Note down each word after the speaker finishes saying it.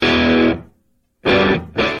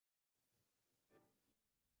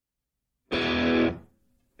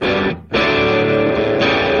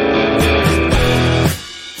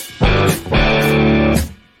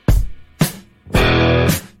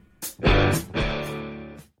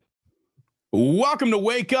Welcome to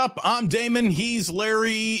Wake Up. I'm Damon. He's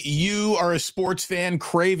Larry. You are a sports fan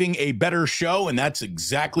craving a better show, and that's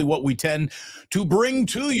exactly what we tend to bring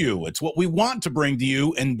to you. It's what we want to bring to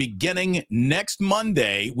you, and beginning next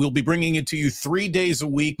Monday, we'll be bringing it to you 3 days a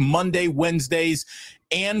week, Monday, Wednesdays,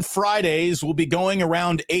 and Fridays. We'll be going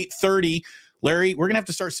around 8:30. Larry, we're going to have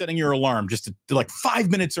to start setting your alarm just to like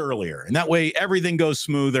 5 minutes earlier, and that way everything goes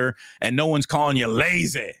smoother and no one's calling you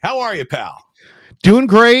lazy. How are you, pal? Doing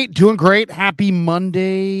great. Happy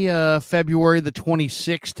Monday, February the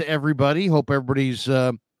 26th to everybody. Hope everybody's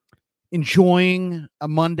enjoying a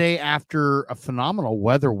Monday after a phenomenal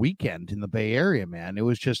weather weekend in the Bay Area, man. It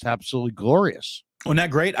was just absolutely glorious. Wasn't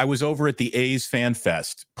that great? I was over at the A's Fan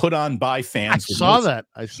Fest, put on by fans. I saw that.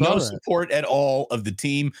 No support at all of the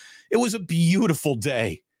team. It was a beautiful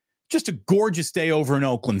day. Just a gorgeous day over in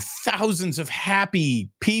Oakland. Thousands of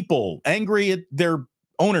happy people, angry at their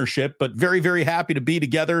ownership, but very, very happy to be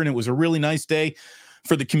together. And it was a really nice day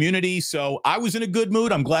for the community. So I was in a good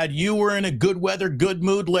mood. I'm glad you were in a good weather, good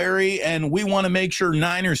mood, Larry. And we want to make sure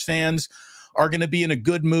Niners fans are going to be in a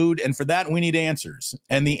good mood. And for that, we need answers.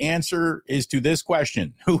 And the answer is to this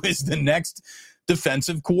question: who is the next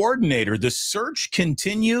defensive coordinator? The search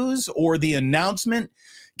continues, or the announcement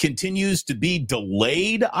continues to be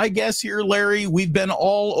delayed, I guess, here, Larry. We've been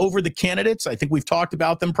all over the candidates. I think we've talked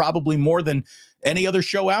about them probably more than any other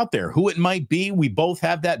show out there. Who it might be, we both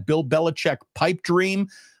have that Bill Belichick pipe dream.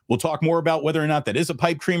 We'll talk more about whether or not that is a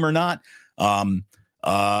pipe dream or not,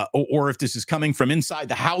 or if this is coming from inside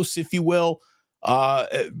the house, if you will.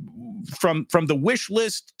 From the wish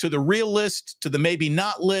list to the real list to the maybe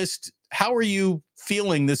not list, how are you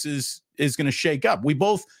feeling this is going to shake up? We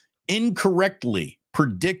both incorrectly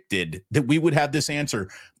predicted that we would have this answer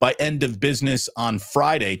by end of business on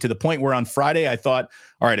Friday, to the point where on Friday I thought,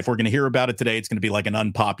 all right, if we're going to hear about it today, it's going to be like an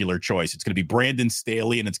unpopular choice. It's going to be Brandon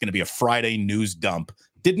Staley and it's going to be a Friday news dump.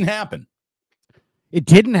 Didn't happen. It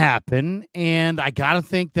didn't happen, and I got to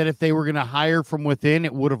think that if they were going to hire from within,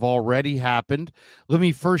 it would have already happened. Let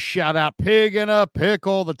me first shout out Pig in a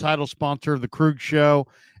Pickle, the title sponsor of the Krueger Show,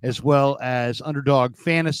 as well as Underdog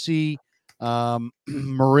Fantasy,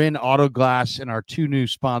 Marin Auto Glass, and our two new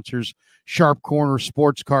sponsors, Sharp Corner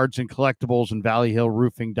Sports Cards and Collectibles and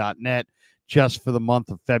ValleyHillRoofing.net, just for the month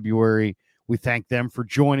of February. We thank them for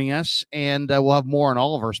joining us, and we'll have more on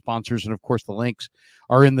all of our sponsors, and of course the links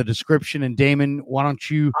are in the description. And Damon, why don't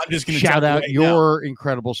you shout out your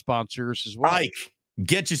incredible sponsors as well? Ike,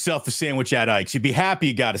 get yourself a sandwich at Ike's. You'd be happy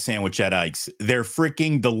you got a sandwich at Ike's. They're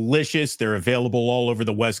freaking delicious. They're available all over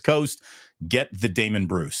the West Coast. Get the Damon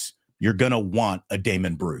Bruce. You're going to want a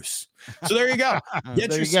Damon Bruce. So there you go.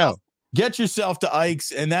 Get yourself to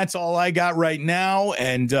Ike's, and that's all I got right now.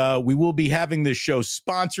 And we will be having this show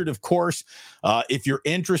sponsored, of course. If you're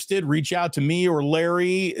interested, reach out to me or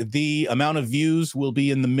Larry. The amount of views will be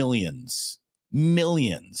in the millions.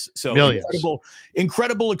 So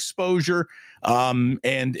incredible exposure.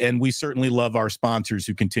 And we certainly love our sponsors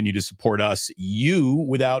who continue to support us. You,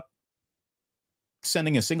 without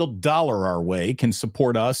sending a single dollar our way, can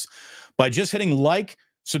support us by just hitting like,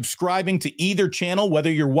 subscribing to either channel.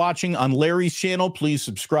 Whether you're watching on Larry's channel, please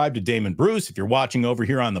subscribe to Damon Bruce. If you're watching over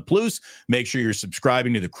here on the Plus, make sure you're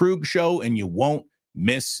subscribing to the Krueger Show, and you won't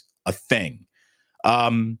miss a thing.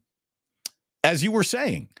 As you were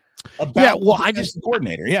saying about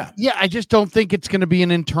coordinator. I just don't think it's going to be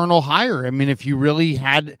an internal hire. I mean, if you really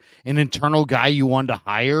had an internal guy you wanted to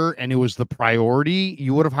hire and it was the priority,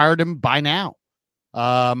 you would have hired him by now.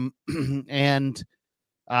 I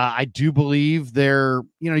do believe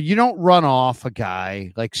you don't run off a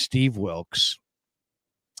guy like Steve Wilkes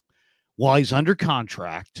while he's under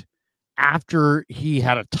contract after he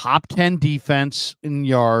had a top 10 defense in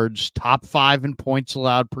yards, top 5 in points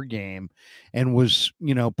allowed per game, and was,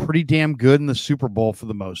 pretty damn good in the Super Bowl for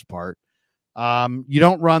the most part. You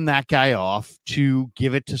don't run that guy off to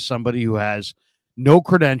give it to somebody who has no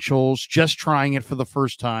credentials, just trying it for the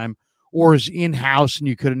first time, or is in-house and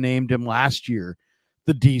you could have named him last year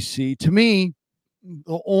the DC. To me,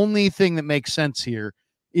 the only thing that makes sense here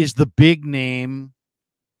is the big name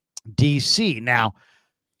DC. Now,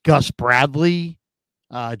 Gus Bradley,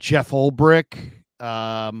 Jeff Ulbrich,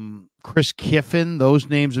 Chris Kiffin, those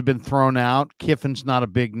names have been thrown out. Kiffin's not a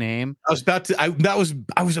big name. I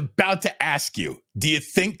was about to ask you, do you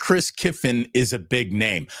think Chris Kiffin is a big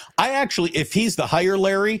name? I actually, if he's the hire,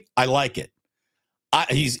 Larry, I like it.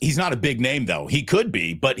 He's not a big name, though. He could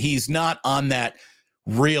be, but he's not on that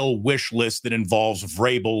real wish list that involves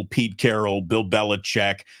Vrabel, Pete Carroll, Bill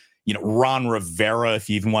Belichick, Ron Rivera, if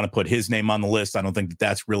you even want to put his name on the list. I don't think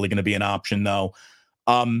that's really going to be an option, though.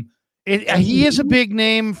 He is a big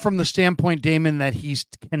name from the standpoint, Damon, that he's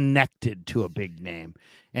connected to a big name.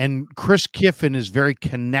 And Chris Kiffin is very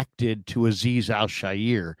connected to Azeez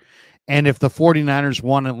Al-Shaair. And if the 49ers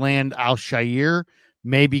want to land Al-Shaair,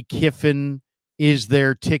 maybe Kiffin is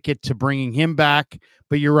their ticket to bringing him back.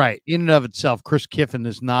 But you're right. In and of itself, Chris Kiffin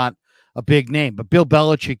is not a big name. But Bill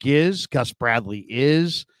Belichick is. Gus Bradley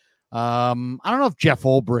is. I don't know if Jeff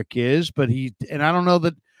Ulbrich is, but I don't know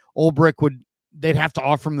that Ulbrich they'd have to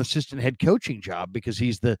offer him the assistant head coaching job because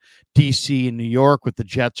he's the DC in New York with the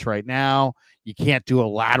Jets right now. You can't do a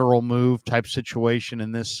lateral move type situation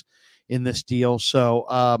in this deal. So,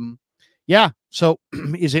 yeah. So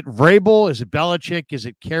is it Vrabel? Is it Belichick? Is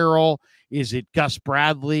it Carroll? Is it Gus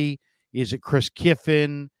Bradley? Is it Chris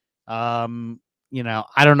Kiffin? I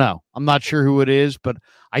don't know. I'm not sure who it is, but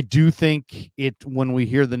I do think when we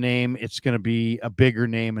hear the name, it's going to be a bigger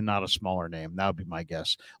name and not a smaller name. That would be my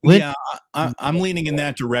guess. Yeah, I'm leaning in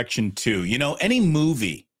that direction too. Any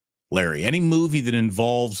movie, Larry, any movie that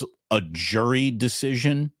involves a jury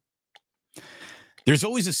decision, there's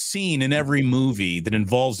always a scene in every movie that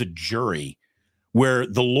involves a jury where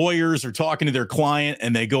the lawyers are talking to their client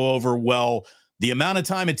and they go over, well, the amount of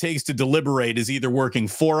time it takes to deliberate is either working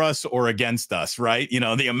for us or against us, right?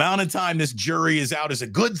 The amount of time this jury is out is a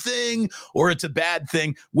good thing or it's a bad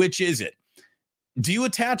thing. Which is it? Do you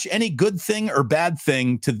attach any good thing or bad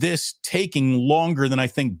thing to this taking longer than I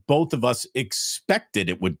think both of us expected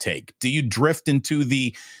it would take? Do you drift into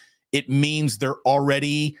it means they're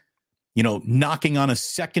already, knocking on a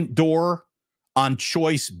second door on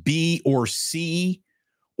choice B or C?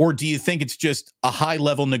 Or do you think it's just a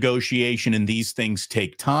high-level negotiation and these things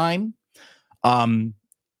take time?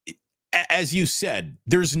 As you said,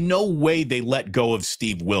 there's no way they let go of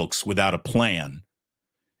Steve Wilks without a plan.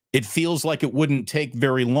 It feels like it wouldn't take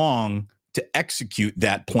very long to execute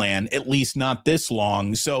that plan, at least not this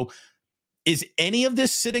long. So is any of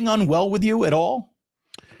this sitting unwell with you at all?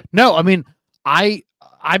 No, I mean, I've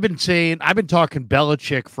been talking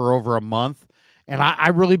Belichick for over a month. And I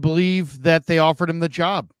really believe that they offered him the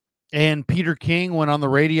job. And Peter King went on the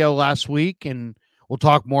radio last week, and we'll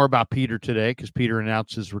talk more about Peter today because Peter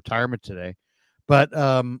announced his retirement today. But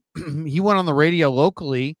he went on the radio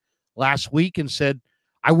locally last week and said,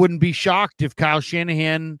 I wouldn't be shocked if Kyle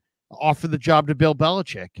Shanahan offered the job to Bill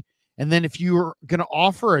Belichick. And then if you're going to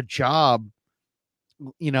offer a job,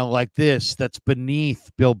 like this, that's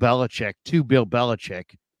beneath Bill Belichick to Bill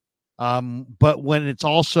Belichick, but when it's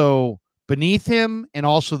also beneath him and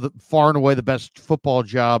also the far and away the best football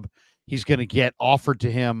job he's going to get offered to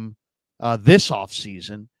him this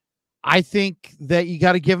offseason, I think that you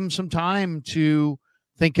got to give him some time to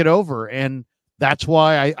think it over. And that's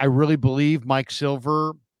why I really believe Mike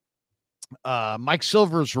Silver's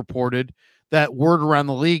reported that word around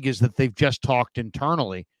the league is that they've just talked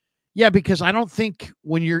internally. Yeah, because I don't think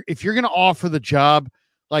if you're going to offer the job,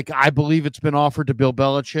 like I believe it's been offered to Bill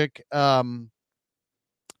Belichick,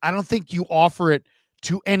 I don't think you offer it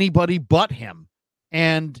to anybody but him.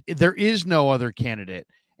 And there is no other candidate.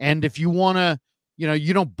 And if you want to,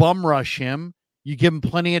 you don't bum rush him, you give him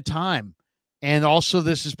plenty of time. And also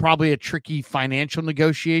this is probably a tricky financial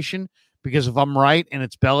negotiation because if I'm right and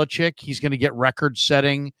it's Belichick, he's going to get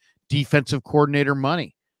record-setting defensive coordinator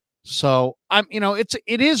money. So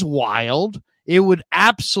it is wild. It would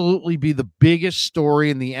absolutely be the biggest story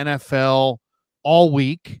in the NFL all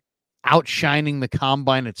week, outshining the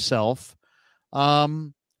combine itself.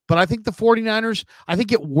 But I think the 49ers, I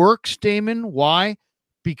think it works, Damon. Why?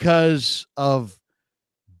 Because of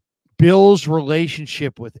Bill's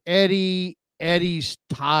relationship with Eddie's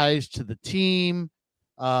ties to the team,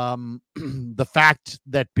 the fact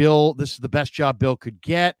that this is the best job Bill could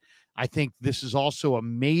get. I think this is also a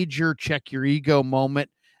major check your ego moment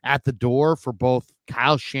at the door for both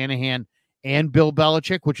Kyle Shanahan and Bill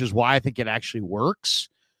Belichick, which is why I think it actually works.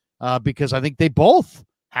 Because I think they both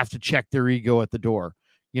have to check their ego at the door,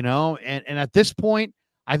 and at this point,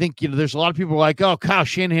 I think, there's a lot of people like, oh, Kyle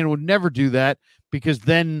Shanahan would never do that because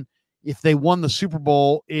then if they won the Super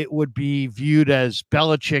Bowl, it would be viewed as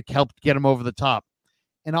Belichick helped get him over the top.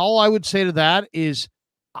 And all I would say to that is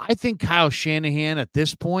I think Kyle Shanahan at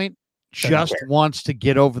this point just wants to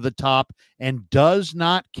get over the top and does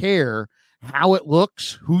not care how it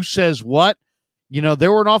looks, who says what.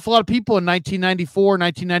 There were an awful lot of people in 1994,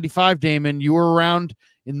 1995, Damon. You were around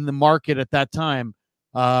in the market at that time,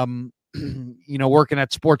 working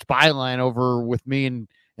at Sports Byline over with me and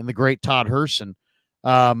the great Todd Herson.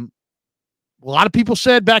 A lot of people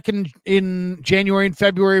said back in January and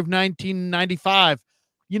February of 1995,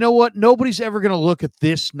 you know what? Nobody's ever going to look at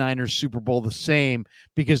this Niners Super Bowl the same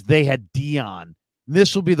because they had Dion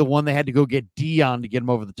This will be the one they had to go get Dion to get him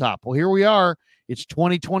over the top. Well, here we are. It's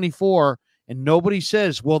 2024, and nobody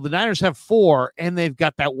says, well, the Niners have 4, and they've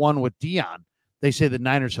got that one with Dion. They say the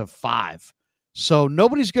Niners have 5. So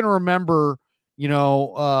nobody's going to remember,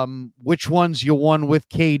 which ones you won with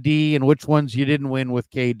KD and which ones you didn't win with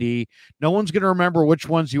KD. No one's going to remember which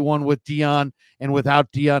ones you won with Dion and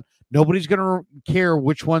without Dion. Nobody's going to care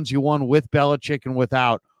which ones you won with Belichick and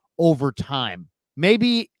without over time.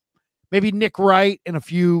 Maybe Nick Wright and a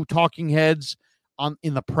few talking heads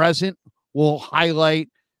in the present will highlight,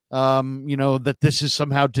 that this is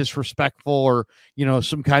somehow disrespectful or,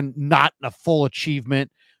 some kind, not a full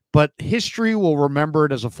achievement, but history will remember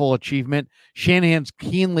it as a full achievement. Shanahan's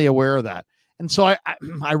keenly aware of that. And so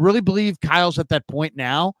I really believe Kyle's at that point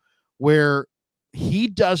now where he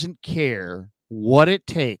doesn't care what it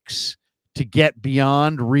takes to get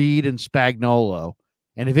beyond Reed and Spagnuolo.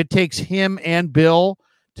 And if it takes him and Bill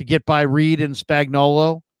to get by Reed and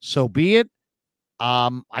Spagnuolo, so be it.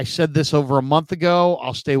 I said this over a month ago.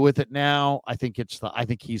 I'll stay with it now. I think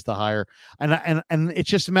he's the hire. And it's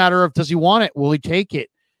just a matter of, does he want it? Will he take it?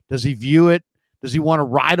 Does he view it? Does he want to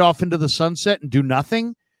ride off into the sunset and do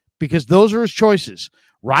nothing? Because those are his choices.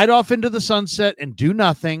 Ride off into the sunset and do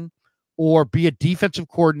nothing, or be a defensive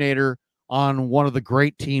coordinator on one of the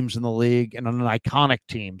great teams in the league and on an iconic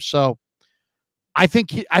team. So I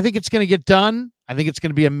think it's going to get done. I think it's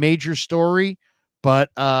going to be a major story, but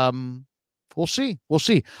we'll see. We'll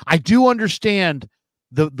see. I do understand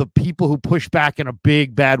the people who push back in a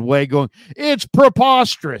big bad way, going, it's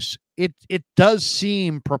preposterous. It does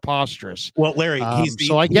seem preposterous. Well, Larry, I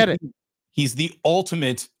get it. He's the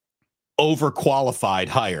ultimate overqualified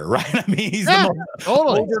hire, right? I mean, he's the most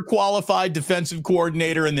overqualified defensive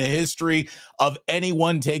coordinator in the history of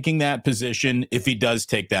anyone taking that position, if he does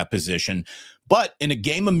take that position. But in a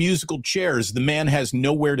game of musical chairs, the man has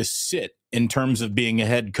nowhere to sit in terms of being a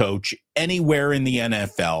head coach anywhere in the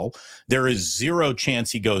NFL. There is zero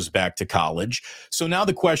chance he goes back to college. So now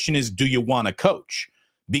the question is, do you want to coach?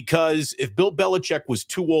 Because if Bill Belichick was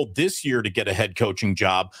too old this year to get a head coaching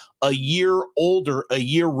job, a year older, a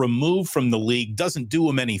year removed from the league doesn't do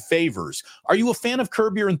him any favors. Are you a fan of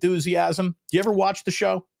Curb Your Enthusiasm? Do you ever watch the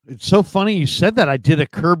show? It's so funny you said that. I did a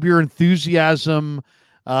Curb Your Enthusiasm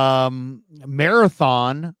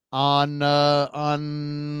marathon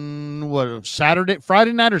on what,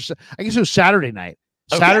 Friday night, or I guess it was Saturday night.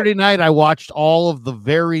 Okay. Saturday night, I watched all of the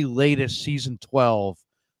very latest season 12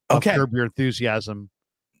 of Curb Your Enthusiasm.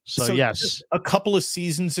 So yes, a couple of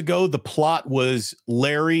seasons ago, the plot was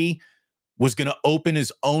Larry was going to open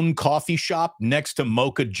his own coffee shop next to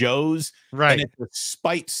Mocha Joe's, right? And it's a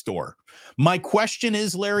spite store. My question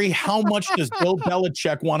is, Larry, how much does Bill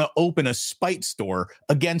Belichick want to open a spite store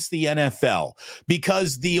against the NFL?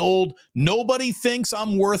 Because the old, nobody thinks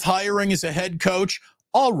I'm worth hiring as a head coach.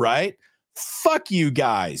 All right, fuck you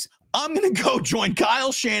guys. I'm going to go join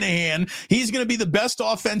Kyle Shanahan. He's going to be the best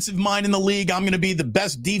offensive mind in the league. I'm going to be the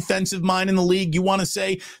best defensive mind in the league. You want to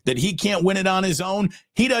say that he can't win it on his own?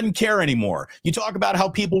 He doesn't care anymore. You talk about how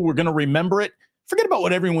people were going to remember it. Forget about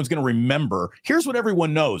what everyone's going to remember. Here's what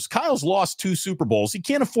everyone knows. Kyle's lost 2 Super Bowls. He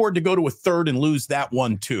can't afford to go to a third and lose that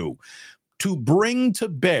one too. To bring to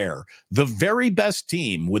bear the very best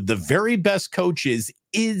team with the very best coaches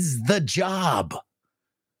is the job.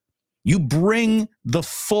 You bring the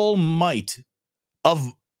full might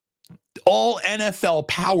of all NFL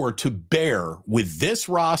power to bear with this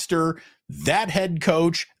roster, that head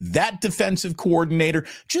coach, that defensive coordinator.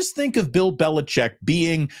 Just think of Bill Belichick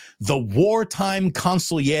being the wartime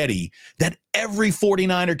consigliere that every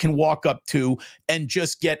 49er can walk up to and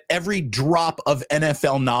just get every drop of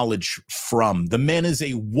NFL knowledge from. The man is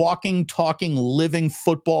a walking, talking, living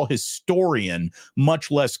football historian,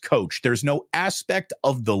 much less coach. There's no aspect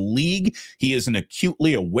of the league he isn't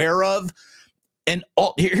acutely aware of. And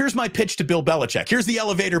here's my pitch to Bill Belichick. Here's the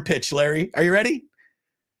elevator pitch, Larry. Are you ready?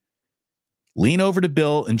 Lean over to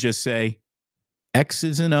Bill and just say,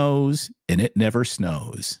 X's and O's, and it never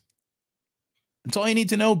snows. That's all you need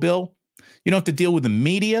to know, Bill. You don't have to deal with the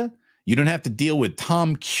media. You don't have to deal with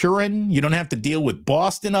Tom Curran. You don't have to deal with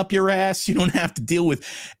Boston up your ass. You don't have to deal with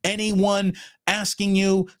anyone asking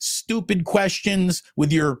you stupid questions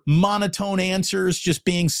with your monotone answers just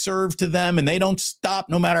being served to them, and they don't stop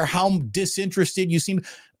no matter how disinterested you seem.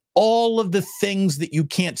 All of the things that you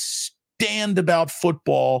can't stand about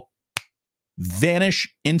football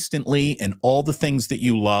vanish instantly, and all the things that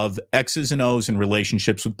you love, X's and O's and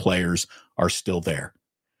relationships with players, are still there.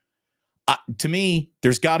 To me,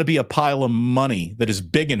 there's got to be a pile of money that is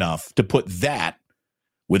big enough to put that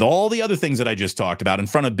with all the other things that I just talked about in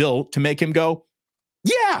front of Bill to make him go,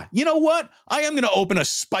 Yeah, you know what? I am going to open a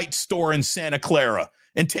spite store in Santa Clara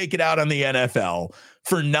and take it out on the NFL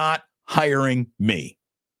for not hiring me.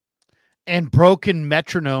 And broken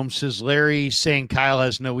metronome, says Larry, saying Kyle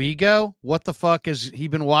has no ego. What the fuck has he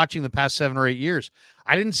been watching the past 7 or 8 years?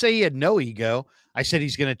 I didn't say he had no ego. I said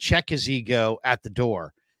he's going to check his ego at the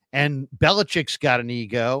door. And Belichick's got an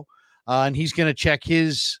ego, and he's going to check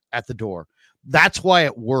his at the door. That's why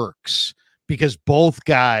it works, because both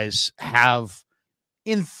guys have,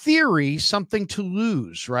 in theory, something to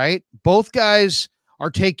lose, right? Both guys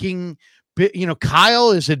are taking,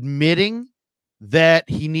 Kyle is admitting that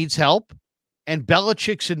he needs help, and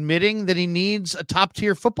Belichick's admitting that he needs a top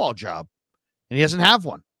tier football job, and he doesn't have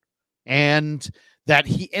one. And that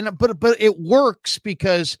but it works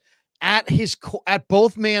because at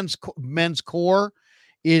both men's core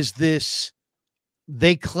is this: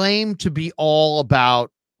 they claim to be all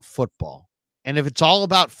about football. And if it's all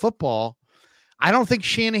about football, I don't think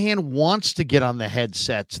Shanahan wants to get on the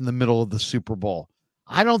headsets in the middle of the Super Bowl.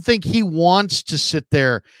 I don't think he wants to sit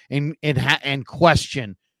there and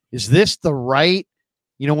question, is this the right,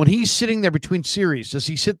 when he's sitting there between series, does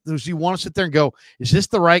he want to sit there and go, is this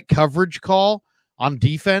the right coverage call on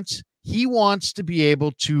defense? He wants to be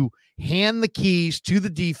able to hand the keys to the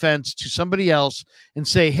defense to somebody else and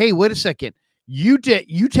say, hey, wait a second. You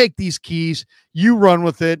take these keys, you run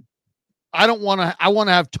with it. I want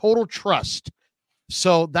to have total trust.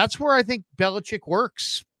 So that's where I think Belichick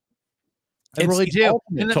works. I really do.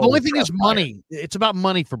 And the only thing is money. It's about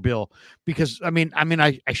money for Bill, because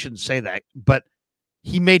I shouldn't say that, but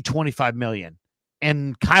he made $25 million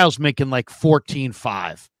and Kyle's making like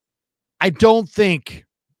 $14.5. I don't think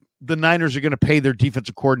the Niners are going to pay their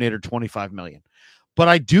defensive coordinator $25 million, but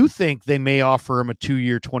I do think they may offer him a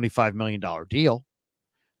 2-year, $25 million deal,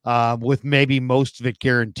 with maybe most of it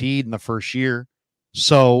guaranteed in the first year.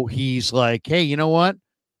 So he's like, hey, you know what?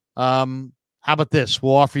 How about this?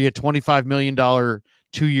 We'll offer you a $25 million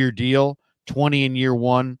 2-year deal, 20 in year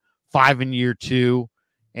 1, 5 in year 2,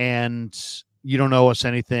 and you don't owe us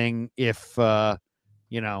anything if you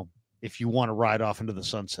want to ride off into the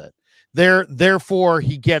sunset. Therefore,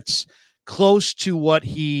 he gets close to what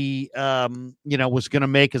he was going to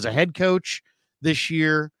make as a head coach this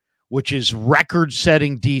year, which is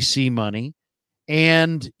record-setting DC money,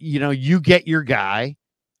 and you get your guy.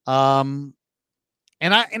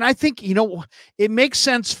 And I think, it makes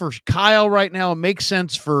sense for Kyle right now. It makes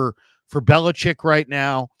sense for Belichick right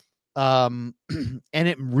now. And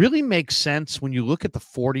it really makes sense when you look at the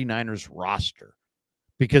 49ers roster,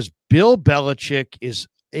 because Bill Belichick is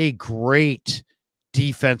a great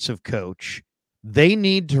defensive coach. They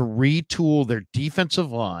need to retool their defensive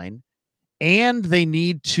line, and they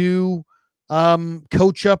need to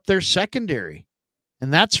coach up their secondary.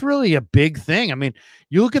 And that's really a big thing. I mean,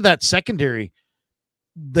 you look at that secondary,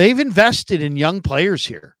 they've invested in young players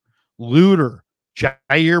here. Luter,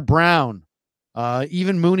 Jair Brown,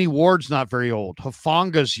 even Mooney Ward's not very old.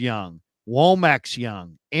 Hafanga's young. Womack's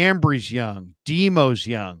young. Ambry's young. Demo's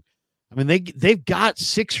young. I mean, they've got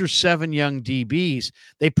 6 or 7 young DBs.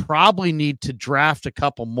 They probably need to draft a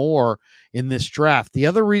couple more in this draft. The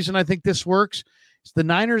other reason I think this works is the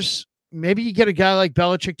Niners, maybe you get a guy like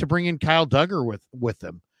Belichick to bring in Kyle Duggar with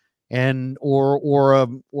them, and or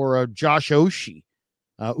a Josh Oshie,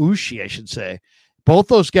 I should say. Both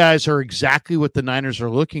those guys are exactly what the Niners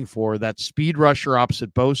are looking for, that speed rusher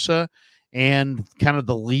opposite Bosa and kind of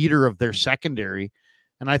the leader of their secondary.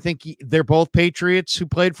 And I think they're both Patriots who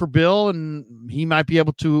played for Bill, and he might be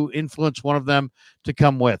able to influence one of them to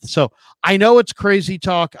come with. So I know it's crazy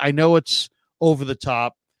talk. I know it's over the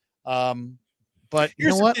top. But you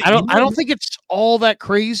know what? I don't think it's all that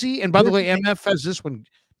crazy. And by the way, MF has this one,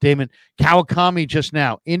 Damon. Kawakami just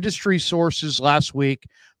now. Industry sources last week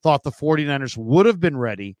thought the 49ers would have been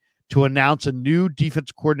ready to announce a new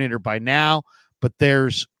defense coordinator by now, but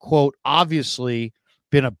there's, quote, obviously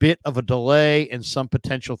been a bit of a delay and some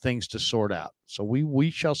potential things to sort out. So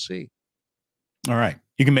we shall see. All right.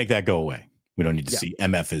 You can make that go away. We don't need to see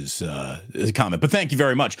MF's a comment, but thank you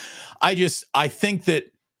very much. I think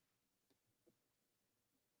that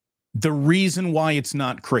the reason why it's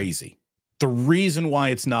not crazy, the reason why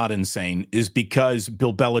it's not insane is because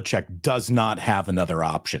Bill Belichick does not have another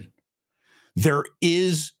option. There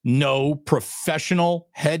is no professional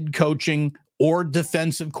head coaching or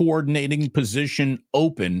defensive coordinating position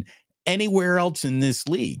open anywhere else in this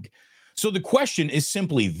league. So the question is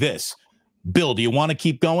simply this: Bill, do you want to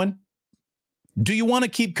keep going? Do you want to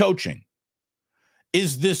keep coaching?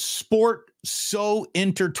 Is this sport so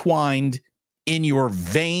intertwined in your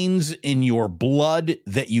veins, in your blood,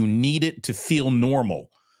 that you need it to feel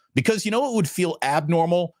normal? Because you know what would feel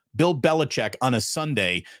abnormal? Bill Belichick on a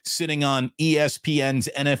Sunday sitting on ESPN's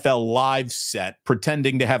NFL Live set,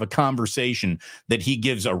 pretending to have a conversation that he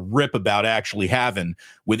gives a rip about actually having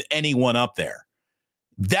with anyone up there.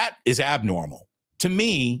 That is abnormal. To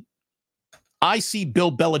me, I see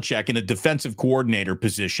Bill Belichick in a defensive coordinator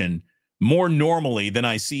position more normally than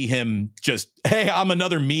I see him just, hey, I'm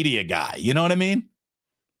another media guy. You know what I mean?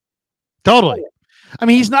 Totally. I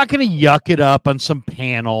mean, he's not going to yuck it up on some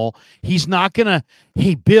panel. He's not going to,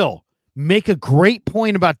 hey, Bill, make a great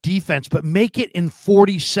point about defense, but make it in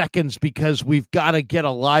 40 seconds because we've got to get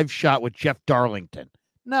a live shot with Jeff Darlington.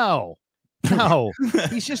 No,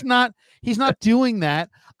 he's just not, he's not doing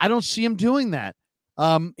that. I don't see him doing that.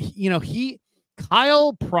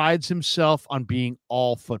 Kyle prides himself on being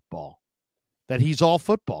all football, that he's all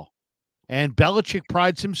football. And Belichick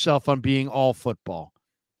prides himself on being all football.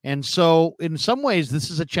 And so in some ways, this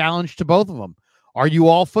is a challenge to both of them. Are you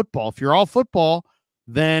all football? If you're all football,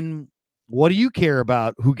 then what do you care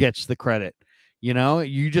about who gets the credit?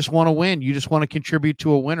 You just want to win. You just want to contribute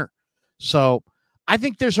to a winner. So I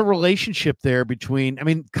think there's a relationship there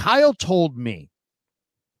Kyle told me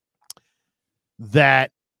that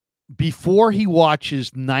before he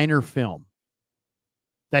watches Niner film,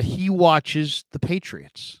 that he watches the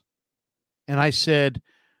Patriots. And I said,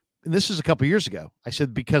 and this is a couple years ago, I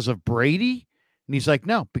said, because of Brady? And he's like,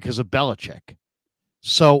 no, because of Belichick.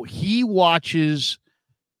 So he watches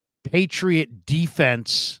Patriot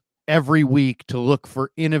defense every week to look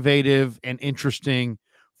for innovative and interesting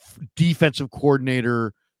defensive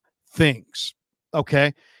coordinator things.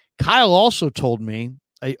 Okay. Kyle also told me,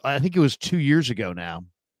 I think it was 2 years ago now,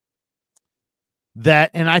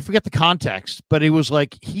 that, and I forget the context, but it was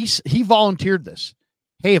like he volunteered this.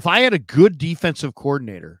 Hey, if I had a good defensive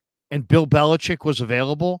coordinator and Bill Belichick was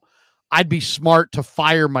available, I'd be smart to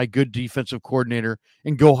fire my good defensive coordinator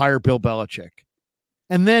and go hire Bill Belichick.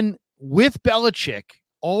 And then with Belichick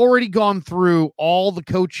already gone through all the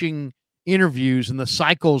coaching interviews and the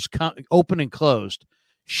cycles open and closed,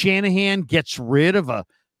 Shanahan gets rid of a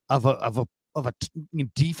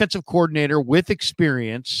defensive coordinator with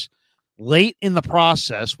experience late in the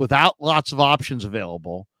process without lots of options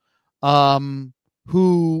available,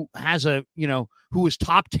 who has who is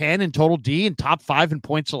top 10 in total D and top 5 in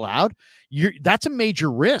points allowed. That's a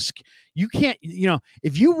major risk. You can't,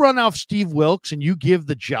 if you run off Steve Wilks and you give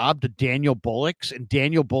the job to Daniel Bullocks, and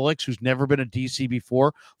Daniel Bullocks, who's never been a DC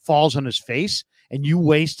before, falls on his face and you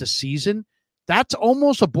waste a season, that's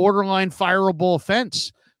almost a borderline fireable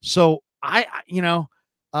offense. So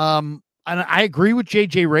and I agree with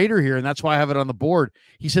JJ Rader here, and that's why I have it on the board.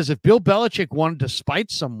 He says if Bill Belichick wanted to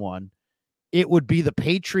spite someone, it would be the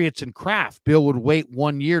Patriots and Kraft. Bill would wait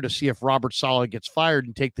 1 year to see if Robert Saleh gets fired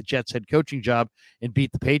and take the Jets head coaching job and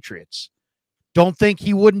beat the Patriots. Don't think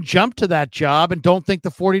he wouldn't jump to that job, and don't think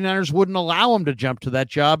the 49ers wouldn't allow him to jump to that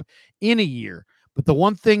job in a year. But the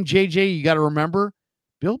one thing, JJ, you got to remember,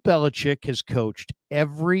 Bill Belichick has coached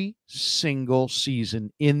every single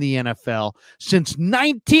season in the NFL since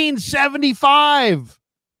 1975.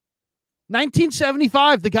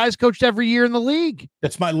 1975, the guy's coached every year in the league.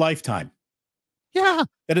 That's my lifetime. Yeah.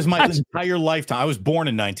 That is my entire lifetime. I was born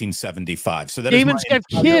in 1975. So that Damon's got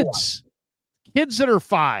kids that are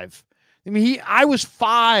 5. I mean, I was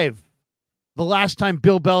 5 the last time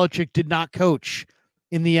Bill Belichick did not coach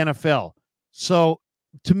in the NFL. So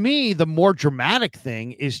to me, the more dramatic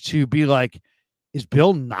thing is to be like, is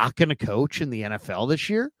Bill not going to coach in the NFL this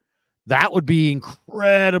year? That would be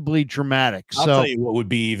incredibly dramatic. I'll tell you what would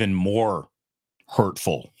be even more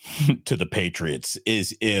hurtful to the Patriots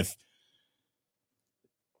is if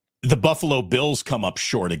the Buffalo Bills come up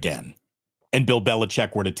short again and Bill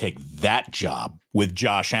Belichick were to take that job with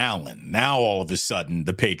Josh Allen. Now, all of a sudden,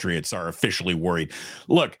 the Patriots are officially worried.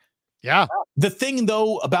 Look, yeah. The thing,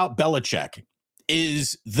 though, about Belichick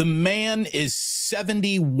is the man is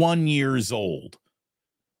 71 years old.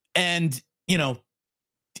 And,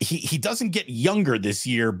 he doesn't get younger this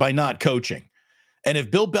year by not coaching. And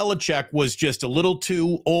if Bill Belichick was just a little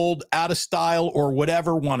too old, out of style, or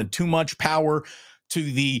whatever, wanted too much power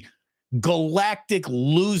to the galactic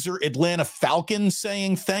loser Atlanta Falcons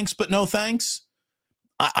saying thanks, but no thanks,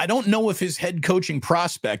 I don't know if his head coaching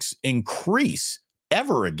prospects increase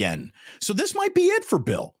ever again. So this might be it for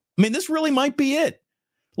Bill. I mean, this really might be it.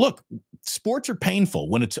 Look, sports are painful.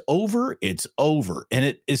 When it's over, it's over. And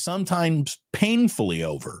it is sometimes painfully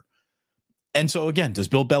over. And so, again, does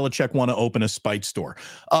Bill Belichick want to open a spite store?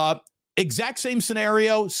 Exact same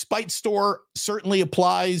scenario. Spite store certainly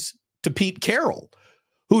applies to Pete Carroll,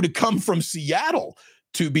 who to come from Seattle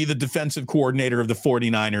to be the defensive coordinator of the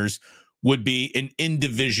 49ers would be an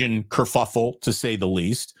in-division kerfuffle, to say the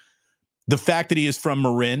least. the fact that he is from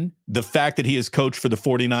Marin, the fact that he has coached for the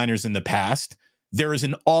 49ers in the past, there is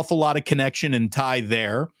an awful lot of connection and tie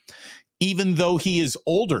there. Even though he is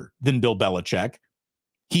older than Bill Belichick,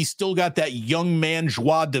 he's still got that young man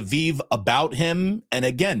joie de vivre about him. And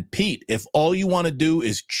again, Pete, if all you want to do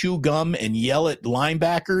is chew gum and yell at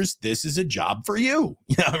linebackers, this is a job for you.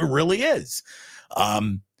 Yeah, it really is.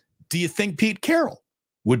 Do you think Pete Carroll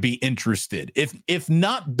would be interested? If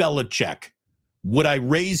not Belichick, would I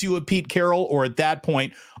raise you a Pete Carroll, or at that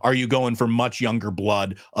point, are you going for much younger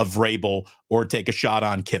blood of Vrabel or take a shot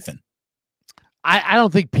on Kiffin? I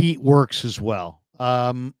don't think Pete works as well.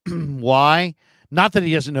 Why? Not that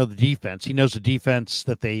he doesn't know the defense. He knows the defense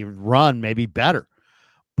that they run maybe better,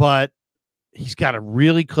 but he's got a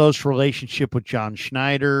really close relationship with John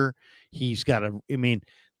Schneider. He's got I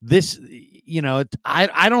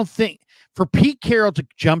don't think for Pete Carroll to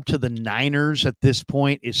jump to the Niners at this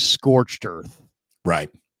point is scorched earth. Right.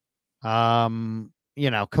 Come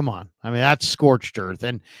on. I mean, that's scorched earth.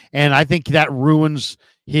 And I think that ruins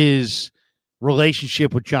his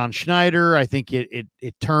relationship with John Schneider. I think it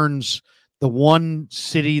turns the one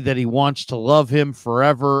city that he wants to love him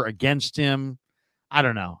forever against him. I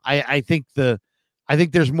don't know. I think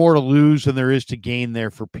there's more to lose than there is to gain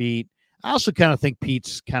there for Pete. I also kind of think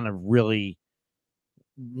Pete's kind of really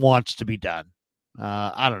wants to be done.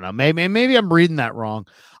 I don't know. Maybe I'm reading that wrong.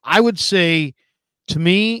 I would say, to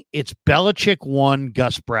me, it's Belichick 1,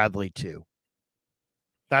 Gus Bradley 2.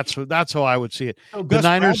 That's how I would see it. Oh, the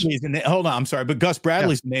Niners. Hold on, I'm sorry, but Gus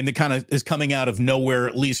Bradley's name that kind of is coming out of nowhere,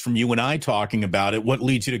 at least from you and I talking about it. What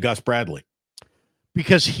leads you to Gus Bradley?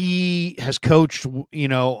 Because he has coached,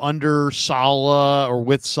 under Saleh or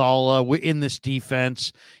with Saleh in this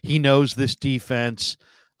defense. He knows this defense.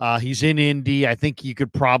 He's in Indy. I think he's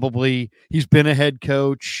been a head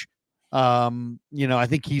coach. I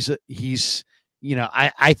think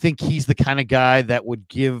I think he's the kind of guy that would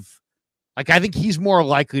give. I think he's more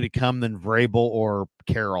likely to come than Vrabel or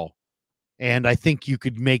Carroll. And I think you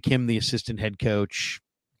could make him the assistant head coach.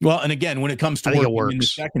 Well, and again, when it comes to working in the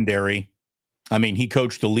secondary, I mean, he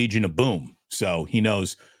coached the Legion of Boom, so he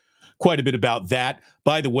knows quite a bit about that.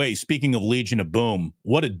 By the way, speaking of Legion of Boom,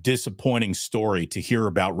 what a disappointing story to hear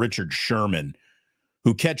about Richard Sherman,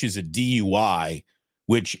 who catches a DUI,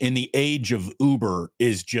 which in the age of Uber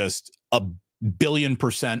is just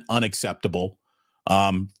 1,000,000,000% unacceptable.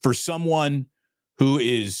 For someone who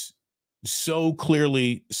is so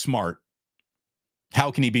clearly smart,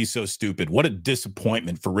 how can he be so stupid? What a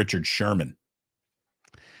disappointment for Richard Sherman.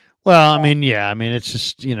 Well, it's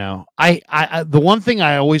just, I the one thing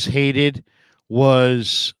I always hated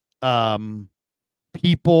was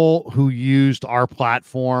people who used our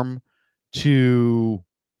platform to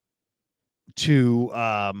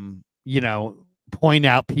point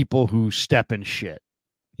out people who step in shit.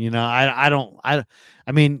 It's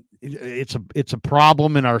a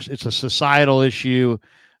problem it's a societal issue.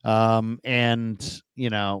 And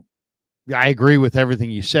I agree with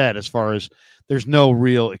everything you said as far as there's no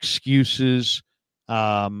real excuses.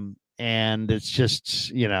 And it's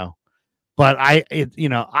just, but I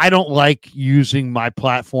don't like using my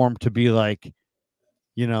platform to be like,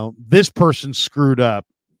 this person screwed up.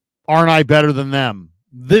 Aren't I better than them?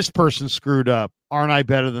 This person screwed up. Aren't I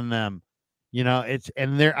better than them?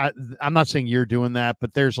 I'm not saying you're doing that,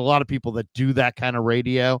 but there's a lot of people that do that kind of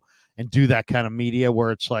radio and do that kind of media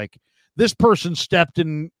where it's like, this person stepped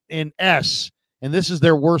in S and this is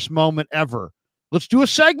their worst moment ever. Let's do a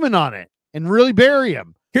segment on it and really bury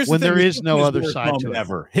him. When there is no other side to it.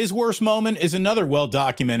 Ever. His worst moment is another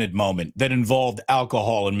well-documented moment that involved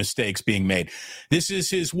alcohol and mistakes being made. This is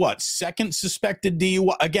his, second suspected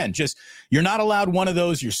DUI? Again, you're not allowed one of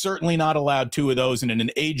those. You're certainly not allowed two of those. And in an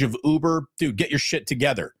age of Uber, dude, get your shit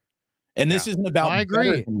together. And this isn't about. I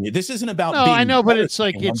agree. This isn't about. No, being I know, but it's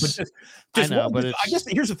like I guess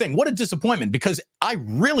here's the thing. What a disappointment, because I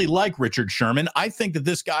really like Richard Sherman. I think that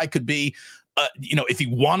this guy could be. If he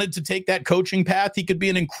wanted to take that coaching path, he could be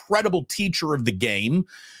an incredible teacher of the game.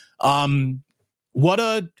 What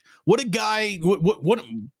a guy!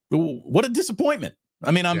 What a disappointment.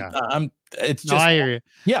 I mean, it's just. I hear you.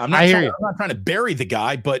 Yeah, I'm not trying to bury the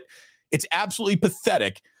guy, but it's absolutely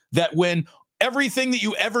pathetic that when everything that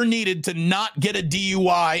you ever needed to not get a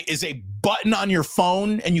DUI is a button on your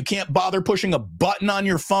phone, and you can't bother pushing a button on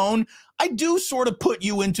your phone, I do sort of put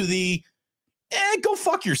you into the. Go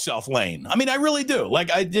fuck yourself lane. I mean, I really do.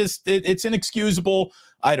 It's inexcusable.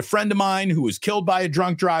 I had a friend of mine who was killed by a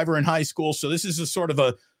drunk driver in high school. So this is a sort of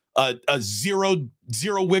a zero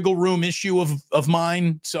wiggle room issue of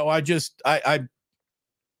mine. So I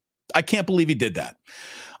can't believe he did that.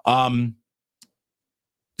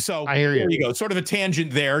 So I hear you. there you go. Sort of a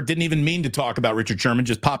tangent there. Didn't even mean to talk about Richard Sherman.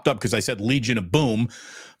 Just popped up because I said Legion of Boom.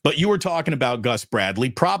 But you were talking about Gus Bradley.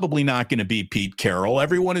 Probably not going to be Pete Carroll.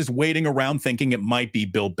 Everyone is waiting around thinking it might be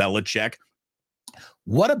Bill Belichick.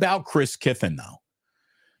 What about Chris Kiffin, though?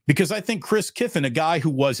 Because I think Chris Kiffin, a guy who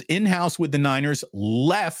was in-house with the Niners,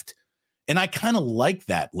 left. And I kind of like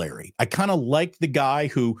that, Larry. I kind of like the guy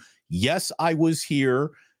who, yes, I was here.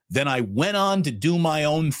 Then I went on to do my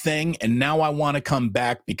own thing. And now I want to come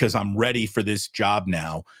back because I'm ready for this job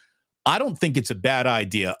now. I don't think it's a bad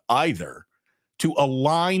idea either to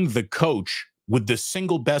align the coach with the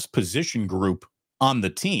single best position group on the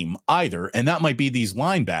team either. And that might be these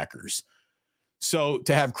linebackers. So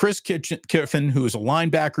to have Chris Kiffin, who is a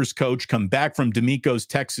linebackers coach, come back from D'Amico's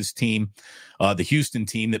Texas team, the Houston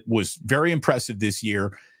team that was very impressive this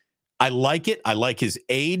year. I like it. I like his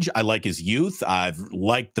age. I like his youth. I've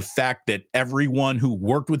liked the fact that everyone who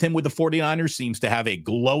worked with him with the 49ers seems to have a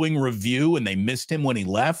glowing review, and they missed him when he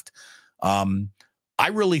left. I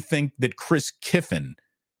really think that Chris Kiffin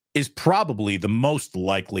is probably the most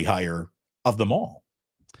likely hire of them all.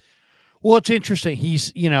 Well, it's interesting.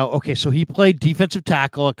 He's, okay, so he played defensive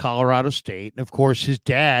tackle at Colorado State. And of course, his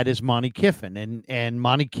dad is Monty Kiffin. And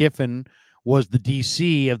Monty Kiffin was the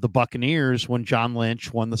DC of the Buccaneers when John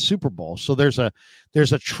Lynch won the Super Bowl. So there's a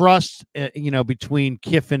trust, between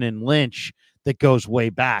Kiffin and Lynch that goes way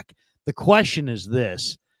back. The question is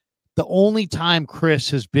this. The only time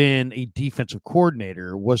Chris has been a defensive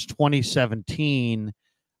coordinator was 2017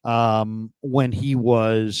 when he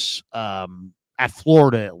was at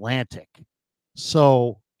Florida Atlantic.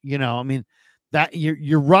 So, that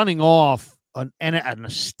you're running off an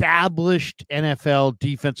established NFL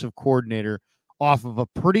defensive coordinator off of a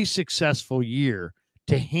pretty successful year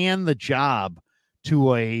to hand the job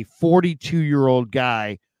to a 42-year-old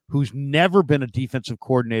guy who's never been a defensive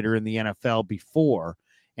coordinator in the NFL before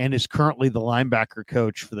and is currently the linebacker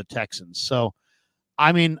coach for the Texans. So,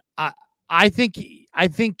 I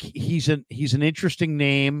think he's an interesting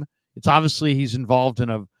name. It's obviously he's involved in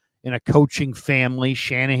a coaching family.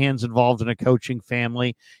 Shanahan's involved in a coaching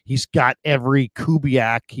family. He's got every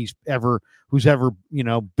Kubiak who's ever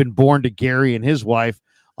been born to Gary and his wife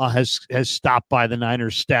has stopped by the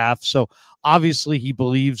Niners staff. So obviously he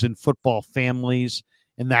believes in football families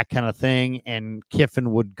and that kind of thing. And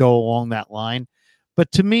Kiffin would go along that line.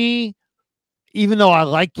 But to me, even though I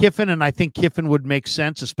like Kiffin and I think Kiffin would make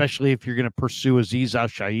sense, especially if you're going to pursue Azeez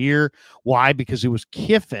Al-Shaair. Why? Because it was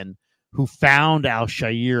Kiffin who found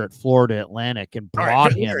Al-Shaair at Florida Atlantic and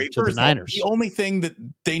brought him to the Niners. The only thing that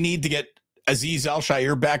they need to get Azeez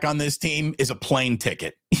Al-Shaair back on this team is a plane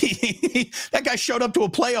ticket. That guy showed up to a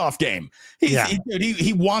playoff game.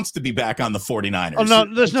 He wants to be back on the 49ers. Oh,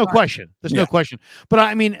 no, there's no question. There's no question. But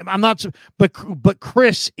I'm not. But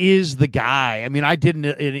Chris is the guy. I did an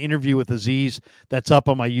interview with Azeez that's up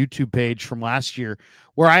on my YouTube page from last year,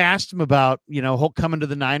 where I asked him about coming to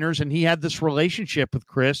the Niners, and he had this relationship with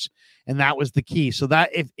Chris, and that was the key. So that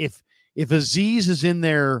if Azeez is in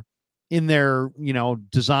their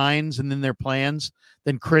designs and in their plans,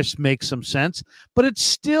 then Chris makes some sense. But it's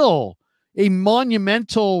still a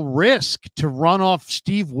monumental risk to run off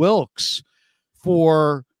Steve Wilks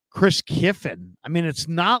for Chris Kiffin. It's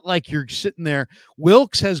not like you're sitting there.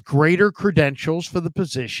 Wilks has greater credentials for the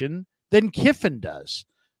position than Kiffin does.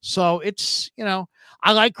 So it's,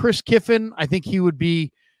 I like Chris Kiffin. I think he would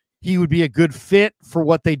be a good fit for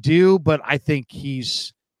what they do, but I think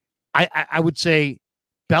I would say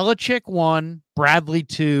Belichick 1, Bradley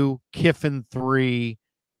 2, Kiffin 3,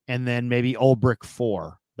 and then maybe Ulbrich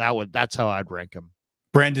 4. That's how I'd rank him.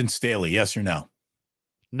 Brandon Staley, yes or no?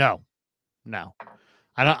 No.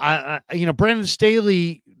 I Brandon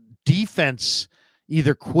Staley defense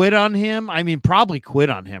either quit on him. Probably quit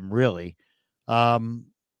on him, really.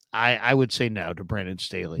 I would say no to Brandon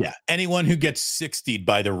Staley. Yeah. Anyone who gets 60'd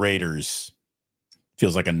by the Raiders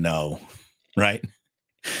feels like a no, right?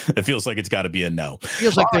 It feels like it's got to be a no.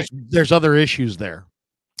 Feels like there's other issues there.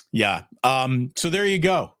 Yeah. So there you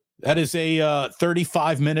go. That is a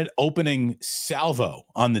 35-minute opening salvo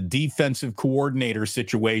on the defensive coordinator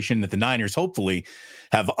situation that the Niners hopefully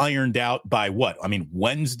have ironed out by what?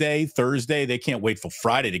 Wednesday, Thursday. They can't wait till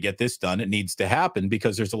Friday to get this done. It needs to happen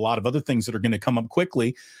because there's a lot of other things that are going to come up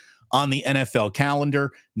quickly on the NFL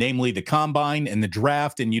calendar, namely the combine and the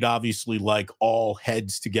draft. And you'd obviously like all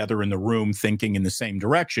heads together in the room thinking in the same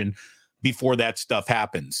direction before that stuff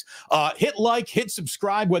happens. Hit like, hit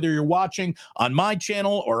subscribe, whether you're watching on my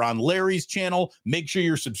channel or on Larry's channel. Make sure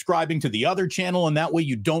you're subscribing to the other channel, and that way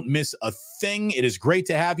you don't miss a thing. It is great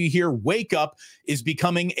to have you here. Wake Up is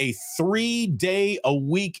becoming a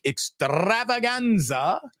 3-day-a-week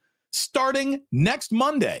extravaganza starting next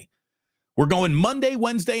Monday. We're going Monday,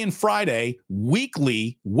 Wednesday, and Friday,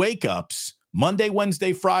 weekly wake-ups, Monday,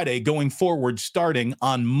 Wednesday, Friday, going forward, starting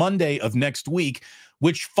on Monday of next week,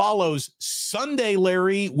 which follows Sunday,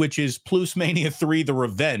 Larry, which is Plus Mania 3, The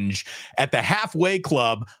Revenge, at the Halfway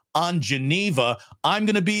Club on Geneva. I'm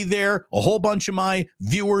going to be there. A whole bunch of my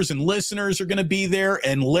viewers and listeners are going to be there.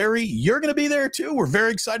 And Larry, you're going to be there too. We're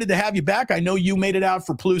very excited to have you back. I know you made it out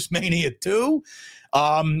for Plus Mania 2.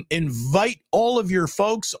 Invite all of your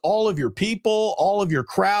folks, all of your people, all of your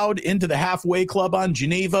crowd into the Halfway Club on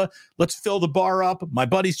Geneva. Let's fill the bar up. My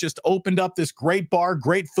buddies just opened up this great bar,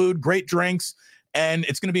 great food, great drinks, and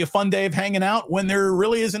it's going to be a fun day of hanging out when there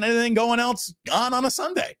really isn't anything going else on a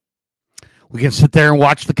Sunday. We can sit there and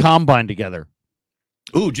watch the combine together.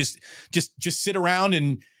 Ooh, just sit around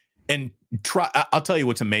and try. I'll tell you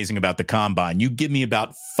what's amazing about the combine. You give me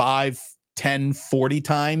about 5, 10, 40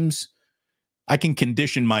 times, I can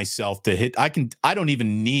condition myself to hit. I don't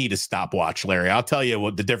even need a stopwatch, Larry. I'll tell you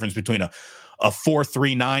what the difference between a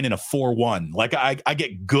 4.39 and a 4.1. Like I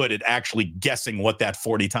get good at actually guessing what that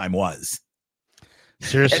 40 time was.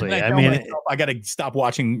 Seriously, I mean, I got to stop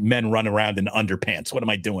watching men run around in underpants. What am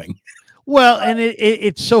I doing? Well, and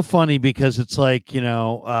it's so funny because it's like,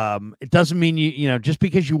 it doesn't mean just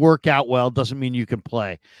because you work out well doesn't mean you can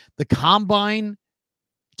play. The combine,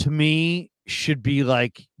 to me, should be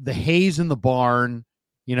like the haze in the barn.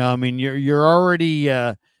 I mean, you're already,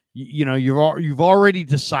 you've already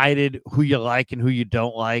decided who you like and who you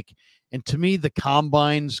don't like. And to me, the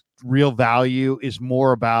combine's real value is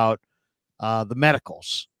more about the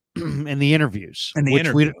medicals and the interviews. And the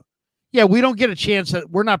interview. We don't get a chance.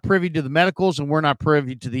 We're not privy to the medicals and we're not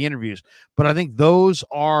privy to the interviews. But I think those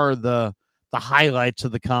are the highlights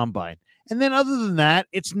of the combine. And then other than that,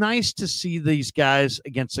 it's nice to see these guys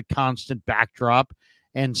against a constant backdrop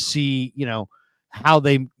and see, how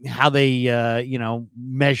they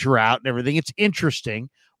measure out and everything. It's interesting.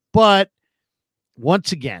 But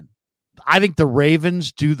once again, I think the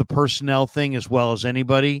Ravens do the personnel thing as well as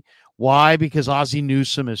anybody. Why? Because Ozzie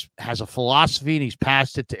Newsome has a philosophy and he's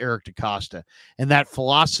passed it to Eric DaCosta. And that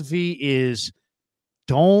philosophy is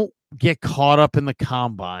don't get caught up in the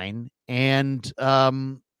combine and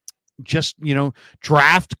just,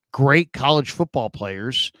 draft great college football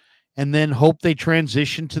players and then hope they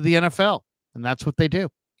transition to the NFL. And that's what they do.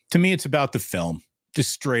 To me, it's about the film,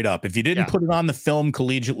 just straight up. If you didn't put it on the film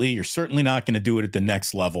collegiately, you're certainly not going to do it at the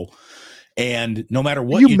next level. And no matter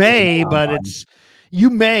what you may, but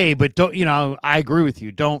don't, I agree with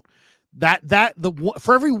you. Don't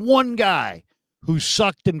for every one guy who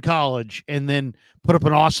sucked in college and then put up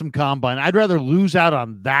an awesome combine, I'd rather lose out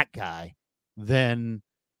on that guy than,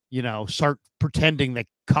 start pretending that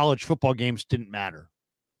college football games didn't matter.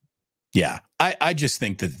 Yeah. I just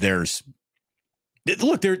think that there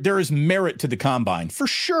is merit to the combine for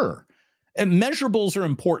sure. And measurables are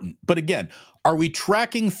important. But again, are we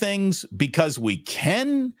tracking things because we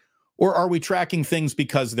can, or are we tracking things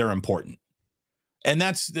because they're important? And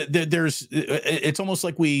it's almost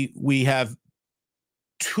like we have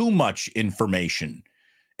too much information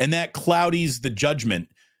and that cloudies the judgment.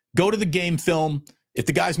 Go to the game film. If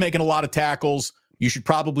the guy's making a lot of tackles, you should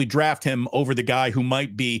probably draft him over the guy who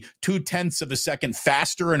might be 0.2 of a second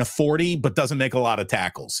faster in a 40, but doesn't make a lot of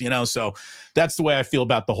tackles, So that's the way I feel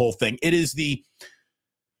about the whole thing. It is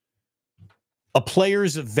a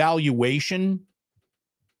player's evaluation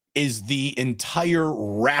is the entire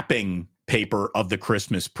wrapping paper of the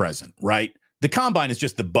Christmas present, right? The combine is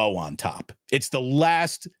just the bow on top. It's the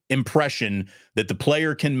last impression that the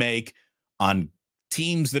player can make on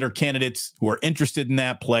teams that are candidates who are interested in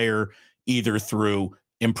that player, either through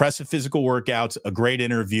impressive physical workouts, a great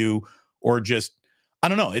interview, or just, I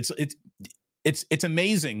don't know. It's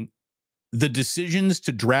amazing. The decisions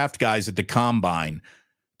to draft guys at the combine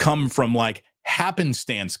come from like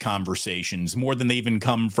happenstance conversations more than they even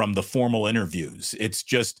come from the formal interviews. It's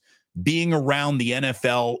just being around the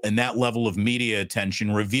NFL and that level of media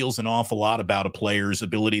attention reveals an awful lot about a player's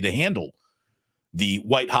ability to handle the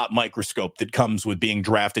white hot microscope that comes with being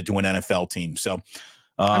drafted to an NFL team. So,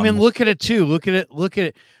 look at it too. Look at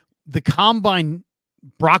it. The combine,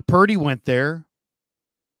 Brock Purdy went there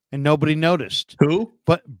and nobody noticed. Who?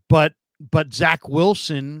 But Zach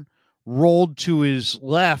Wilson rolled to his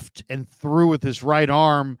left and threw with his right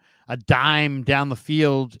arm a dime down the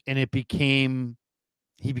field, and he became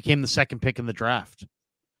the second pick in the draft.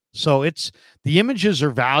 So the images are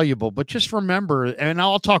valuable, but just remember, and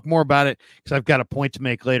I'll talk more about it because I've got a point to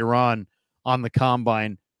make later on the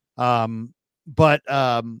combine. But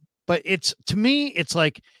to me, it's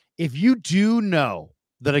like, if you do know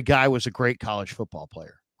that a guy was a great college football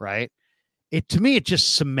player, right? to me, it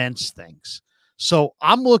just cements things. So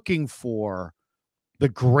I'm looking for the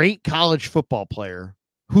great college football player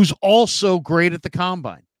who's also great at the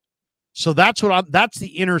combine. So that's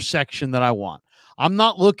the intersection that I want. I'm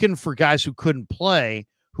not looking for guys who couldn't play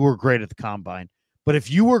who are great at the combine. But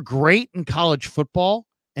if you were great in college football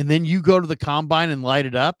and then you go to the combine and light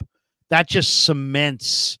it up, that just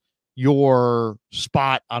cements your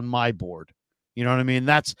spot on my board. You know what I mean?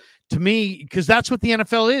 That's, to me, because that's what the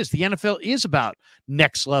NFL is. The NFL is about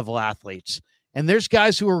next level athletes. And there's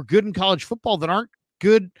guys who are good in college football that aren't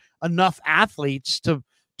good enough athletes to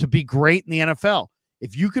be great in the NFL.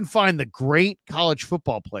 If you can find the great college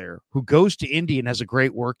football player who goes to Indy and has a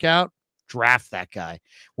great workout, draft that guy.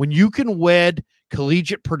 When you can wed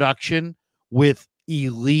collegiate production with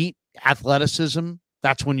elite athleticism,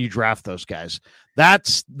 that's when you draft those guys.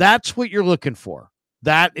 That's what you're looking for.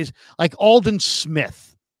 That is like Aldon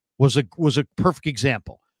Smith was a perfect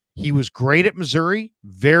example. He was great at Missouri,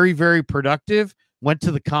 very, very productive, went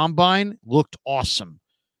to the combine, looked awesome.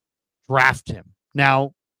 Draft him.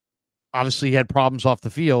 Now, obviously he had problems off the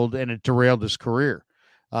field and it derailed his career.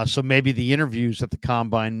 So maybe the interviews at the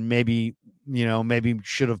combine, maybe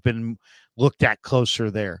should have been looked at closer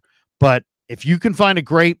there. But if you can find a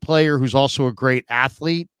great player who's also a great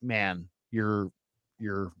athlete, man,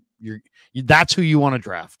 that's who you want to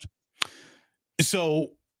draft.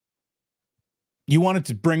 So you wanted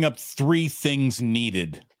to bring up 3 things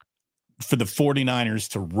needed for the 49ers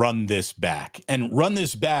to run this back. And run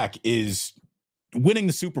this back is winning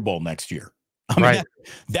the Super Bowl next year. I mean, right.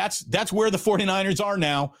 That's where the 49ers are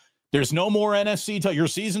now. There's no more NFC. Your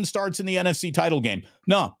season starts in the NFC title game.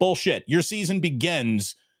 No, bullshit. Your season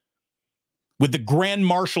begins with the grand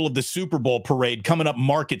marshal of the Super Bowl parade coming up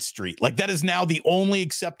Market Street. Like, that is now the only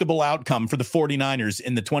acceptable outcome for the 49ers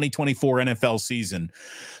in the 2024 NFL season.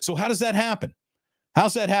 So how does that happen?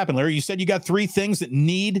 How's that happen, Larry? You said you got 3 things that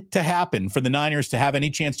need to happen for the Niners to have any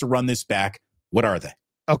chance to run this back. What are they?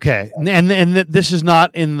 Okay. And this is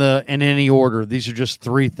not in any order. These are just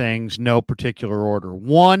 3 things, no particular order.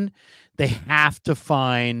 1, they have to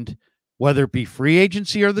find, whether it be free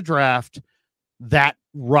agency or the draft, that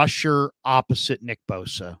rusher opposite Nick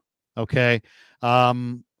Bosa. Okay.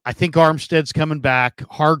 I think Armstead's coming back.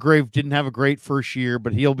 Hargrave didn't have a great first year,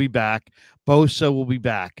 but he'll be back. Bosa will be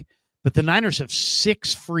back. But the Niners have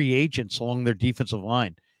 6 free agents along their defensive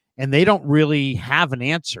line, and they don't really have an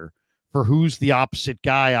answer for who's the opposite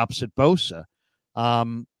guy opposite Bosa.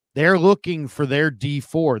 They're looking for their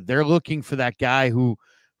D4. They're looking for that guy who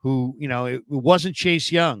it wasn't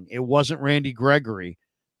Chase Young. It wasn't Randy Gregory.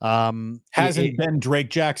 Hasn't been Drake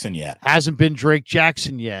Jackson yet.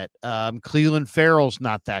 Cleveland Farrell's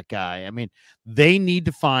not that guy. I mean, they need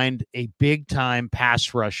to find a big-time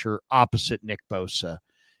pass rusher opposite Nick Bosa.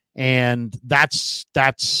 And that's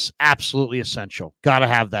absolutely essential. Got to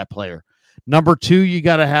have that player. Number 2, you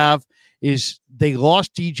got to have is they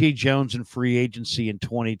lost DJ Jones in free agency in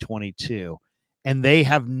 2022, and they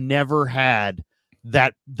have never had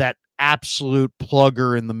that absolute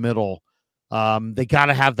plugger in the middle. They got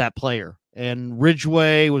to have that player. And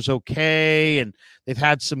Ridgeway was okay, and they've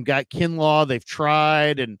had some guy Kinlaw they've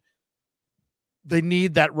tried, and they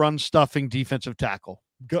need that run stuffing defensive tackle.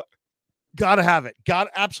 Got to have it.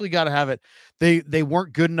 Absolutely got to have it. They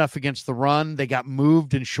weren't good enough against the run. They got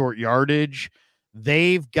moved in short yardage.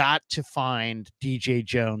 They've got to find DJ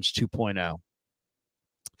Jones 2.0.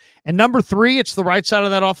 And number 3, it's the right side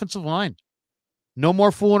of that offensive line. No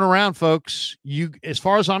more fooling around, folks. As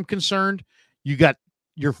far as I'm concerned, you got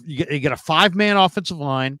a 5-man offensive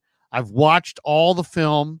line. I've watched all the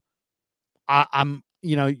film.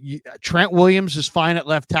 Trent Williams is fine at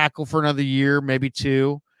left tackle for another year, maybe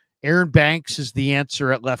 2. Aaron Banks is the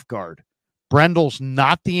answer at left guard. Brendel's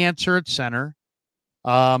not the answer at center.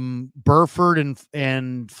 Burford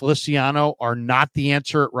and Feliciano are not the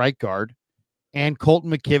answer at right guard. And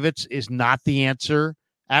Colton McKivitz is not the answer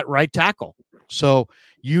at right tackle. So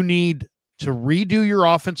you need to redo your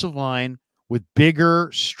offensive line with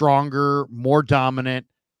bigger, stronger, more dominant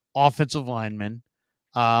offensive linemen.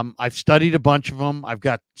 I've studied a bunch of them. I've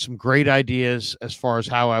got some great ideas as far as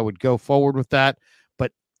how I would go forward with that.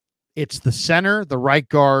 But it's the center, the right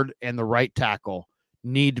guard, and the right tackle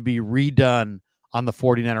need to be redone on the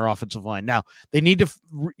 49er offensive line. Now, they need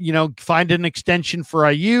to, find an extension for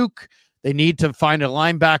Ayuk. They need to find a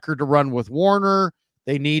linebacker to run with Warner.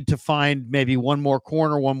 They need to find maybe one more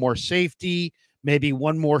corner, one more safety, maybe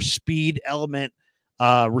one more speed element,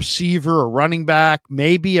 receiver or running back,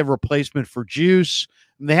 maybe a replacement for Juice.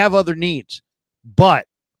 And they have other needs. But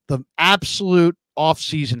the absolute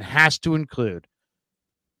offseason has to include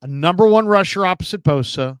a number 1 rusher opposite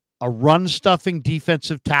Bosa, a run-stuffing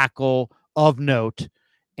defensive tackle of note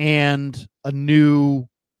and a new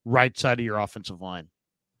right side of your offensive line.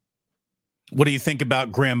 What do you think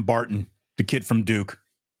about Graham Barton, the kid from Duke?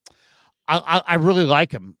 I really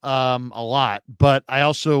like him a lot, but I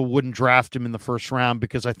also wouldn't draft him in the first round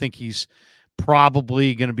because I think he's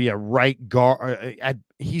probably going to be a right guard.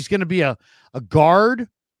 He's going to be a guard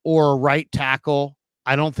or a right tackle.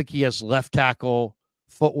 I don't think he has left tackle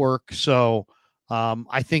footwork. So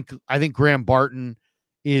I think Graham Barton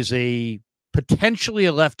is potentially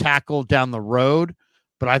a left tackle down the road,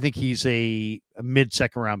 but I think he's a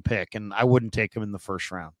mid-second round pick, and I wouldn't take him in the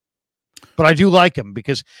first round. But I do like him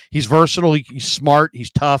because he's versatile. He's smart.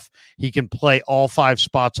 He's tough. He can play all 5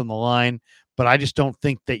 spots on the line. But I just don't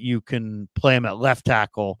think that you can play him at left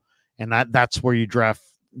tackle, and that's where you draft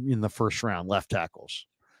in the first round, left tackles.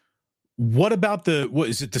 What about the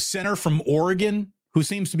center from Oregon who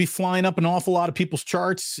seems to be flying up an awful lot of people's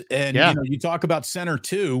charts? And you talk about center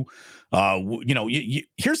too.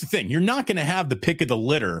 Here's the thing: you're not going to have the pick of the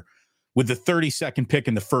litter with the 32nd pick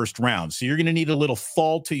in the first round. So you're going to need a little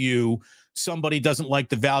fall to you. Somebody doesn't like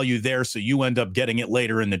the value there, so you end up getting it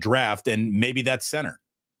later in the draft, and maybe that's center.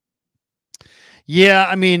 Yeah,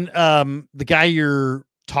 I mean, the guy you're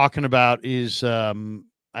talking about is the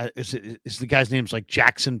guy's name's like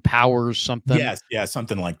Jackson Powers something. Yes, yeah,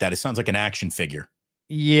 something like that. It sounds like an action figure.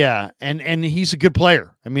 Yeah, and he's a good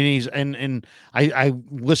player. I mean, he's and I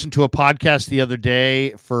listened to a podcast the other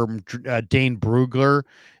day from Dane Brugler,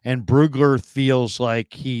 and Brugler feels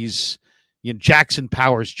like he's Jackson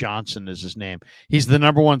Powers Johnson is his name. He's the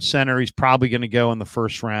number 1 center. He's probably going to go in the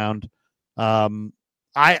first round.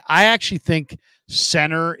 I actually think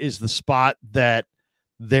center is the spot that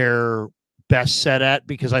they're best set at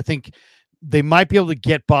because I think they might be able to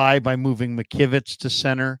get by moving McKivitz to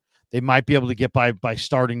center. They might be able to get by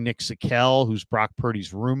starting Nick Sakel, who's Brock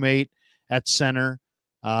Purdy's roommate, at center.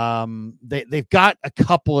 They've got a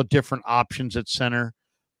couple of different options at center,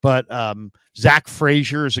 but Zach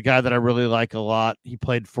Frazier is a guy that I really like a lot. He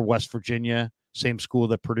played for West Virginia, same school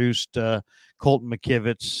that produced Colton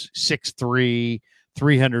McKivitz, 6'3",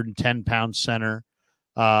 310-pound center.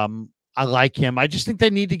 I like him. I just think they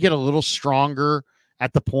need to get a little stronger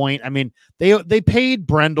at the point. I mean, they paid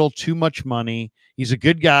Brendel too much money. He's a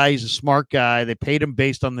good guy. He's a smart guy. They paid him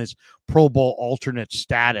based on this Pro Bowl alternate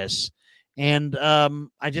status. And I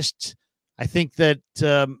think that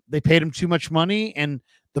they paid him too much money, and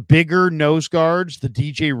the bigger nose guards, the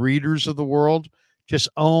DJ Readers of the world, just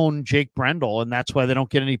own Jake Brendel, and that's why they don't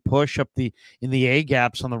get any push up in the A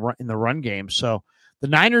gaps in the run game. So the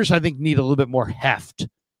Niners, I think, need a little bit more heft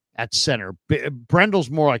at center. Brendel's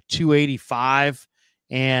more like 285,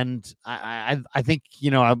 and I think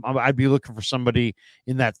I'd be looking for somebody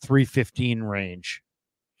in that 315 range.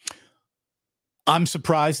 I'm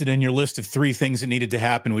surprised that in your list of 3 things that needed to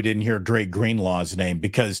happen, we didn't hear Dre Greenlaw's name,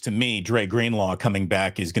 because to me, Dre Greenlaw coming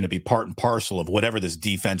back is going to be part and parcel of whatever this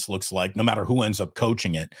defense looks like, no matter who ends up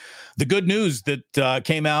coaching it. The good news that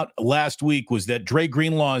came out last week was that Dre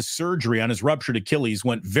Greenlaw's surgery on his ruptured Achilles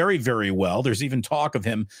went very, very well. There's even talk of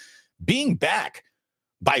him being back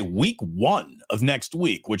by week 1 of next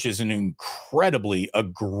week, which is an incredibly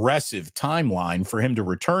aggressive timeline for him to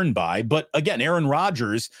return by. But again, Aaron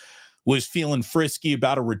Rodgers was feeling frisky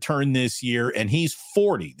about a return this year, and he's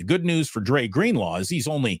 40. The good news for Dre Greenlaw is he's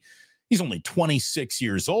only 26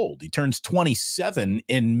 years old. He turns 27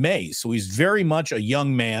 in May, so he's very much a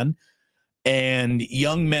young man, and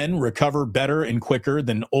young men recover better and quicker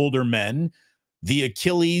than older men. The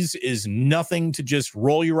Achilles is nothing to just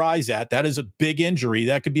roll your eyes at. That is a big injury.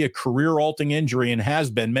 That could be a career-altering injury and has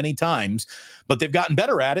been many times, but they've gotten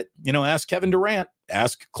better at it. Ask Kevin Durant,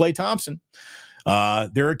 ask Klay Thompson.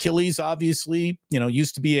 Their Achilles, obviously,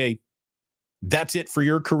 used to be that's it for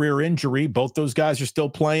your career injury. Both those guys are still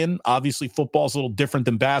playing. Obviously, football's a little different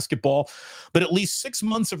than basketball, but at least 6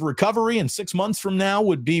 months of recovery, and 6 months from now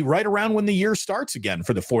would be right around when the year starts again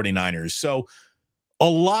for the 49ers. So a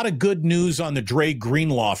lot of good news on the Dre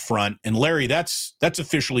Greenlaw front. And Larry, that's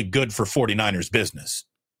officially good for 49ers business.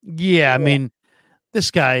 Yeah. I mean, this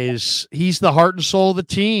guy he's the heart and soul of the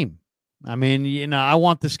team. I mean, I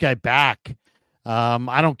want this guy back.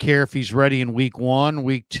 I don't care if he's ready in week 1,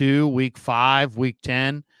 week 2, week 5, week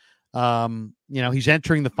 10. He's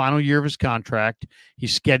entering the final year of his contract.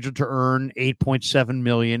 He's scheduled to earn $8.7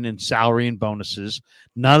 million in salary and bonuses.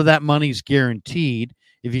 None of that money is guaranteed.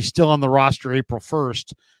 If he's still on the roster April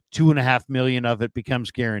 1st, $2.5 million of it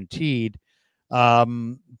becomes guaranteed.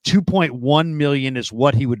 $2.1 million is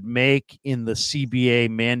what he would make in the CBA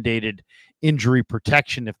mandated injury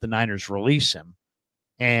protection if the Niners release him,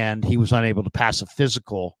 and he was unable to pass a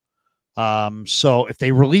physical So if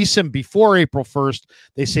they release him before April 1st,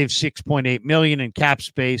 they save $6.8 million in cap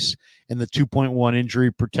space, and the 2.1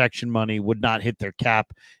 injury protection money would not hit their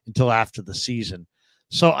cap until after the season.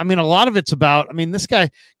 So, I mean, a lot of it's about, I mean, this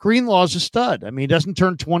guy, Greenlaw, is a stud. I mean, he doesn't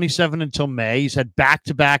turn 27 until May. He's had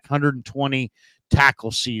back-to-back 120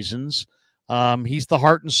 tackle seasons. He's the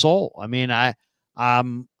heart and soul. I mean, I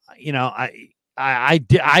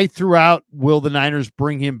threw out, will the Niners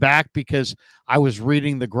bring him back? Because I was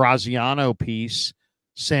reading the Graziano piece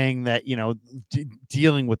saying that,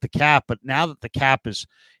 dealing with the cap, but now that the cap is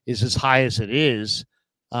as high as it is,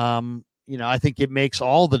 I think it makes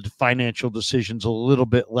all the financial decisions a little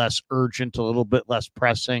bit less urgent, a little bit less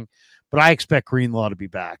pressing, but I expect Greenlaw to be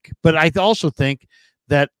back. But I also think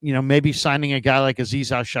that, maybe signing a guy like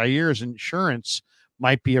Azeez Al-Shaair as insurance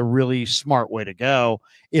might be a really smart way to go.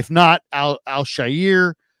 If not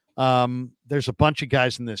Al-Shaair, there's a bunch of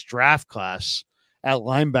guys in this draft class at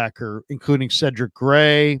linebacker, including Cedric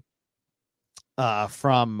Gray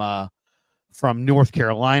from North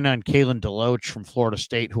Carolina, and Kalen DeLoach from Florida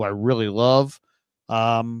State, who I really love.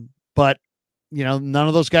 But none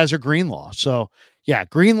of those guys are Greenlaw. So yeah,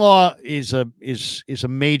 Greenlaw is a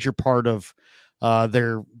major part of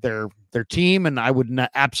their team, and I would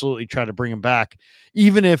absolutely try to bring him back,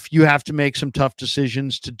 even if you have to make some tough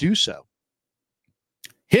decisions to do so.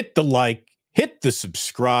 Hit the like, hit the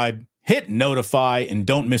subscribe, hit notify, and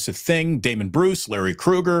don't miss a thing. Damon Bruce, Larry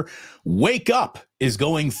Krueger. Wake Up is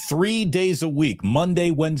going 3 days a week, Monday,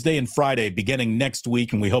 Wednesday, and Friday, beginning next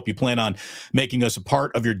week, and we hope you plan on making us a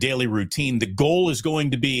part of your daily routine. The goal is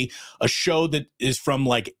going to be a show that is from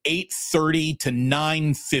like 8:30 to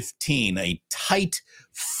 9:15, a tight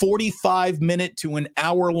 45-minute to an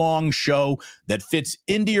hour-long show that fits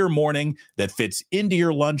into your morning, that fits into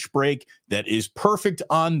your lunch break, that is perfect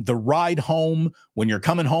on the ride home, when you're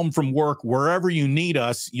coming home from work, wherever you need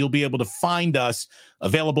us, you'll be able to find us,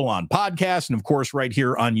 available on podcasts, and of course right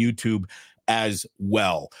here on YouTube as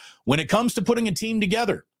well. When it comes to putting a team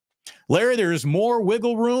together, Larry, there's more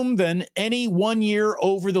wiggle room than any 1 year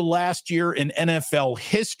over the last year in NFL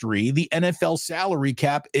history. The NFL salary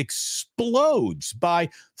cap explodes by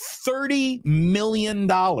 $30 million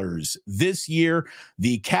this year.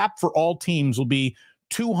 The cap for all teams will be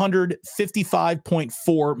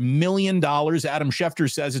 $255.4 million. Adam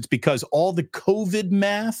Schefter says it's because all the COVID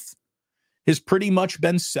math has pretty much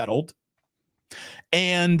been settled,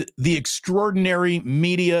 and the extraordinary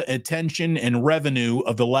media attention and revenue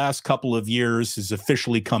of the last couple of years has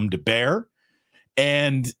officially come to bear.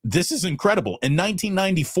 And this is incredible. In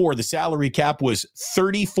 1994, the salary cap was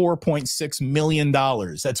 $34.6 million.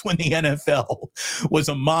 That's when the NFL was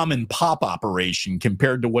a mom and pop operation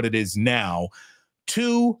compared to what it is now. A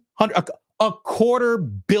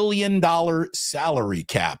 $250 million salary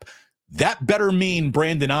cap. That better mean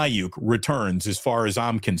Brandon Ayuk returns, as far as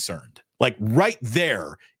I'm concerned. Like, right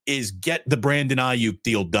there is get the Brandon Ayuk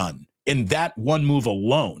deal done in that one move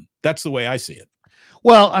alone. That's the way I see it.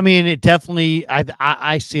 Well, I mean, it definitely,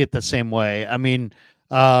 I see it the same way. I mean,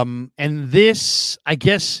 and this, I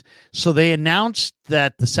guess, so they announced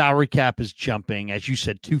that the salary cap is jumping, as you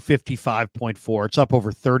said, 255.4. It's up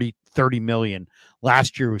over 30 million.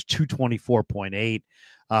 Last year was 224.8.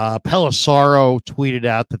 Pelissaro tweeted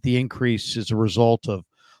out that the increase is a result of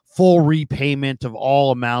full repayment of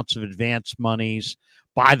all amounts of advance monies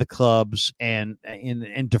by the clubs and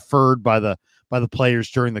deferred by the players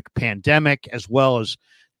during the pandemic, as well as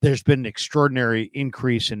there's been an extraordinary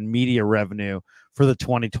increase in media revenue for the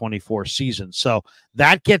 2024 season. So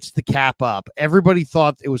that gets the cap up. Everybody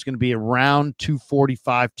thought it was going to be around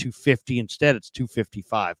 245, 250. Instead, it's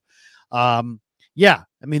 255. Yeah,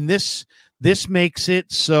 I mean, this makes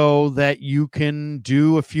it so that you can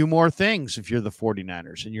do a few more things if you're the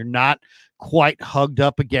 49ers and you're not quite hugged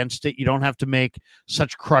up against it. You don't have to make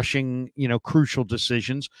such crushing, crucial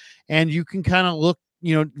decisions, and you can kind of look,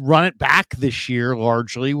 run it back this year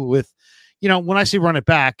largely with, when I say run it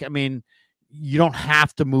back, I mean, you don't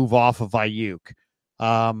have to move off of Ayuk.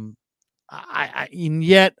 And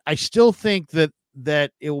yet I still think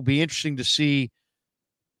that it will be interesting to see.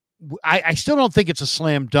 I still don't think it's a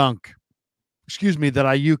slam dunk, that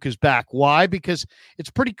Ayuk is back. Why? Because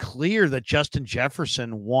it's pretty clear that Justin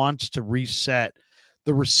Jefferson wants to reset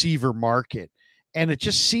the receiver market. And it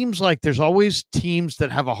just seems like there's always teams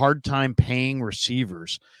that have a hard time paying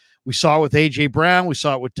receivers. We saw it with A.J. Brown. We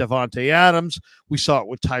saw it with Devontae Adams. We saw it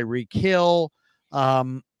with Tyreek Hill. I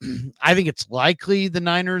think it's likely the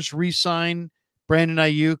Niners re-sign Brandon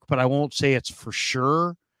Ayuk, but I won't say it's for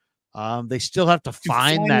sure. They still have to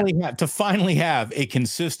finally have a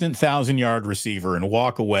consistent 1,000-yard receiver and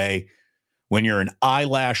walk away when you're an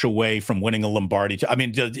eyelash away from winning a Lombardi. I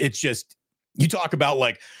mean, it's just, you talk about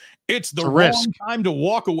like, it's the wrong time to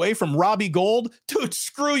walk away from Robbie Gould. Dude,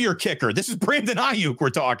 screw your kicker. This is Brandon Ayuk we're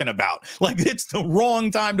talking about. Like, it's the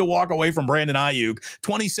wrong time to walk away from Brandon Ayuk,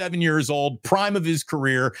 27 years old, prime of his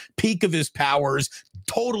career, peak of his powers,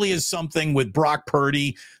 totally is something with Brock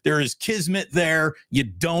Purdy. There is kismet there. You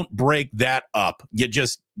don't break that up. You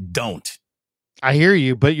just don't. I hear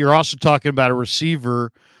you, but you're also talking about a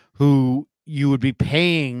receiver who you would be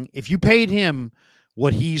paying, if you paid him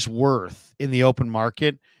what he's worth in the open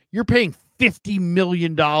market, you're paying $50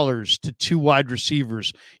 million to two wide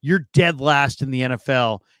receivers. You're dead last in the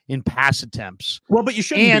NFL in pass attempts. Well, but you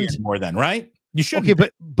shouldn't be more then, right? You should. Okay,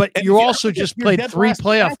 but you also just played three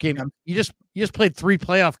playoff games. You just played 3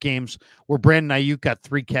 playoff games where Brandon Ayuk got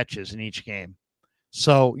 3 catches in each game.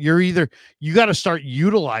 So you got to start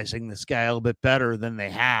utilizing this guy a little bit better than they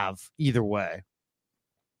have either way.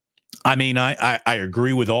 I mean, I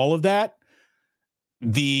agree with all of that.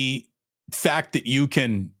 The fact that you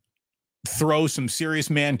can throw some serious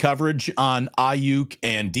man coverage on Ayuk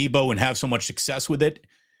and Debo and have so much success with it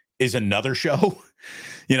is another show.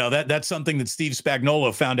 You know, that's something that Steve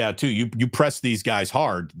Spagnuolo found out too. You press these guys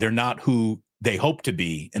hard. They're not who they hope to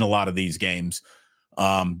be in a lot of these games.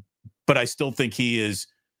 But I still think he is,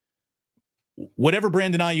 whatever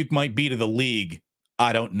Brandon Ayuk might be to the league,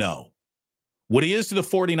 I don't know. What he is to the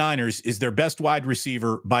 49ers is their best wide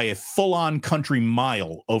receiver by a full-on country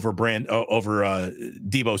mile over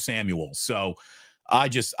Debo Samuel. So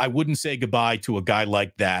I wouldn't say goodbye to a guy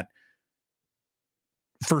like that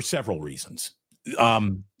for several reasons.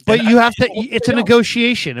 But you have to, it's a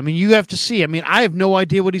negotiation. I mean, you have to see. I mean, I have no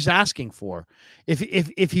idea what he's asking for.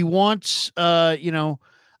 If he wants, I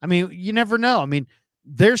mean, you never know. I mean,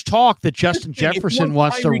 there's talk that Justin Jefferson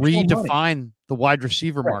wants to redefine the wide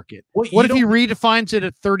receiver market. What if he redefines it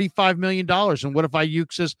at $35 million? And what if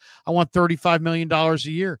Ayuk says, I want $35 million a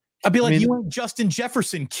year? I'd be like, you ain't Justin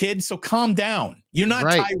Jefferson, kid, so calm down. You're not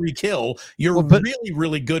Tyreek Hill. You're really,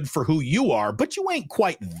 really good for who you are, but you ain't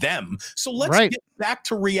quite them. So let's get back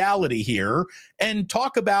to reality here and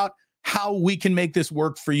talk about how we can make this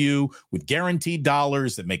work for you with guaranteed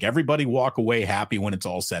dollars that make everybody walk away happy when it's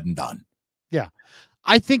all said and done. Yeah.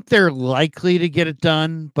 I think they're likely to get it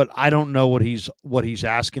done, but I don't know what he's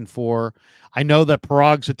asking for. I know that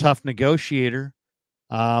Parag's a tough negotiator.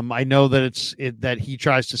 I know that that he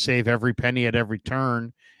tries to save every penny at every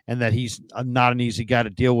turn, and that he's not an easy guy to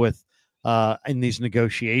deal with in these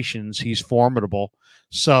negotiations. He's formidable.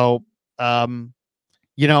 So,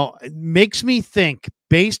 it makes me think,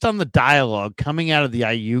 based on the dialogue coming out of the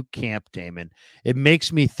IU camp, Damon, it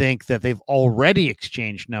makes me think that they've already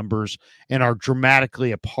exchanged numbers and are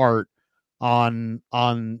dramatically apart on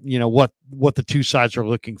what the two sides are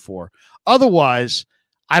looking for. Otherwise,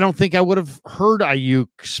 I don't think I would have heard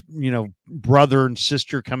Ayuk's, brother and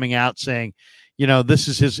sister coming out saying,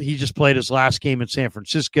 this is he just played his last game in San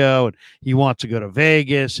Francisco and he wants to go to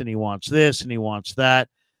Vegas and he wants this and he wants that.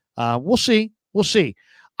 We'll see.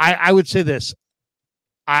 I would say this.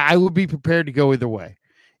 I would be prepared to go either way.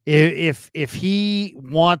 If he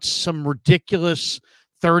wants some ridiculous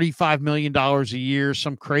 $35 million a year,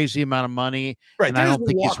 some crazy amount of money, and I don't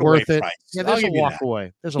think he's worth it. Yeah, there's a walk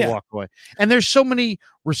away. There's a walk away. And there's so many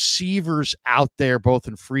receivers out there, both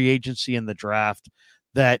in free agency and the draft,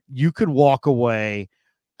 that you could walk away.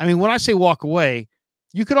 I mean, when I say walk away,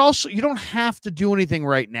 you don't have to do anything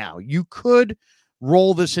right now. You could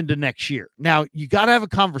roll this into next year. Now, you got to have a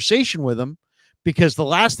conversation with him, because the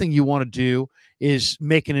last thing you want to do is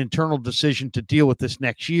make an internal decision to deal with this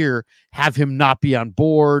next year, have him not be on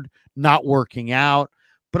board, not working out.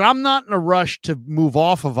 But I'm not in a rush to move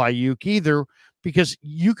off of Ayuk either, because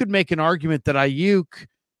you could make an argument that Ayuk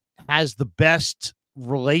has the best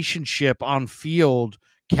relationship on field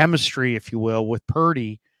chemistry, if you will, with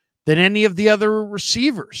Purdy than any of the other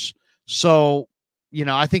receivers. So,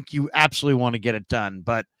 I think you absolutely want to get it done.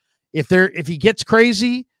 But if he gets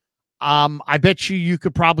crazy, I bet you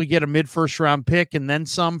could probably get a mid-first round pick and then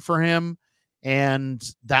some for him, and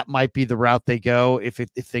that might be the route they go if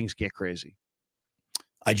things get crazy.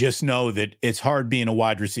 I just know that it's hard being a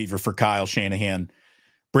wide receiver for Kyle Shanahan.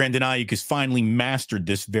 Brandon Ayuk has finally mastered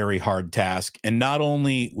this very hard task, and not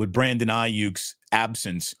only would Brandon Ayuk's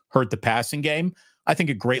absence hurt the passing game, I think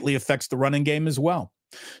it greatly affects the running game as well.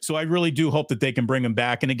 So I really do hope that they can bring him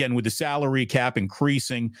back. And again, with the salary cap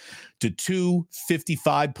increasing to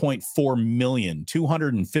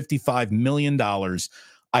 $255 million,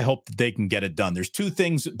 I hope that they can get it done. There's two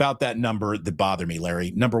things about that number that bother me,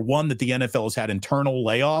 Larry. Number one, that the NFL has had internal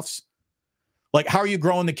layoffs. Like, how are you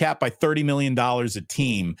growing the cap by $30 million a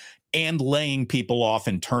team and laying people off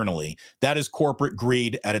internally. That is corporate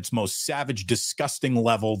greed at its most savage, disgusting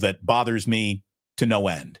level that bothers me to no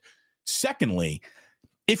end. Secondly,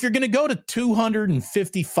 if you're going to go to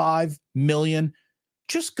 255 million,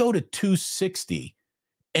 just go to 260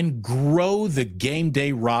 and grow the game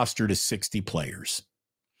day roster to 60 players.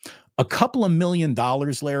 A couple of $1 million,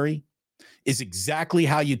 Larry, is exactly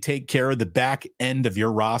how you take care of the back end of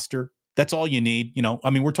your roster. That's all you need.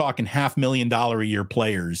 We're talking $500,000 a year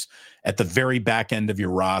players at the very back end of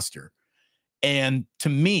your roster. And to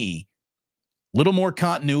me, little more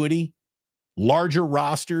continuity, larger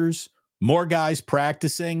rosters, more guys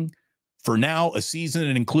practicing. For now, a season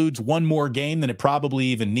that includes one more game than it probably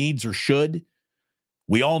even needs or should.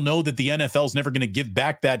 We all know that the NFL is never going to give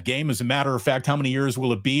back that game. As a matter of fact, how many years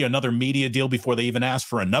will it be? Another media deal before they even ask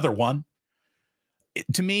for another one?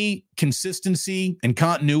 To me, consistency and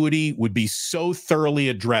continuity would be so thoroughly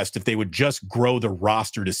addressed if they would just grow the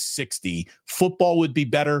roster to 60. Football would be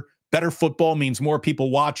better. Better football means more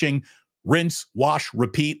people watching. Rinse, wash,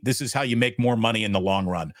 repeat. This is how you make more money in the long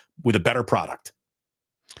run with a better product.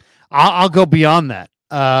 I'll go beyond that.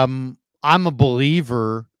 I'm a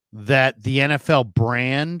believer that the NFL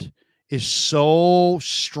brand is so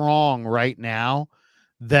strong right now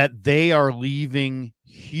that they are leaving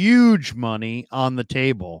huge money on the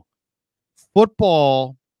table.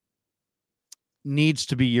 Football needs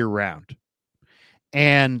to be year round.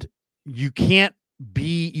 And you can't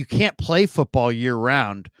play football year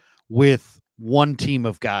round with one team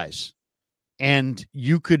of guys. And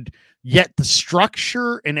yet the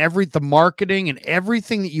structure and the marketing and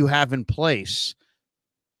everything that you have in place,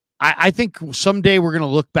 I think someday we're going to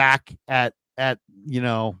look back at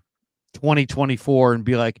 2024 and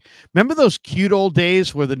be like, remember those cute old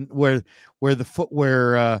days where the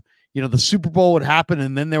Super Bowl would happen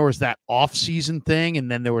and then there was that off season thing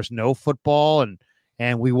and then there was no football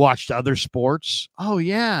and we watched other sports. Oh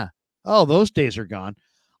yeah. Oh, those days are gone.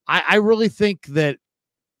 I really think that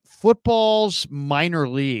football's minor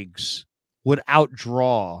leagues would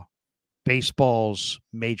outdraw baseball's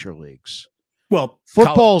major leagues. Well,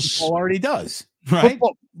 football already does, right?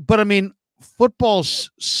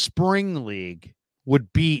 Football's spring league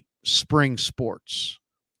would beat spring sports.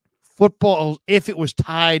 Football, if it was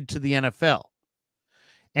tied to the NFL.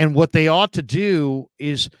 And what they ought to do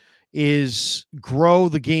is grow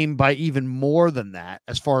the game by even more than that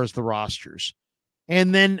as far as the rosters.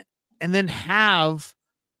 And then have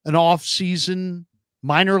an off-season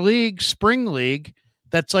minor league, spring league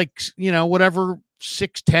that's like, whatever,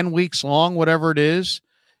 6-10 weeks long, whatever it is,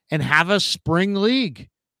 and have a spring league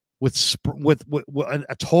with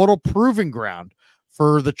a total proving ground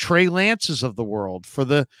for the Trey Lances of the world, for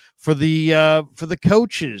the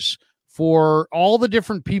coaches, for all the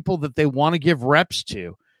different people that they want to give reps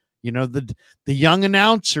to. The young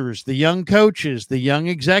announcers, the young coaches, the young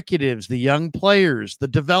executives, the young players, the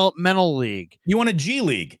developmental league. You want a G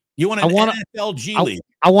League. You want an NFL G League.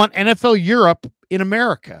 I want NFL Europe in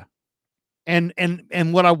America. And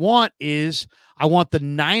what I want is I want the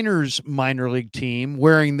Niners minor league team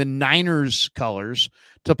wearing the Niners colors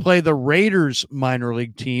to play the Raiders minor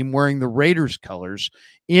league team wearing the Raiders colors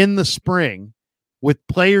in the spring with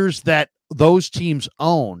players that those teams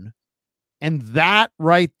own. And that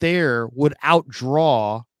right there would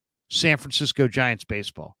outdraw San Francisco Giants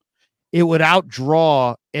baseball. It would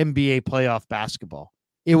outdraw NBA playoff basketball.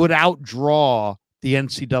 It would outdraw the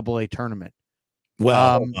NCAA tournament.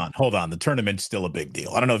 Well, hold on. The tournament's still a big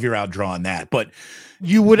deal. I don't know if you're outdrawing that, but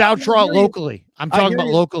you would outdraw it locally. I'm talking about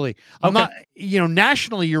locally. I'm not,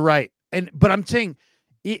 nationally, you're right. But I'm saying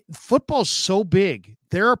football's so big.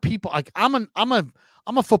 There are people like I'm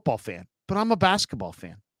a football fan, but I'm a basketball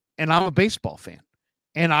fan. And I'm a baseball fan,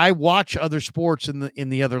 and I watch other sports when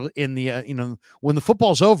the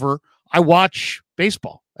football's over, I watch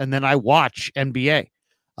baseball and then I watch NBA.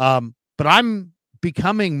 But I'm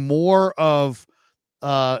becoming more of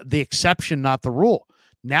the exception, not the rule.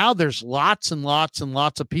 Now there's lots and lots and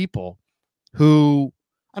lots of people who,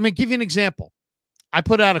 give you an example. I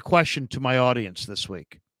put out a question to my audience this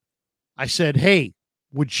week. I said, hey,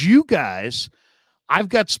 would you guys, I've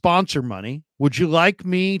got sponsor money. Would you like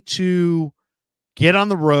me to get on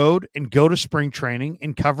the road and go to spring training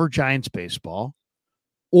and cover Giants baseball?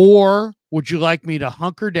 Or would you like me to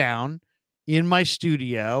hunker down in my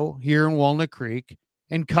studio here in Walnut Creek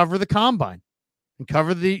and cover the combine and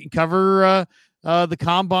cover the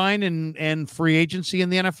combine and free agency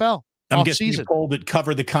in the NFL? I'm guessing you're told that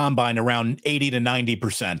cover the combine around 80 to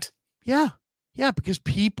 90%. Yeah. Yeah. Because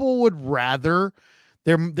people would rather,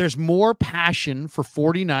 there's more passion for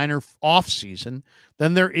 49er off season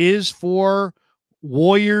than there is for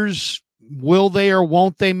Warriors will they or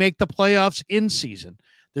won't they make the playoffs in season?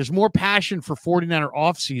 There's more passion for 49er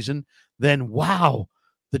off season than, wow,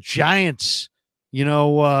 the Giants,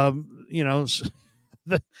 the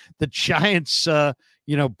Giants,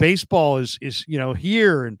 baseball is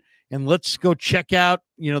here, and let's go check out,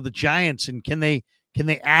 the Giants, and can they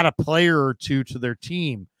add a player or two to their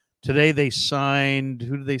team? Today they signed,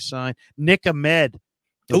 who did they sign? Nick Ahmed,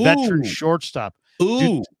 the veteran shortstop.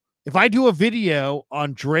 Dude, if I do a video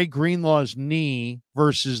on Dre Greenlaw's knee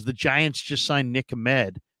versus the Giants just signed Nick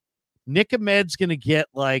Ahmed's going to get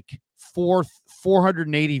like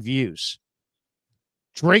 480 views.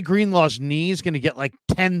 Dre Greenlaw's knee is going to get like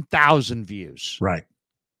 10,000 views. Right.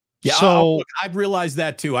 Yeah. So I've realized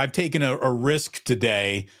that too. I've taken a risk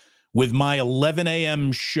today with my 11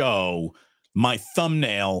 a.m. show. My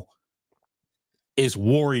thumbnail is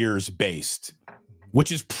Warriors based,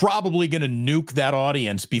 which is probably going to nuke that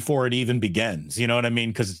audience before it even begins. You know what I mean?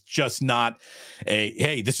 Because it's just not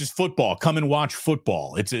hey, this is football. Come and watch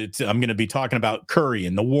football. I'm going to be talking about Curry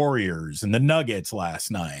and the Warriors and the Nuggets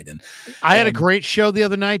last night. And I had a great show the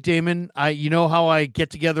other night, Damon. You know how I get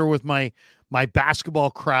together with my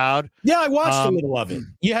basketball crowd. Yeah, I watched a little of it.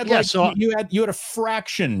 You had you had a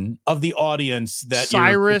fraction of the audience that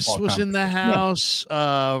Cyrus was in the house.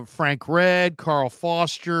 Yeah. Frank Red, Carl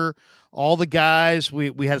Foster, all the guys.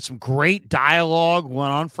 We had some great dialogue.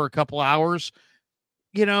 Went on for a couple hours.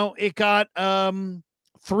 It got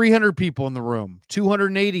 300 people in the room,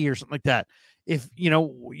 280 or something like that. If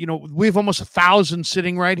we have almost 1,000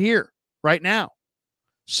 sitting right here, right now.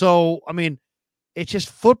 So I mean, it's just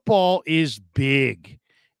football is big,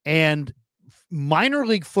 and minor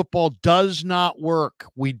league football does not work.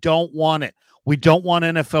 We don't want it. We don't want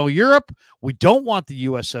NFL Europe. We don't want the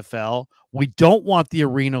USFL. We don't want the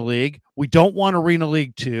Arena League. We don't want Arena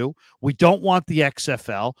League 2. We don't want the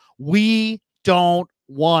XFL. We don't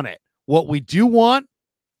want it. What we do want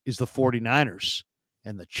is the 49ers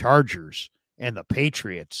and the Chargers and the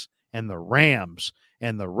Patriots and the Rams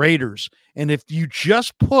and the Raiders. And if you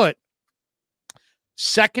just put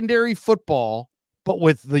secondary football, but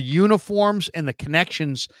with the uniforms and the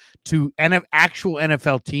connections to actual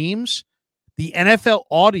NFL teams, the NFL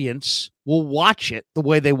audience will watch it the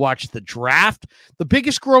way they watch the draft. The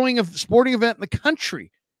biggest growing sporting event in the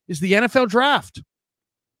country is the NFL draft.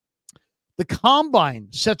 The combine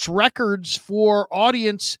sets records for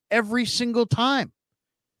audience every single time.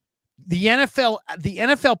 The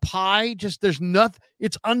NFL pie, there's nothing,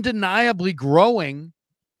 it's undeniably growing,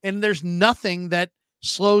 and there's nothing that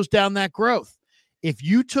slows down that growth. If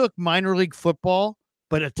you took minor league football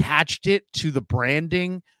but attached it to the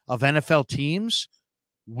branding of NFL teams,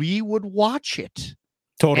 we would watch it.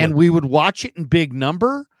 Totally. And we would watch it in big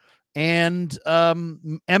number. And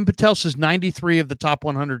M. Patel says 93 of the top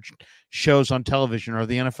 100 shows on television are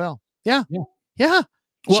the NFL. Yeah.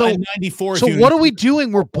 Well, so 94. So what are we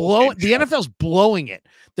doing? We're blowing. The NFL's blowing it.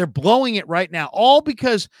 They're blowing it right now, all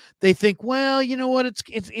because they think, well, you know what?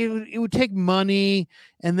 It would take money,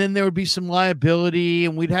 and then there would be some liability,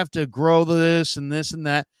 and we'd have to grow this and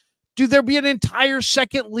that. Dude, there'd be an entire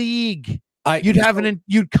second league.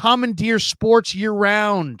 You'd commandeer sports year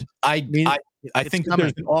round. I think that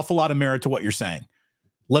there's an awful lot of merit to what you're saying.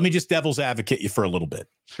 Let me just devil's advocate you for a little bit.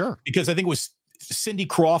 Sure. Because I think it was Cindy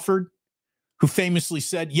Crawford who famously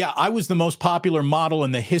said, yeah, I was the most popular model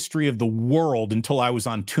in the history of the world until I was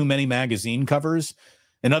on too many magazine covers.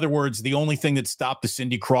 In other words, the only thing that stopped the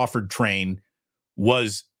Cindy Crawford train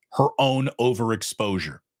was her own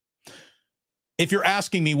overexposure. If you're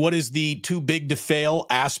asking me what is the too big to fail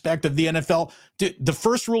aspect of the NFL, the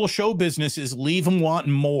first rule of show business is leave them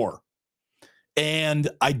wanting more. And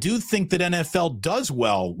I do think that NFL does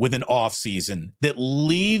well with an offseason that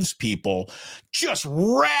leaves people just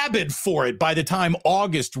rabid for it by the time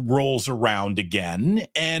August rolls around again.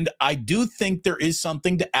 And I do think there is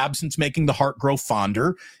something to absence making the heart grow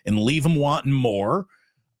fonder and leave them wanting more.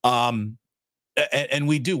 And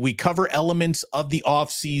we cover elements of the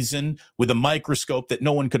offseason with a microscope that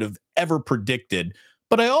no one could have ever predicted.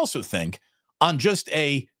 But I also think on just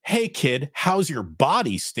a, hey, kid, how's your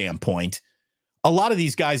body standpoint, a lot of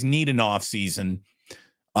these guys need an off season.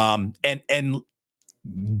 You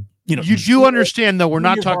do understand, though, we're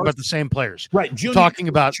not talking about the same players. Right. We're talking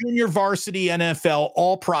about junior varsity NFL,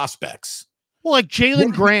 all prospects. Well, like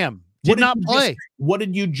Jalen Graham did not play. What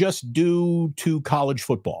did you just do to college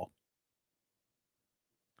football?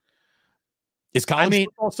 Is college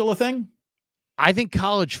football still a thing? I think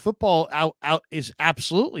college football out is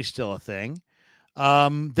absolutely still a thing.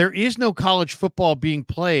 There is no college football being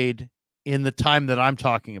played in the time that I'm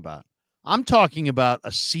talking about. I'm talking about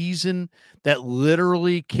a season that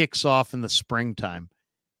literally kicks off in the springtime.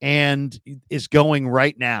 and is going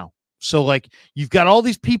right now. So like you've got all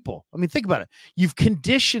these people. I mean, think about it. You've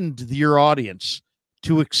conditioned your audience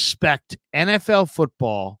to expect NFL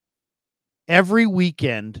football every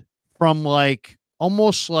weekend from like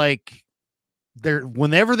almost like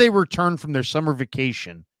whenever they return from their summer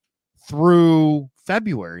vacation through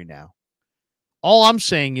February now. All I'm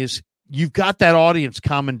saying is you've got that audience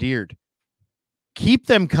commandeered. Keep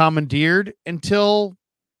them commandeered until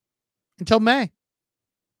May.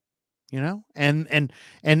 You know, and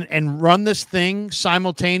run this thing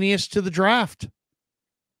simultaneous to the draft.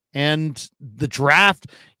 And the draft,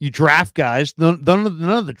 you draft guys. None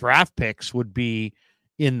of the draft picks would be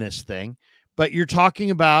in this thing, but you're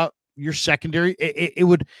talking about your secondary.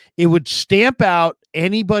 It would stamp out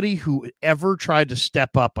anybody who ever tried to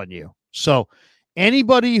step up on you. So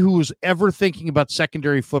anybody who was ever thinking about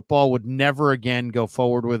secondary football would never again go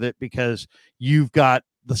forward with it because you've got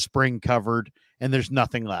the spring covered. And there's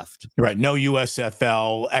nothing left. Right. No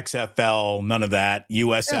USFL, XFL, none of that.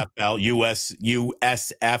 USFL,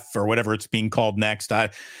 USF, or whatever it's being called next.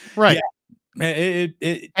 Right. Yeah,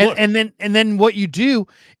 and then what you do,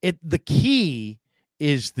 the key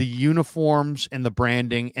is the uniforms and the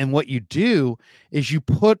branding. And what you do is you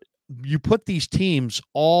put these teams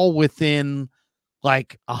all within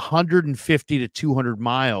like 150 to 200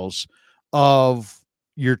 miles of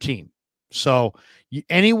your team. So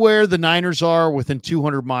anywhere the Niners are within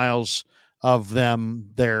 200 miles of them,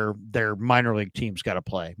 their minor league teams got to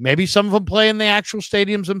play. Maybe some of them play in the actual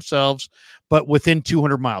stadiums themselves, but within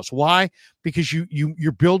 200 miles. Why? Because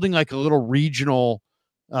you're building like a little regional,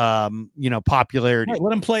 popularity. Right,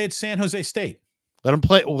 let them play at San Jose State. Let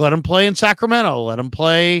them play in Sacramento. Let them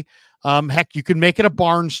play. Heck, you can make it a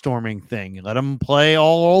barnstorming thing. Let them play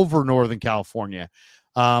all over Northern California.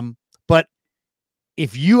 But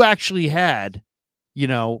if you actually had,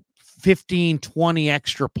 15, 20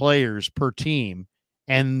 extra players per team,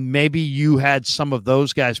 and maybe you had some of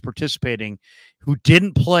those guys participating who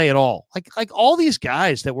didn't play at all, like all these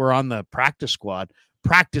guys that were on the practice squad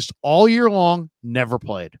practiced all year long, never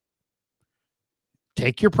played.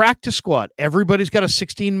 Take your practice squad. Everybody's got a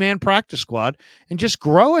 16-man practice squad and just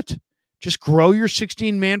grow it. Just grow your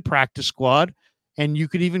 16-man practice squad. And you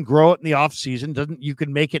could even grow it in the off season. You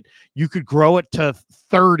could grow it to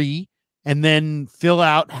 30 and then fill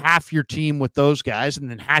out half your team with those guys and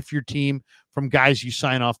then half your team from guys you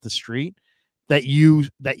sign off the street that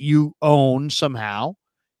you own somehow.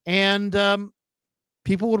 And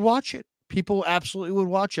people would watch it. People absolutely would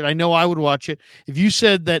watch it. I know I would watch it. If you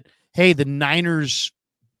said that, hey, the Niners,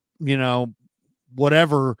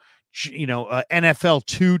 whatever, NFL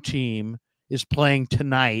 2 team is playing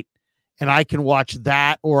tonight, and I can watch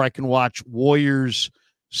that, or I can watch Warriors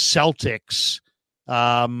Celtics.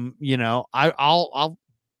 I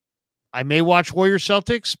may watch Warriors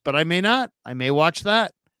Celtics, but I may not. I may watch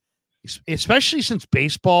that, especially since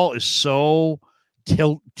baseball is so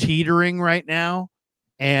teetering right now.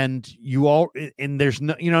 And there's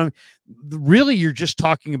no, really, you're just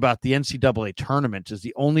talking about the NCAA tournament is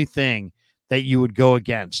the only thing that you would go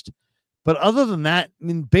against. But other than that, I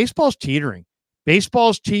mean, baseball's teetering.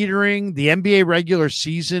 Baseball's teetering. The NBA regular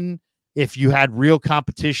season, if you had real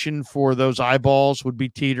competition for those eyeballs, would be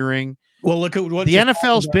teetering. Well, look at what the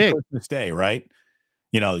NFL's big. Christmas Day, right?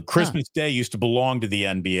 Christmas Day used to belong to the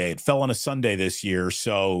NBA. It fell on a Sunday this year.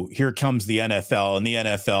 So here comes the NFL, and the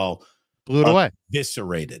NFL blew it away.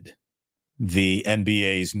 Eviscerated the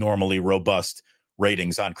NBA's normally robust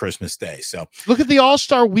ratings on Christmas Day. So look at the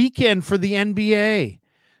All-Star weekend for the NBA.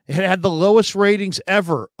 It had the lowest ratings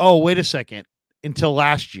ever. Oh, wait a second. Until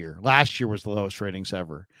last year. Last year was the lowest ratings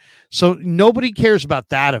ever. So nobody cares about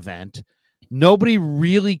that event. Nobody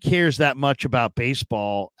really cares that much about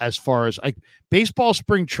baseball as far as baseball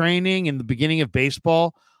spring training and the beginning of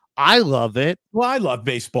baseball. I love it. Well, I love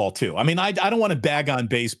baseball too. I mean, I don't want to bag on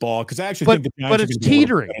baseball because I actually think the Giants but it's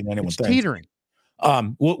teetering. It's teetering.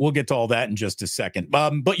 We'll get to all that in just a second.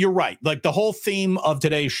 But you're right. Like the whole theme of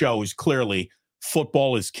today's show is clearly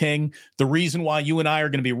football is king. The reason why you and I are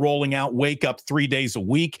going to be rolling out Wake Up 3 days a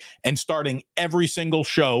week and starting every single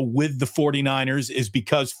show with the 49ers is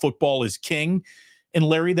because football is king. And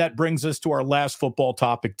Larry, that brings us to our last football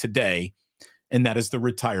topic today, and that is the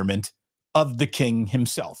retirement of the king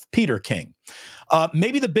himself, Peter King.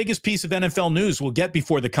 Maybe the biggest piece of NFL news we'll get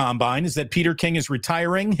before the combine is that Peter King is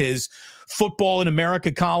retiring. His Football in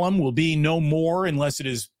America column will be no more unless it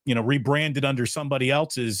is, rebranded under somebody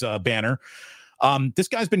else's banner. This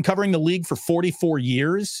guy's been covering the league for 44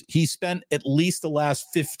 years. He spent at least the last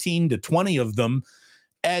 15 to 20 of them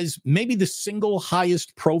as maybe the single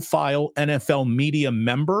highest profile NFL media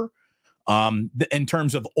member. In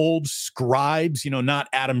terms of old scribes, not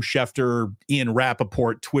Adam Schefter, Ian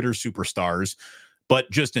Rappaport, Twitter superstars, but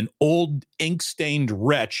just an old ink-stained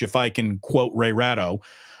wretch, if I can quote Ray Ratto.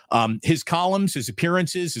 His columns, his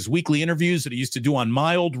appearances, his weekly interviews that he used to do on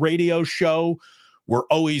my old radio show were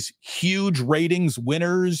always huge ratings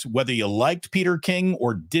winners. Whether you liked Peter King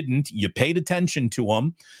or didn't, you paid attention to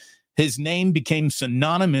him. His name became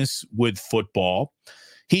synonymous with football.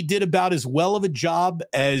 He did about as well of a job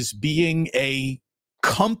as being a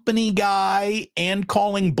company guy and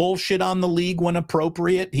calling bullshit on the league when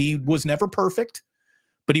appropriate. He was never perfect,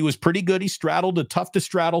 but he was pretty good. He straddled a tough to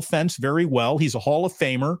straddle fence very well. He's a Hall of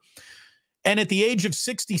Famer. And at the age of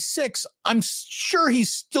 66, I'm sure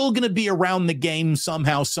he's still going to be around the game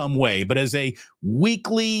somehow, some way. But as a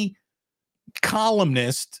weekly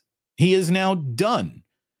columnist, he is now done.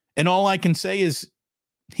 And all I can say is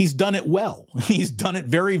he's done it well. He's done it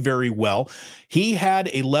very, very well. He had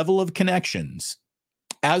a level of connections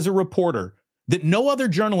as a reporter that no other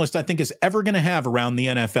journalist, I think, is ever going to have around the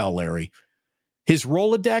NFL, Larry. His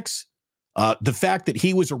Rolodex, the fact that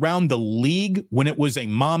he was around the league when it was a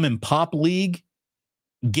mom and pop league,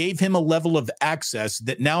 gave him a level of access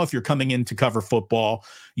that now if you're coming in to cover football,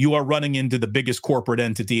 you are running into the biggest corporate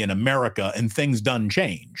entity in America and things done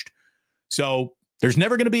changed. So there's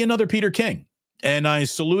never going to be another Peter King. And I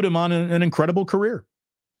salute him on an incredible career.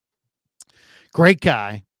 Great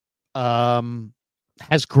guy.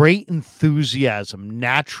 Has great enthusiasm,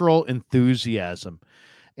 natural enthusiasm.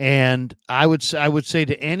 And I would say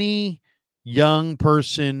to any young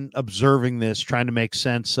person observing this, trying to make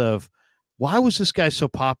sense of why was this guy so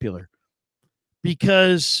popular?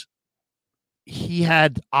 Because he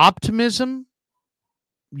had optimism,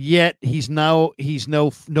 yet he's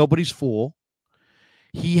nobody's fool.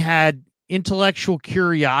 He had intellectual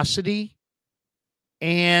curiosity,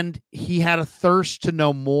 and he had a thirst to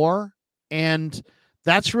know more. And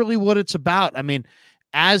that's really what it's about. I mean,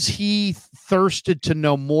 as he thirsted to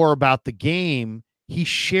know more about the game, he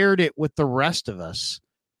shared it with the rest of us.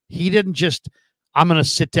 He didn't just, I'm going to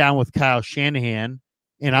sit down with Kyle Shanahan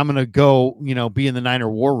and I'm going to go, be in the Niner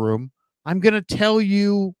war room. I'm going to tell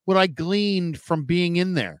you what I gleaned from being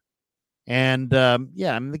in there. And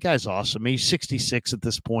the guy's awesome. He's 66 at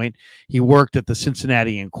this point. He worked at the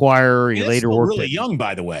Cincinnati Enquirer. He later worked really young,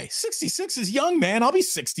 by the way. 66 is young, man. I'll be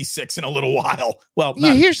 66 in a little while. Well,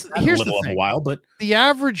 here's a little the thing. Of a while, but the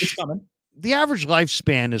average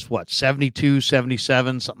lifespan is what, 72,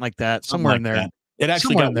 77, something like that, somewhere in there. That. It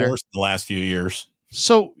actually got worse in the last few years.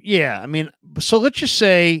 So so let's just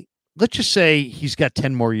say he's got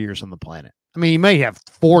 10 more years on the planet. I mean, he may have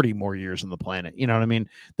 40 more years on the planet. You know what I mean?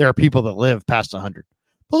 There are people that live past 100.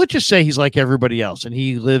 But let's just say he's like everybody else and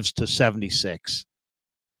he lives to 76.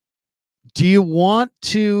 Do you want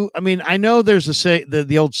to? I mean, I know there's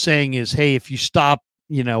the old saying is, hey, if you stop,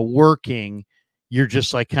 working, you're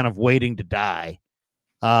just like kind of waiting to die.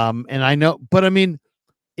 And I know, but I mean,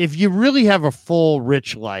 if you really have a full,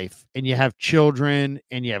 rich life and you have children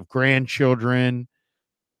and you have grandchildren,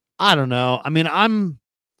 I don't know. I mean, I'm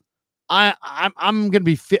going to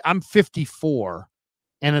be, I'm 54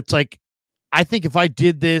 and it's like, I think if I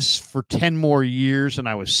did this for 10 more years and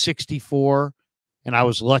I was 64 and I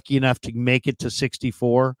was lucky enough to make it to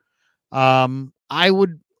 64, I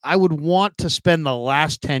would want to spend the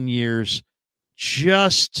last 10 years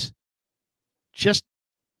just,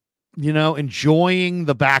 enjoying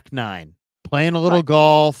the back nine, playing a little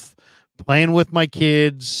golf, playing with my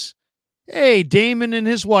kids. Hey, Damon and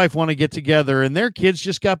his wife want to get together and their kids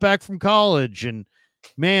just got back from college and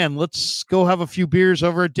man, let's go have a few beers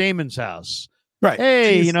over at Damon's house. Right.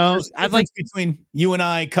 Hey, I'd like between you and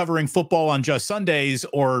I covering football on just Sundays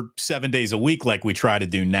or 7 days a week, like we try to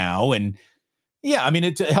do now. And yeah, I mean,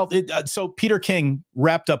 it helped. So Peter King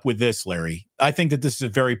wrapped up with this, Larry. I think that this is a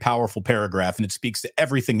very powerful paragraph and it speaks to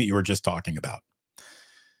everything that you were just talking about.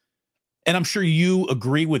 And I'm sure you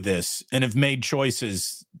agree with this and have made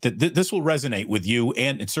choices that this will resonate with you,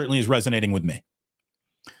 and it certainly is resonating with me.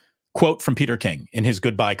 Quote from Peter King in his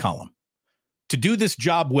goodbye column. To do this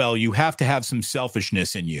job well, you have to have some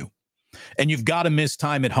selfishness in you, and you've got to miss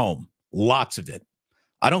time at home, lots of it.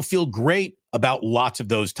 I don't feel great about lots of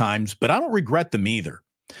those times, but I don't regret them either.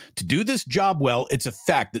 To do this job well, it's a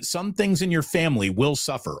fact that some things in your family will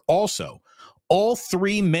suffer. Also, all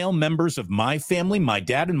three male members of my family, my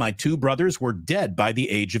dad and my two brothers, were dead by the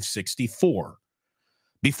age of 64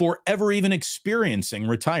 before ever even experiencing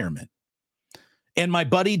retirement. And my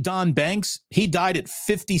buddy, Don Banks, he died at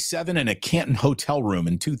 57 in a Canton hotel room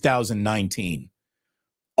in 2019.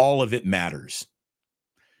 All of it matters.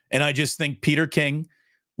 And I just think Peter King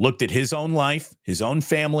looked at his own life, his own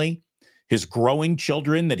family, his growing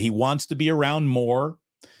children that he wants to be around more.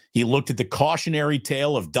 He looked at the cautionary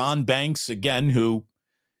tale of Don Banks, again, who,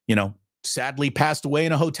 sadly passed away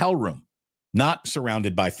in a hotel room, not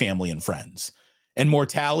surrounded by family and friends. And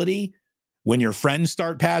mortality, when your friends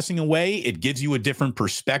start passing away, it gives you a different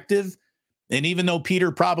perspective. And even though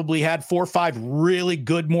Peter probably had 4 or 5 really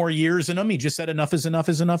good more years in him, he just said enough is enough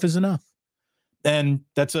is enough is enough. And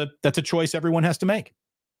that's a choice everyone has to make.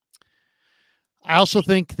 I also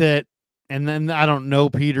think that, and then I don't know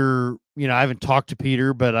Peter, I haven't talked to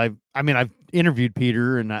Peter, but I've interviewed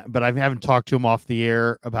Peter, but I haven't talked to him off the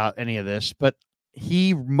air about any of this. But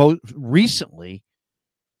he recently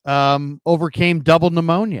overcame double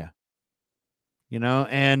pneumonia,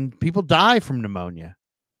 and people die from pneumonia.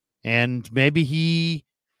 And maybe he,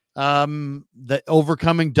 the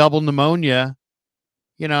overcoming double pneumonia,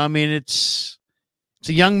 it's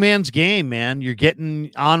a young man's game, man. You're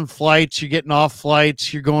getting on flights, you're getting off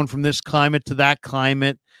flights, you're going from this climate to that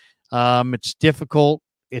climate. It's difficult.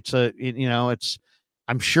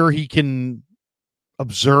 I'm sure he can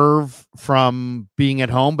observe from being at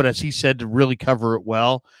home, but as he said, to really cover it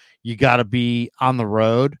well, you got to be on the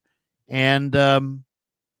road. And,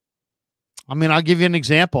 I'll give you an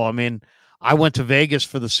example. I went to Vegas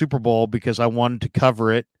for the Super Bowl because I wanted to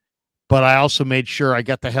cover it, but I also made sure I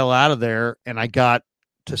got the hell out of there, and I got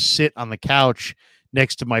to sit on the couch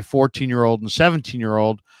next to my 14-year-old and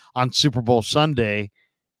 17-year-old on Super Bowl Sunday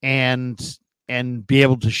and be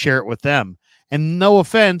able to share it with them. And no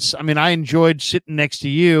offense, I enjoyed sitting next to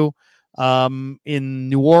you in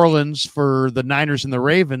New Orleans for the Niners and the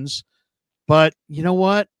Ravens, but you know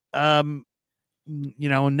what?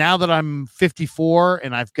 Now that I'm 54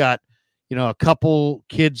 and I've got, a couple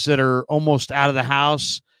kids that are almost out of the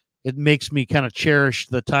house, it makes me kind of cherish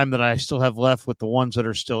the time that I still have left with the ones that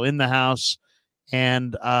are still in the house.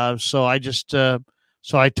 And so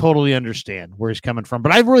I totally understand where he's coming from.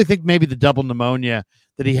 But I really think maybe the double pneumonia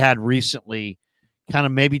that he had recently kind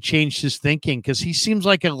of maybe changed his thinking, because he seems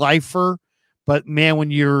like a lifer. But, man,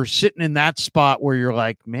 when you're sitting in that spot where you're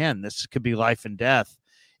like, man, this could be life and death,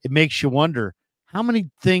 it makes you wonder, how many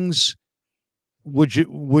things would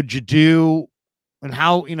you do, and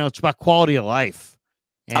how, it's about quality of life.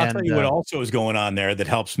 And, I'll tell you what also is going on there that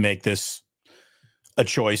helps make this a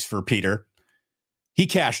choice for Peter. He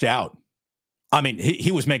cashed out.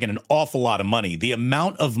 He was making an awful lot of money. The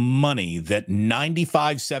amount of money that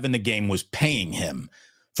 95.7 The Game was paying him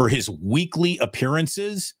for his weekly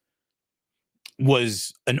appearances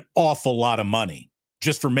was an awful lot of money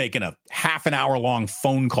just for making a half an hour long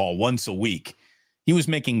phone call once a week. He was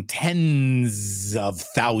making tens of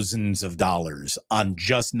thousands of dollars on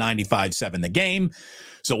just 95.7 The Game.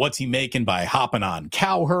 So what's he making by hopping on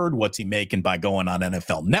Cowherd? What's he making by going on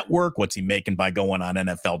NFL Network? What's he making by going on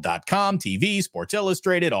NFL.com, TV, Sports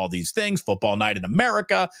Illustrated, all these things, Football Night in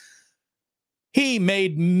America? He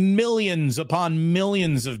made millions upon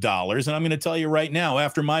millions of dollars. And I'm going to tell you right now,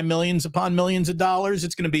 after my millions upon millions of dollars,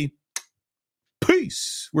 it's going to be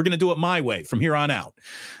peace. We're going to do it my way from here on out.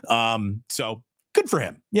 So good for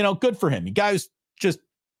him. Good for him. The guy's just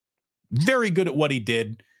very good at what he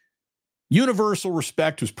did. Universal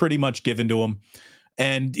respect was pretty much given to him,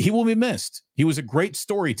 and he will be missed. He was a great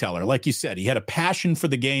storyteller. Like you said, he had a passion for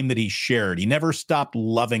the game that he shared. He never stopped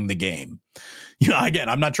loving the game. Again,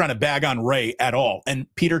 I'm not trying to bag on Ray at all. And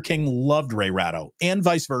Peter King loved Ray Ratto and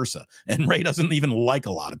vice versa. And Ray doesn't even like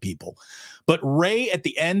a lot of people. But Ray, at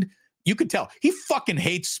the end, you could tell he fucking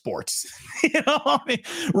hates sports.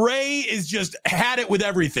 Ray is just had it with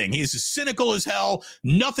everything. He's as cynical as hell.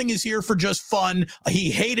 Nothing is here for just fun. He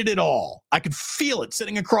hated it all. I could feel it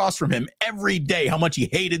sitting across from him every day, how much he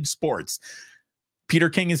hated sports. Peter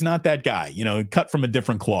King is not that guy, cut from a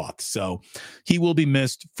different cloth. So he will be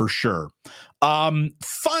missed for sure.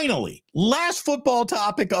 Finally, last football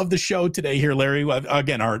topic of the show today here, Larry.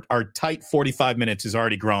 Again, our tight 45 minutes has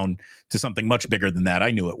already grown to something much bigger than that.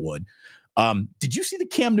 I knew it would. Did you see the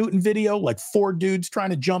Cam Newton video? Like 4 dudes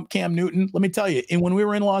trying to jump Cam Newton. Let me tell you, and when we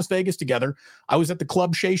were in Las Vegas together, I was at the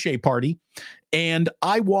Club Shay Shay party, and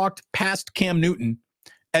I walked past Cam Newton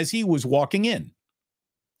as he was walking in.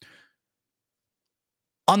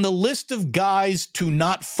 On the list of guys to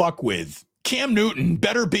not fuck with, Cam Newton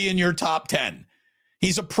better be in your top 10.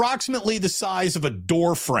 He's approximately the size of a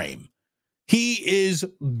door frame. He is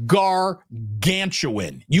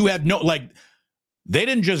gargantuan. You have they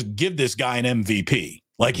didn't just give this guy an MVP.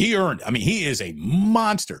 He earned, he is a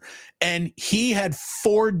monster. And he had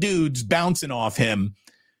 4 dudes bouncing off him.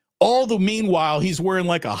 All the meanwhile, he's wearing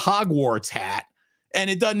like a Hogwarts hat, and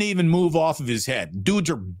it doesn't even move off of his head. Dudes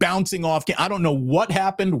are bouncing off. I don't know what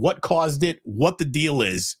happened, what caused it, what the deal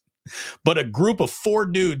is. but a group of 4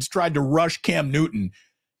 dudes tried to rush Cam Newton,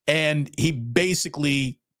 and he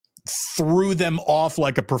basically threw them off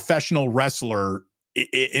like a professional wrestler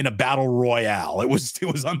in a battle royale. It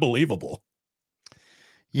was unbelievable.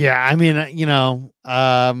 Yeah, I mean,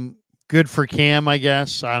 good for Cam, I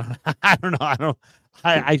guess. I don't know.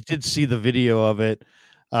 I did see the video of it.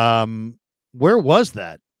 Where was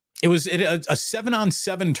that? It was a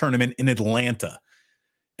 7-on-7 tournament in Atlanta.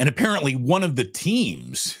 And apparently one of the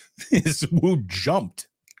teams is who jumped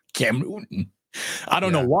Cam Newton. I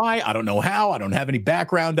don't know why. I don't know how. I don't have any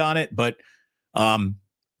background on it. But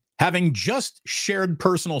having just shared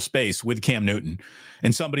personal space with Cam Newton,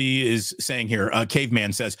 and somebody is saying here,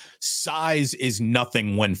 Caveman says, size is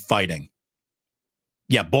nothing when fighting.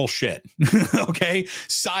 Yeah, bullshit. Okay.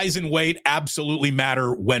 Size and weight absolutely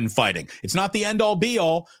matter when fighting. It's not the end all be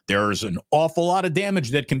all. There's an awful lot of damage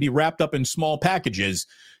that can be wrapped up in small packages.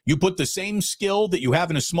 You put the same skill that you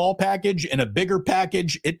have in a small package in a bigger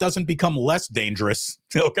package, it doesn't become less dangerous.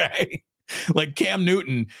 Okay. Like Cam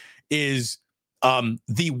Newton is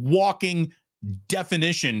the walking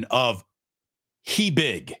definition of he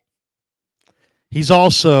big. He's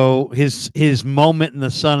also his moment in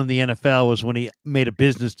the sun in the NFL was when he made a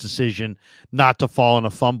business decision not to fall on a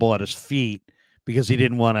fumble at his feet because he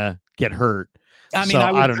didn't want to get hurt. I mean,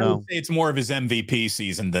 I don't know. Say it's more of his MVP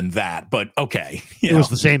season than that, but okay. It was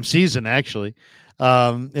the same season, actually.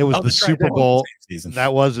 It was the Super Bowl.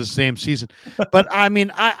 That was the same season. But I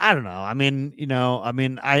mean, I don't know. I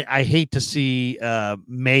mean, I hate to see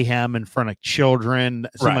mayhem in front of children.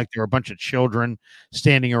 It seemed like there were a bunch of children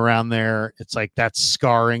standing around there. It's like that's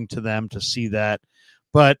scarring to them to see that.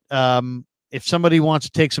 But if somebody wants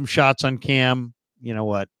to take some shots on Cam, you know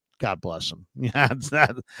what? God bless him. Yeah, it's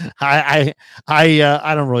that. I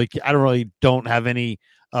don't have any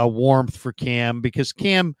warmth for Cam because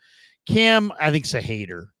Cam, I think, is a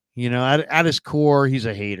hater. At his core, he's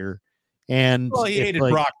a hater. And he hated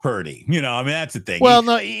Brock Purdy. I mean, that's the thing. Well,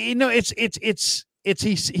 no, it's he.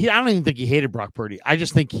 I don't even think he hated Brock Purdy. I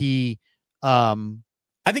just think he. I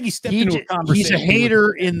think he stepped into a conversation. He's a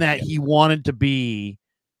hater in that he wants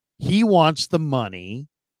the money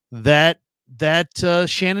that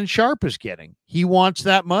Shannon Sharp is getting. He wants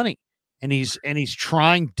that money, and he's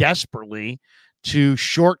trying desperately to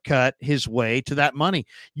shortcut his way to that money.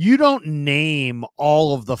 You don't name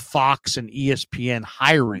all of the Fox and ESPN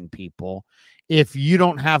hiring people if you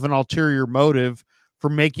don't have an ulterior motive for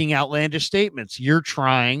making outlandish statements. You're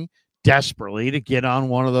trying desperately to get on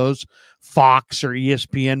one of those Fox or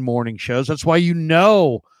ESPN morning shows. That's why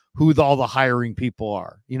who all the hiring people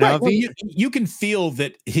are. Right. Well, you can feel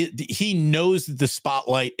that he knows that the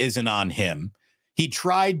spotlight isn't on him. He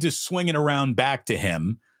tried to swing it around back to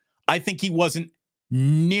him. I think he wasn't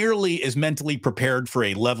nearly as mentally prepared for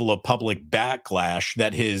a level of public backlash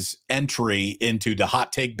that his entry into the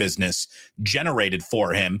hot take business generated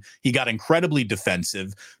for him. He got incredibly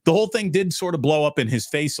defensive. The whole thing did sort of blow up in his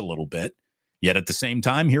face a little bit. Yet at the same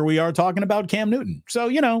time, here we are talking about Cam Newton. So,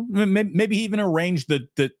 maybe he even arranged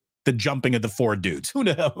the jumping of the 4 dudes. Who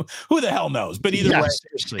the hell knows? But either way,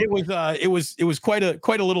 it was quite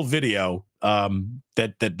a little video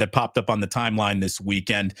that popped up on the timeline this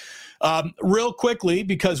weekend. Real quickly,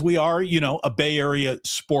 because we are, a Bay Area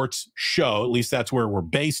sports show, at least that's where we're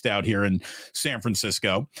based out here in San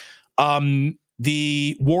Francisco.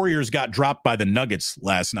 The Warriors got dropped by the Nuggets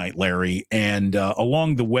last night, Larry, and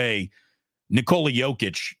along the way, Nikola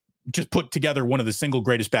Jokic just put together one of the single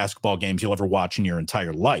greatest basketball games you'll ever watch in your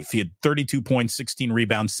entire life. He had 32 points, 16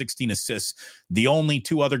 rebounds, 16 assists. The only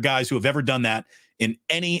 2 other guys who have ever done that in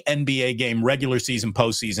any NBA game, regular season,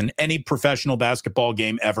 postseason, any professional basketball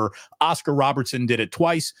game ever. Oscar Robertson did it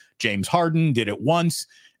twice. James Harden did it once.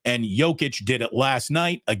 And Jokic did it last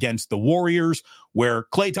night against the Warriors, where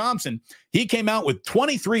Klay Thompson, he came out with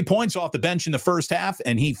 23 points off the bench in the first half,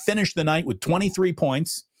 and he finished the night with 23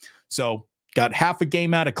 points. So got half a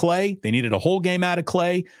game out of Klay. They needed a whole game out of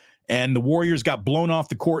Klay. And the Warriors got blown off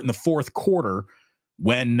the court in the fourth quarter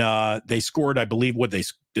when they scored, I believe, they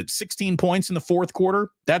did 16 points in the fourth quarter.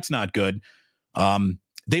 That's not good.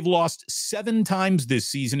 They've lost 7 times this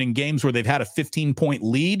season in games where they've had a 15-point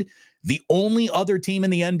lead. The only other team in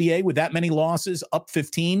the NBA with that many losses, up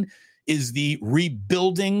 15, is the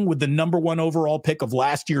rebuilding with the number 1 overall pick of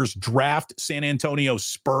last year's draft, San Antonio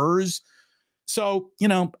Spurs. So,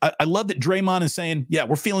 I love that Draymond is saying, yeah,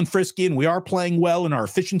 we're feeling frisky and we are playing well and our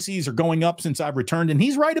efficiencies are going up since I've returned. And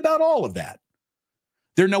he's right about all of that.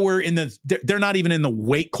 They're not even in the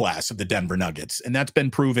weight class of the Denver Nuggets. And that's been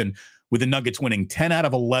proven with the Nuggets winning 10 out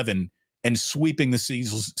of 11 and sweeping the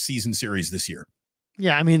season series this year.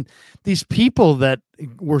 Yeah, I mean, these people that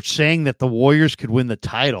were saying that the Warriors could win the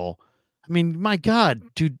title, I mean, my God,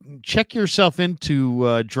 dude, check yourself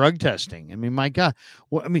into drug testing. I mean, my God.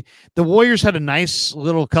 Well, I mean, the Warriors had a nice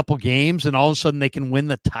little couple games, and all of a sudden they can win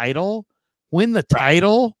the title? Win the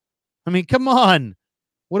title? I mean, come on.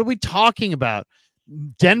 What are we talking about?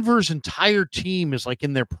 Denver's entire team is like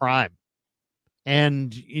in their prime,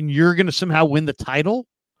 and you're going to somehow win the title?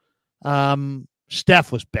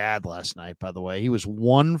 Steph was bad last night, by the way. He was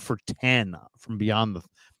 1 for 10 from beyond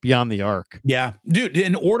the arc. Yeah, dude,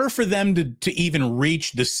 in order for them to even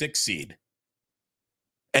reach the 6th seed,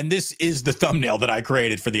 and this is the thumbnail that I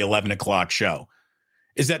created for the 11 o'clock show,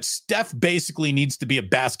 is that Steph basically needs to be a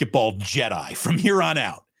basketball Jedi from here on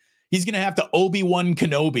out. He's going to have to Obi-Wan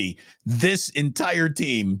Kenobi this entire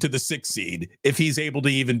team to the 6th seed if he's able to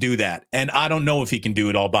even do that. And I don't know if he can do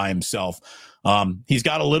it all by himself. He's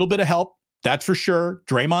got a little bit of help, that's for sure.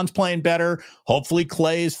 Draymond's playing better. Hopefully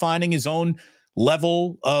Clay is finding his own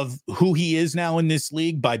level of who he is now in this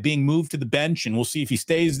league by being moved to the bench, and we'll see if he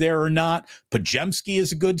stays there or not. Pajemski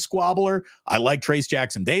is a good squabbler. I like Trace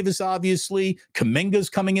Jackson-Davis, obviously. Kuminga's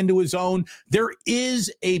coming into his own. There is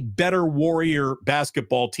a better Warrior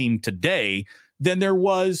basketball team today than there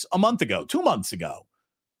was a month ago, 2 months ago.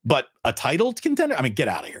 But a title contender? I mean, get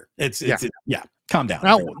out of here. It's calm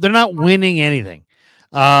down. They're not winning anything.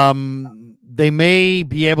 They may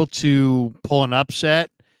be able to pull an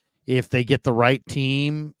upset if they get the right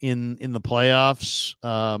team in the playoffs,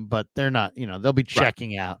 but they're not. They'll be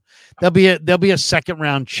checking out. They'll be a second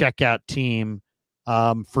round checkout team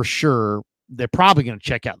for sure. They're probably going to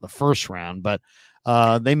check out the first round, but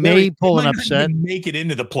they may pull an upset, make it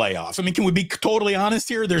into the playoffs. I mean, can we be totally honest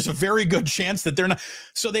here? There's a very good chance that they're not.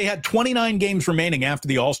 So they had 29 games remaining after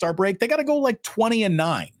the All-Star break. They got to go like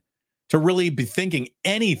 20-9 to really be thinking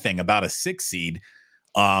anything about a 6 seed.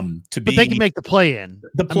 But they can make the play-in.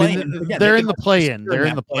 They're in the play-in. They're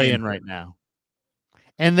in the play-in right now,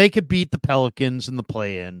 and they could beat the Pelicans in the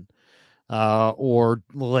play-in, or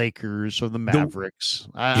the Lakers or the Mavericks.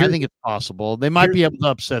 I think it's possible. They might be able to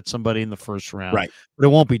upset somebody in the first round, right? But it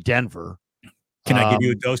won't be Denver. Can I give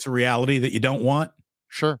you a dose of reality that you don't want?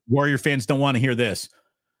 Sure. Warrior fans don't want to hear this.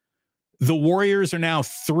 The Warriors are now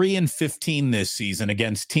 3-15 this season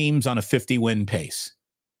against teams on a 50-win pace.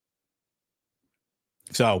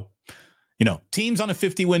 So, teams on a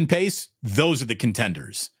 50-win pace, those are the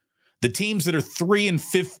contenders. The teams that are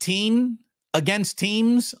 3-15 against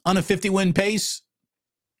teams on a 50-win pace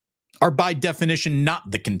are by definition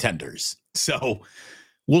not the contenders. So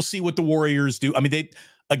we'll see what the Warriors do. I mean,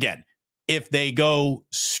 if they go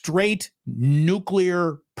straight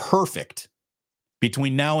nuclear perfect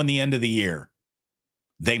between now and the end of the year,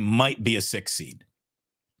 they might be a 6 seed.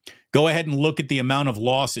 Go ahead and look at the amount of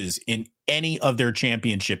losses in any of their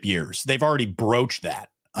championship years. They've already broached that.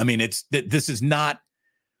 I mean, this is not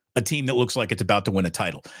a team that looks like it's about to win a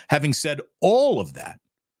title. Having said all of that,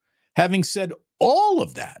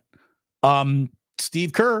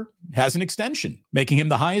 Steve Kerr has an extension, making him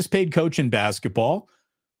the highest paid coach in basketball.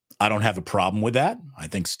 I don't have a problem with that. I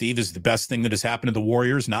think Steve is the best thing that has happened to the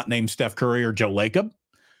Warriors, not named Steph Curry or Joe Lacob.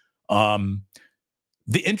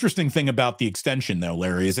 The interesting thing about the extension, though,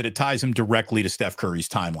 Larry, is that it ties him directly to Steph Curry's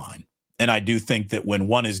timeline. And I do think that when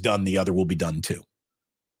one is done, the other will be done too.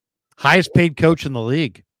 Highest paid coach in the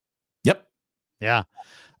league. Yep. Yeah.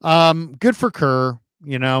 Good for Kerr.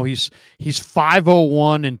 He's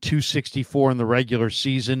 501 and 264 in the regular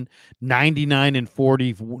season, 99 and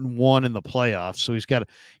 41 in the playoffs. So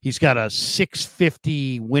he's got a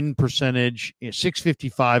 650 win percentage,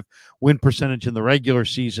 655 win percentage in the regular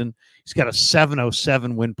season. He's got a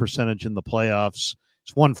 707 win percentage in the playoffs.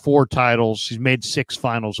 He's won 4 titles. He's made 6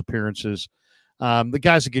 finals appearances. The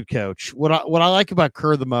guy's a good coach. What I like about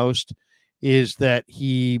Kerr the most is that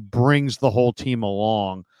he brings the whole team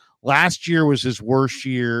along. Last year was his worst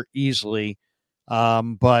year easily.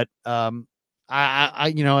 But I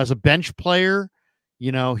as a bench player,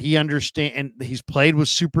 he understands, and he's played with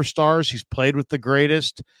superstars. He's played with the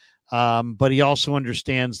greatest. But he also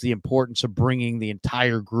understands the importance of bringing the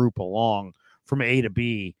entire group along from A to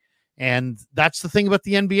B. And that's the thing about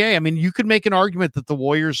the NBA. I mean, you could make an argument that the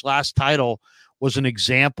Warriors' last title was an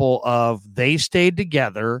example of they stayed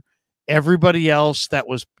together. Everybody else that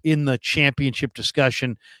was in the championship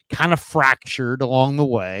discussion kind of fractured along the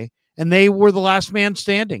way, and they were the last man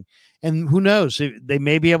standing. And who knows, they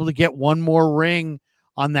may be able to get one more ring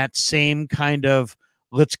on that same kind of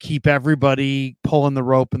let's keep everybody pulling the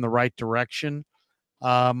rope in the right direction.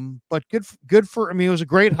 But good for, I mean, it was a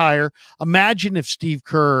great hire. Imagine if Steve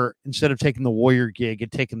Kerr, instead of taking the Warrior gig,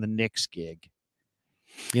 had taken the Knicks gig.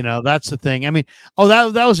 That's the thing. I mean,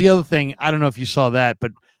 that was the other thing. I don't know if you saw that,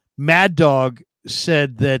 but Mad Dog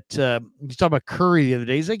said that he's talking about Curry the other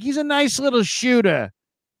day. He's like, he's a nice little shooter.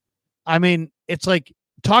 I mean, it's like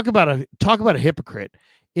talk about a hypocrite.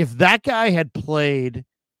 If that guy had played,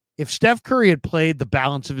 if Steph Curry had played the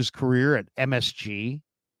balance of his career at MSG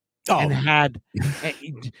and had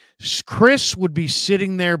Chris would be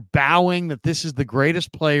sitting there bowing that this is the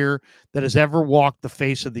greatest player that has ever walked the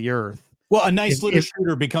face of the earth. Well, a nice little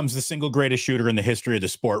shooter becomes the single greatest shooter in the history of the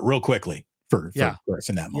sport real quickly for Chris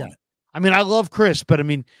in that moment. I mean, I love Chris, but I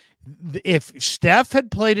mean, if Steph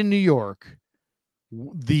had played in New York,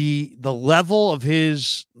 the level of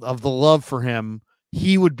the love for him,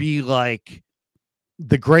 he would be like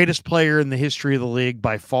the greatest player in the history of the league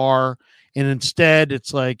by far. And instead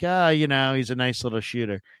it's like, he's a nice little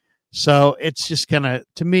shooter. So it's just kind of,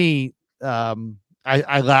 to me,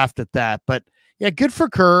 I laughed at that, but yeah, good for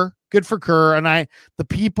Kerr. And the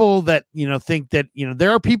people that, think that,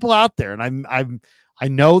 there are people out there, and I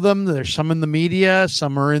know them. There's some in the media,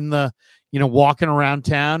 some are in the, walking around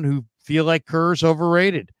town who feel like Kerr's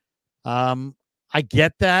overrated. I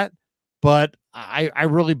get that, but I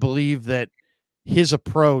really believe that his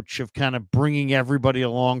approach of kind of bringing everybody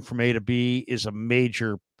along from A to B is a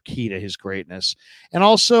major key to his greatness. And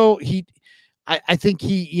also I think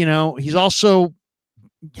he's also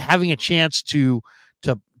having a chance to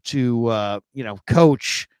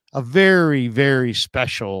coach a very, very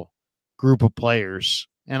special group of players.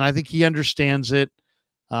 And I think he understands it.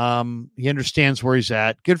 He understands where he's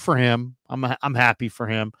at. Good for him. I'm happy for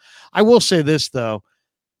him. I will say this though.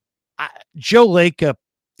 Joe Lacob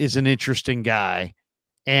is an interesting guy,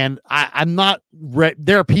 and I'm not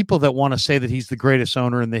there are people that want to say that he's the greatest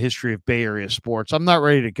owner in the history of Bay Area sports. I'm not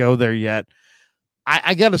ready to go there yet.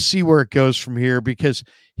 I got to see where it goes from here, because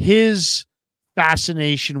his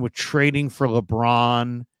fascination with trading for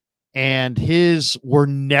LeBron and his we're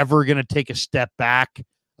never going to take a step back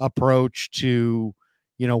approach to,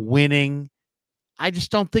 winning, I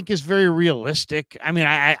just don't think is very realistic. I mean,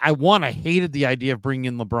 I hated the idea of bringing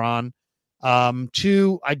in LeBron.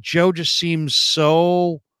 Two, Joe just seems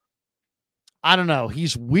so, I don't know.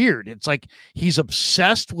 He's weird. It's like he's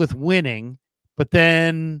obsessed with winning, but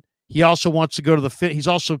then he also wants to go to he's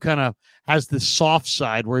also kind of has this soft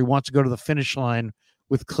side where he wants to go to the finish line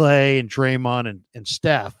with Clay and Draymond and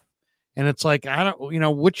Steph. And it's like, I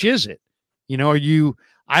don't, which is it?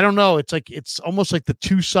 I don't know. It's like, it's almost like the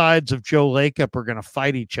two sides of Joe Lacob are going to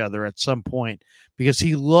fight each other at some point, because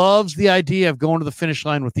he loves the idea of going to the finish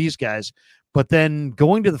line with these guys, but then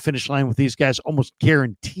going to the finish line with these guys almost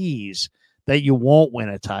guarantees that you won't win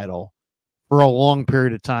a title for a long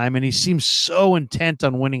period of time. And he seems so intent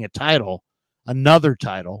on winning another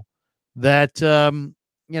title, that,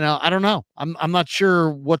 I don't know. I'm not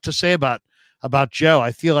sure what to say about Joe.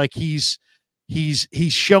 I feel like he's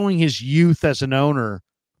showing his youth as an owner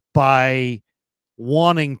by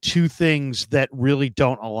wanting two things that really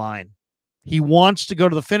don't align. He wants to go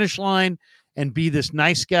to the finish line and be this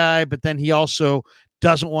nice guy, but then he also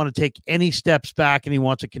doesn't want to take any steps back, and he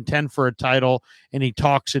wants to contend for a title, and he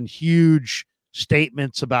talks in huge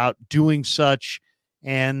statements about doing such.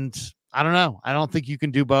 And I don't know. I don't think you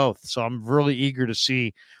can do both. So I'm really eager to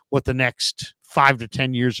see what the next 5 to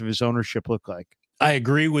 10 years of his ownership look like. I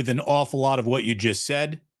agree with an awful lot of what you just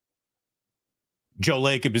said. Joe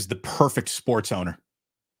Lacob is the perfect sports owner.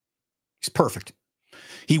 He's perfect.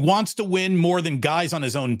 He wants to win more than guys on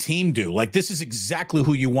his own team do. Like, this is exactly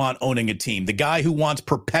who you want owning a team. The guy who wants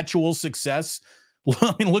perpetual success.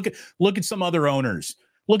 I mean, look at some other owners.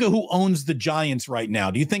 Look at who owns the Giants right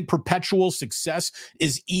now. Do you think perpetual success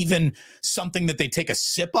is even something that they take a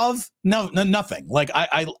sip of? No, nothing. Like,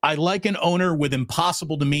 I like an owner with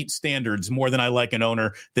impossible to meet standards more than I like an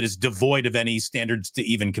owner that is devoid of any standards to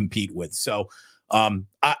even compete with. So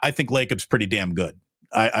I think Lacob's pretty damn good.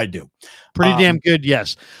 I do. Pretty damn good,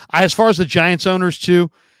 yes. As far as the Giants owners,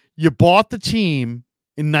 too, you bought the team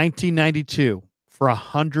in 1992 for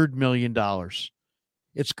 $100 million.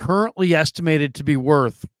 It's currently estimated to be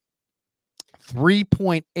worth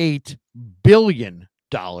 $3.8 billion.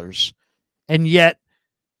 And yet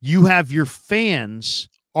you have your fans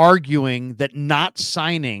arguing that not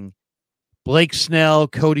signing Blake Snell,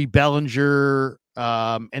 Cody Bellinger,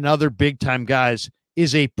 and other big-time guys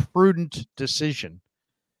is a prudent decision.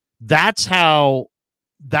 That's how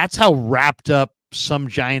wrapped up some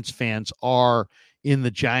Giants fans are in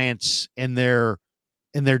the Giants and their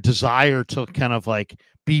desire to kind of like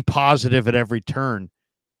be positive at every turn.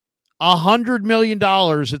 $100 million,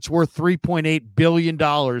 it's worth $3.8 billion,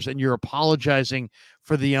 and you're apologizing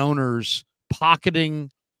for the owners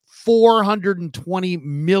pocketing $420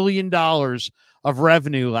 million of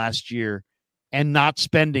revenue last year and not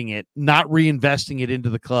spending it, not reinvesting it into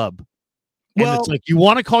the club. And Well, it's like, you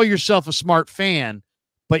want to call yourself a smart fan,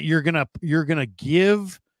 but you're gonna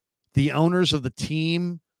give the owners of the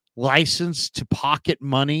team license to pocket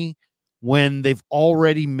money when they've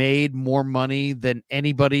already made more money than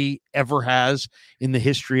anybody ever has in the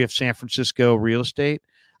history of San Francisco real estate.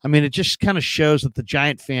 I mean, it just kind of shows that the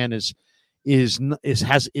Giant fan is in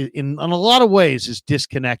a lot of ways is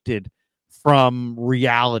disconnected from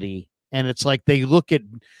reality. And it's like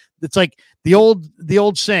it's like the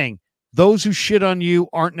old saying, those who shit on you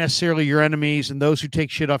aren't necessarily your enemies, and those who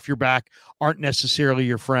take shit off your back aren't necessarily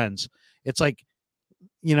your friends. It's like,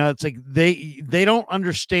 it's like they don't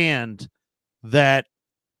understand that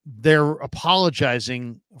they're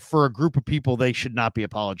apologizing for a group of people they should not be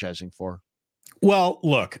apologizing for. Well,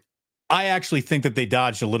 look, I actually think that they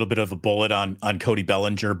dodged a little bit of a bullet on Cody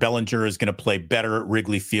Bellinger. Bellinger is going to play better at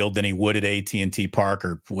Wrigley Field than he would at AT&T Park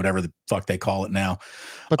or whatever the fuck they call it now.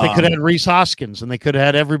 But they could have had Rhys Hoskins, and they could have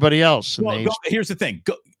had everybody else. And here's the thing.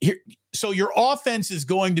 So your offense is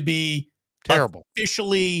going to be terrible,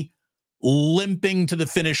 officially limping to the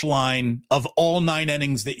finish line of all 9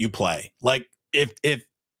 innings that you play. Like if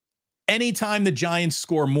any time the Giants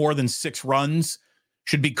score more than 6 runs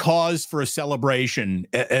should be cause for a celebration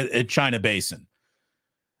at China Basin.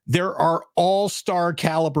 There are all-star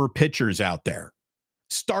caliber pitchers out there,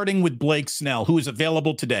 starting with Blake Snell, who is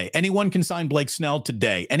available today. Anyone can sign Blake Snell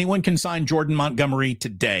today. Anyone can sign Jordan Montgomery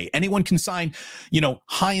today. Anyone can sign,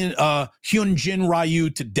 Hyunjin Ryu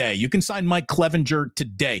today. You can sign Mike Clevenger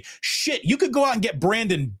today. Shit, you could go out and get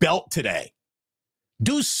Brandon Belt today.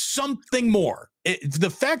 Do something more. The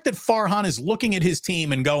fact that Farhan is looking at his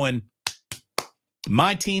team and going,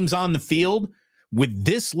 my team's on the field with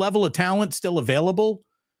this level of talent still available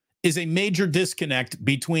is a major disconnect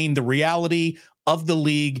between the reality of the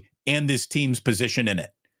league and this team's position in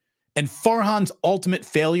it. And Farhan's ultimate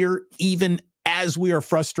failure, even as we are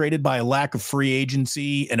frustrated by a lack of free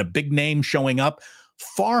agency and a big name showing up,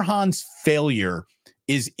 Farhan's failure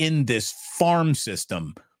is in this farm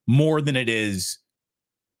system more than it is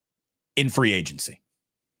in free agency.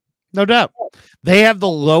 No doubt. They have the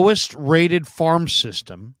lowest rated farm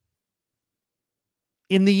system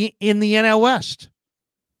in the NL West.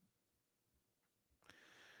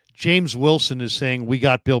 James Wilson is saying we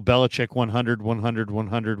got Bill Belichick 100, 100,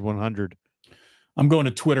 100, 100. I'm going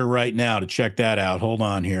to Twitter right now to check that out. Hold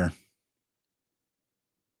on here.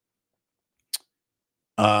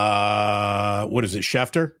 What is it,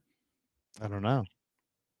 Schefter? I don't know,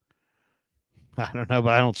 but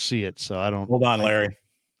I don't see it, so I don't. Hold on, Larry.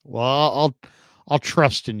 Well, I'll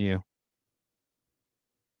trust in you.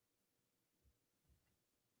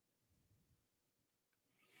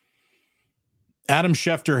 Adam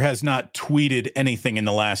Schefter has not tweeted anything in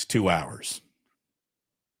the last 2 hours.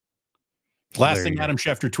 Last thing Adam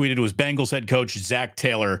Schefter tweeted was Bengals head coach Zach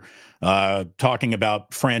Taylor talking about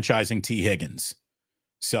franchising T. Higgins.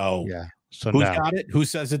 So, yeah. So who's got it? Who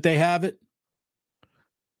says that they have it?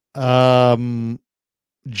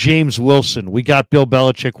 James Wilson. We got Bill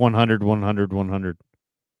Belichick 100, 100, 100.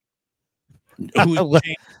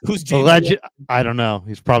 Who's James? I don't know.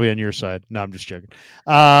 He's probably on your side. No, I'm just joking.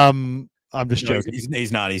 I'm just joking.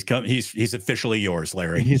 He's not. He's officially yours,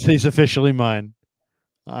 Larry. He's officially mine.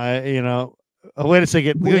 Wait a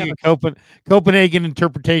second. We got Copenhagen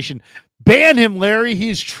interpretation. Ban him, Larry.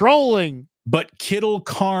 He's trolling. But Kittle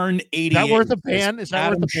Karn 88. Is that worth a ban? Is that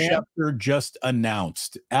Adam worth a ban? Schefter just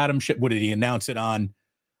announced. What did he announce it on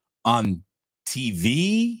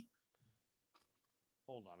TV?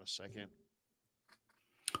 Hold on a second.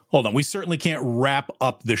 Hold on. We certainly can't wrap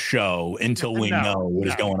up the show until we know what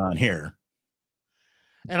is going on here.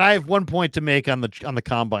 And I have one point to make on the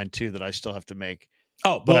combine too that I still have to make.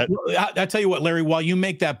 Oh, but I tell you what, Larry, while you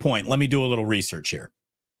make that point, let me do a little research here.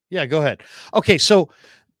 Yeah, go ahead. Okay, so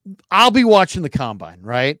I'll be watching the combine,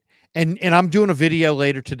 right? And I'm doing a video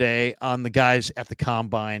later today on the guys at the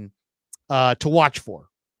combine to watch for,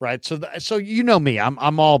 right? So you know me,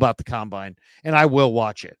 I'm all about the combine, and I will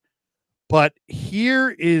watch it. But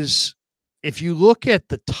here is, if you look at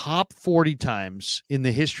the top 40 times in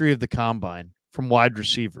the history of the combine from wide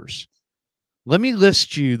receivers, let me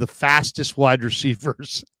list you the fastest wide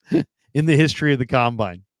receivers in the history of the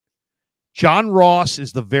combine. John Ross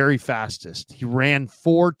is the very fastest. He ran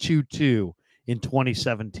 4.22 in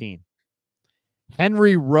 2017.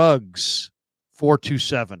 Henry Ruggs,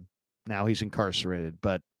 4.27. Now he's incarcerated,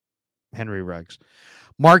 but Henry Ruggs.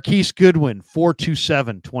 Marquise Goodwin,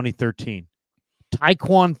 4.27, 2013.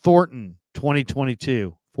 Tyquan Thornton,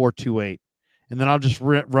 2022, 4.28. And then I'll just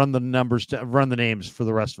run the names for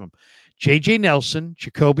the rest of them. J.J. Nelson,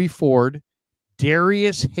 Jacoby Ford,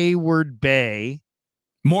 Darius Hayward-Bay.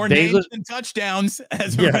 More names than touchdowns.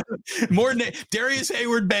 Darius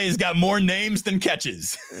Hayward-Bay's got more names than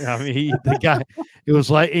catches. I mean, the guy, it was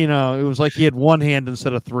like he had one hand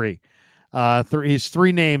instead of three. He's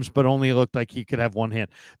three names, but only looked like he could have one hand.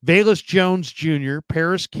 Velus Jones Jr.,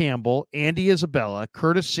 Paris Campbell, Andy Isabella,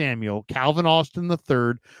 Curtis Samuel, Calvin Austin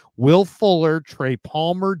III, Will Fuller, Trey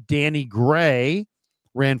Palmer, Danny Gray,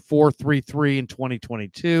 ran 4.33 in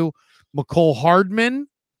 2022. McCole Hardman,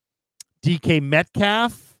 DK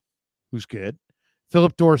Metcalf, who's good,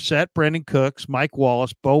 Philip Dorsett, Brandon Cooks, Mike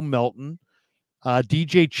Wallace, Bo Melton,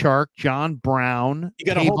 DJ Chark, John Brown. You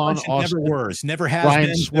got a whole bunch of never wers, never has Ryan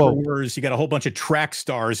been, Swope. never wers. You got a whole bunch of track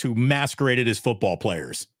stars who masqueraded as football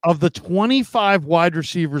players. Of the 25 wide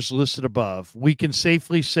receivers listed above, we can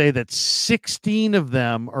safely say that 16 of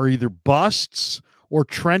them are either busts or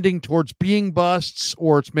trending towards being busts,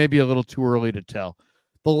 or it's maybe a little too early to tell.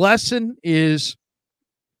 The lesson is,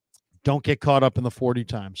 don't get caught up in the 40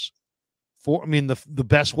 times. The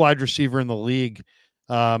best wide receiver in the league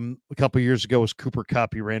a couple of years ago was Cooper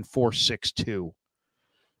Kupp. He ran 4.62.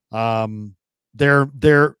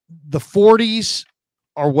 The 40s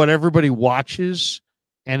are what everybody watches,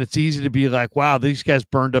 and it's easy to be like, wow, these guys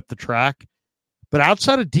burned up the track. But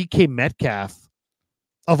outside of DK Metcalf,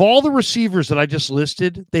 of all the receivers that I just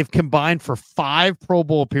listed, they've combined for 5 Pro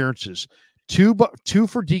Bowl appearances. Two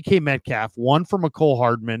for DK Metcalf, 1 for McCole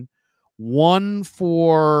Hardman, 1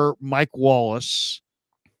 for Mike Wallace,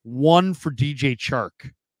 1 for DJ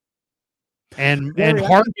Chark. And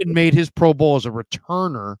Hardman made his Pro Bowl as a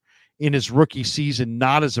returner in his rookie season,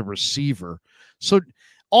 not as a receiver. So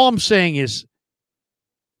all I'm saying is,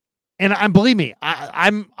 and believe me,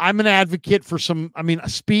 I'm an advocate for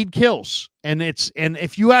speed kills. And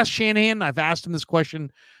if you ask Shanahan, I've asked him this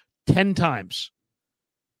question 10 times.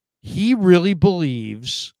 He really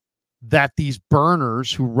believes that these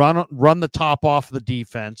burners who run the top off of the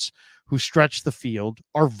defense, who stretch the field,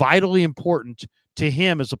 are vitally important to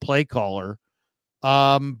him as a play caller,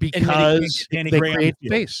 because they create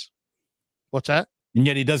space. What's that? And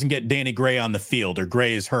yet he doesn't get Danny Gray on the field, or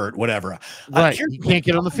Gray is hurt, whatever. Right. He can't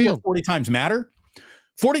get on the field. 40 times matter.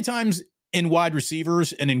 40 times in wide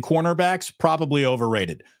receivers and in cornerbacks, probably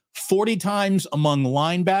overrated. 40 times among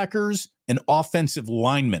linebackers and offensive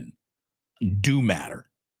linemen do matter.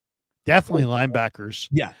 Definitely linebackers.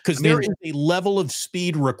 Yeah, because there is a level of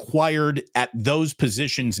speed required at those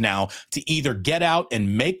positions now to either get out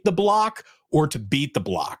and make the block, or to beat the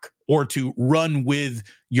block, or to run with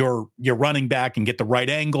your running back and get the right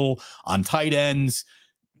angle on tight ends.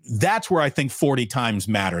 That's where I think 40 times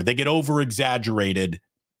matter. They get over-exaggerated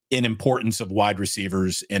in importance of wide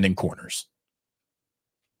receivers and in corners.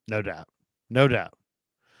 No doubt. No doubt.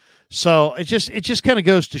 So it just kind of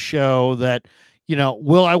goes to show that,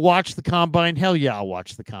 will I watch the combine? Hell yeah, I'll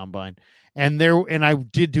watch the combine. And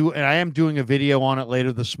I am doing a video on it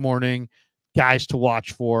later this morning, guys to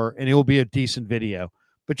watch for, and it will be a decent video.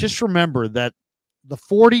 But just remember that the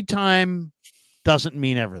 40 time doesn't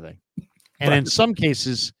mean everything. And in some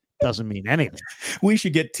cases, doesn't mean anything. We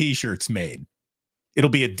should get t-shirts made. It'll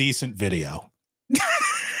be a decent video.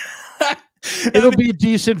 It'll be a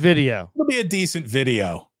decent video. It'll be a decent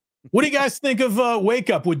video. What do you guys think of Wake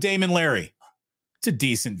Up with Damon Larry? It's a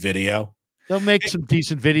decent video. They'll make some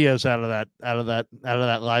decent videos out of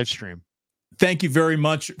that live stream. Thank you very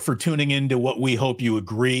much for tuning in to what we hope you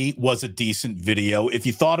agree was a decent video. If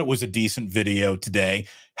you thought it was a decent video today,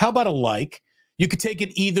 how about a like? You could take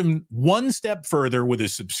it either one step further with a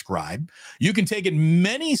subscribe. You can take it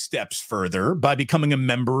many steps further by becoming a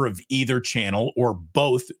member of either channel, or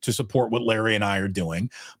both, to support what Larry and I are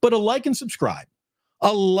doing. But a like and subscribe.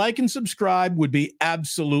 A like and subscribe would be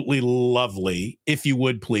absolutely lovely, if you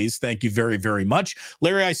would, please. Thank you very, very much.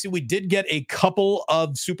 Larry, I see we did get a couple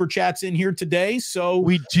of super chats in here today. So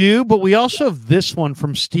we do, but we also have this one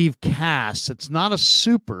from Steve Cass. It's not a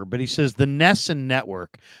super, but he says the Nesson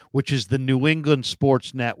Network, which is the New England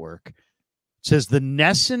Sports Network, says the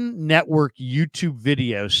Nesson Network YouTube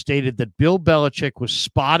video stated that Bill Belichick was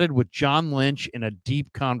spotted with John Lynch in a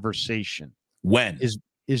deep conversation. When?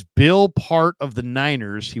 Is Bill part of the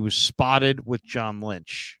Niners? He was spotted with John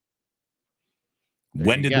Lynch.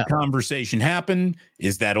 When did the conversation happen?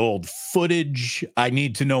 Is that old footage? I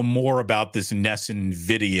need to know more about this Nesson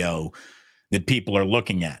video that people are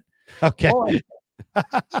looking at. Okay.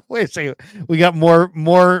 Wait a second. We got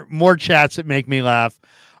more chats that make me laugh.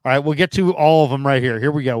 All right, we'll get to all of them right here.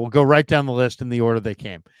 Here we go. We'll go right down the list in the order they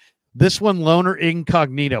came. This one, Loner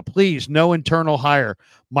Incognito. Please, no internal hire.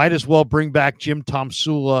 Might as well bring back Jim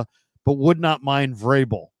Tomsula, but would not mind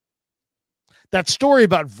Vrabel. that story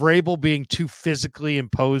about Vrabel being too physically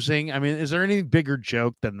imposing. I mean, is there any bigger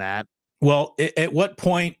joke than that? Well, at what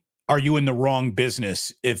point are you in the wrong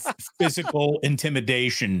business if physical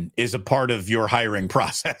intimidation is a part of your hiring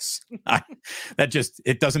process?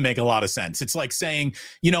 It doesn't make a lot of sense. It's like saying,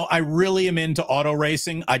 I really am into auto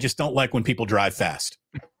racing. I just don't like when people drive fast.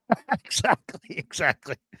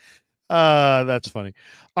 Exactly. That's funny.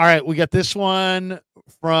 All right, we got this one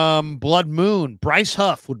from Blood Moon. Bryce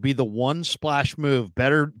Huff would be the one splash move.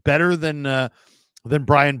 Better than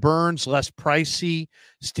Brian Burns, less pricey.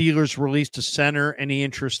 Steelers released a center. Any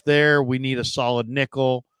interest there? We need a solid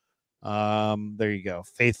nickel. There you go.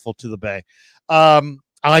 Faithful to the Bay. I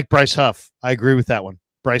like Bryce Huff. I agree with that one.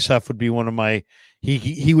 Bryce Huff would be one of my.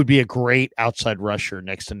 He would be a great outside rusher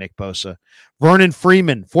next to Nick Bosa. Vernon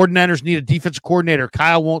Freeman. 49ers need a defensive coordinator.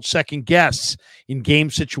 Kyle won't second guess in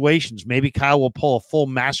game situations. Maybe Kyle will pull a full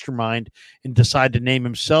mastermind and decide to name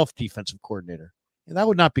himself defensive coordinator. And that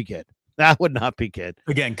would not be good. That would not be good.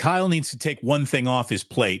 Again, Kyle needs to take one thing off his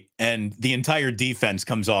plate, and the entire defense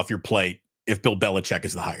comes off your plate if Bill Belichick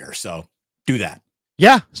is the hire. So do that.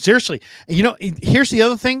 Yeah, seriously. Here's the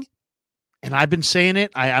other thing, and I've been saying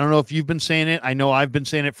it. I don't know if you've been saying it. I know I've been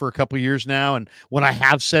saying it for a couple of years now, and when I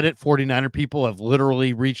have said it, 49er people have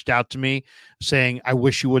literally reached out to me saying, I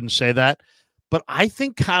wish you wouldn't say that. But I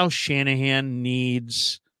think Kyle Shanahan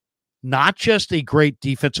needs not just a great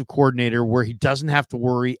defensive coordinator where he doesn't have to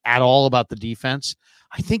worry at all about the defense.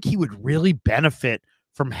 I think he would really benefit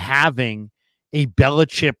from having a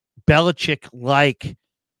Belichick-like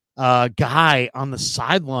guy on the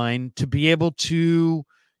sideline to be able to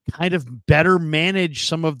kind of better manage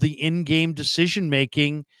some of the in-game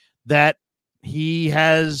decision-making that he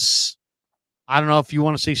has, I don't know if you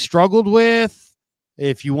want to say struggled with,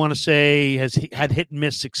 if you want to say has had hit and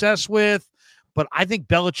miss success with, but I think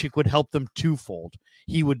Belichick would help them twofold.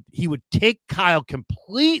 He would take Kyle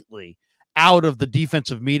completely out of the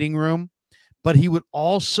defensive meeting room, but he would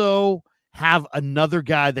also have another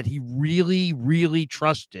guy that he really, really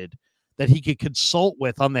trusted that he could consult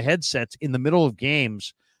with on the headsets in the middle of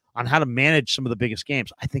games on how to manage some of the biggest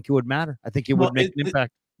games. I think it would matter. I think it would make an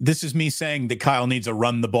impact. This is me saying that Kyle needs a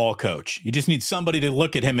run the ball coach. You just need somebody to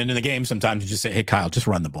look at him into the game sometimes and just say, hey, Kyle, just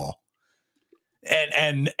run the ball.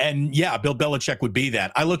 And yeah, Bill Belichick would be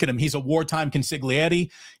that. I look at him. He's a wartime consigliere.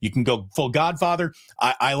 You can go full Godfather.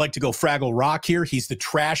 I like to go Fraggle Rock here. He's the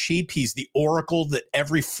trash heap. He's the oracle that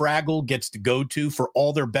every Fraggle gets to go to for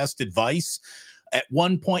all their best advice. At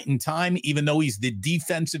one point in time, even though he's the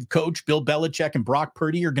defensive coach, Bill Belichick and Brock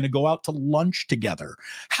Purdy are going to go out to lunch together.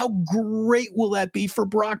 How great will that be for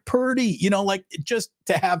Brock Purdy? Just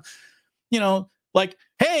to have,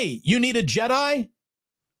 hey, you need a Jedi?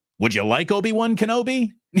 Would you like Obi-Wan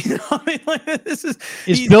Kenobi? This is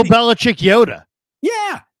Bill Belichick Yoda.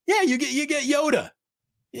 Yeah, you get Yoda.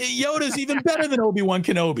 Yoda's even better than Obi-Wan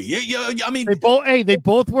Kenobi. They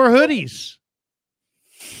both wear hoodies.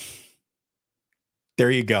 There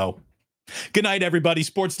you go. Good night, everybody.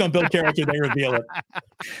 Sports don't build character, they reveal it.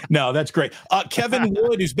 No, that's great. Kevin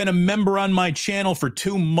Wood, who's been a member on my channel for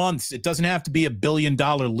 2 months. It doesn't have to be $1 billion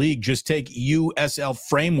league. Just take USL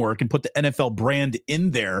Framework and put the NFL brand in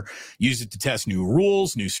there. Use it to test new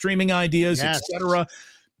rules, new streaming ideas, etc.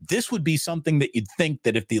 This would be something that you'd think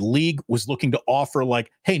that if the league was looking to offer, like,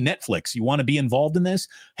 hey, Netflix, you want to be involved in this?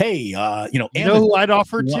 Hey, you know who I'd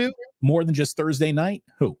offer to? More than just Thursday night?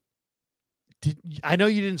 Who? I know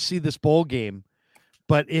you didn't see this bowl game,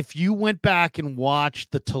 but if you went back and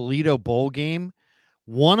watched the Toledo bowl game,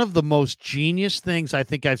 one of the most genius things I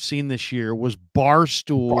think I've seen this year was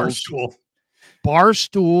Barstool's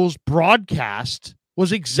broadcast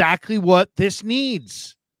was exactly what this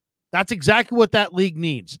needs. That's exactly what that league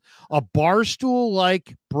needs. A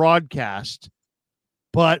Barstool-like broadcast,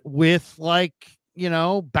 but with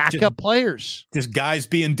backup players. Just guys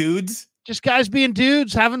being dudes? Just guys being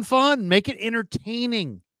dudes, having fun. Make it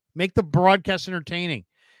entertaining. Make the broadcast entertaining.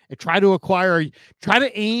 And try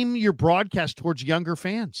to aim your broadcast towards younger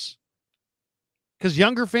fans. Because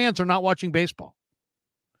younger fans are not watching baseball.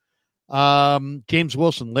 James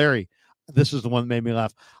Wilson, Larry, this is the one that made me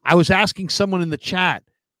laugh. I was asking someone in the chat.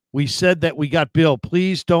 We said that we got Bill.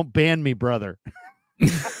 Please don't ban me, brother.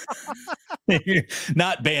 You're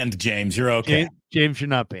not banned, James. You're okay. James, you're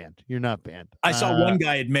not banned. You're not banned. I saw one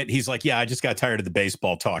guy admit, he's like, yeah, I just got tired of the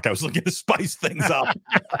baseball talk. I was looking to spice things up.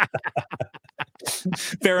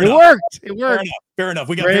 Fair enough. It worked. Fair enough.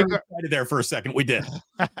 We got very excited there for a second. We did.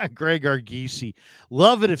 Greg Argisi.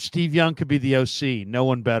 Love it if Steve Young could be the OC. No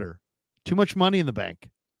one better. Too much money in the bank.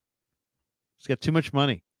 He's got too much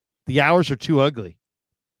money. The hours are too ugly.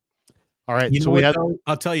 All right.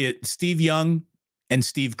 I'll tell you, Steve Young and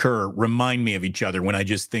Steve Kerr remind me of each other when I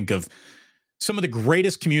just think of some of the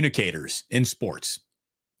greatest communicators in sports.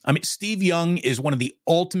 I mean, Steve Young is one of the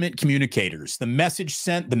ultimate communicators. The message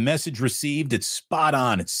sent, the message received, it's spot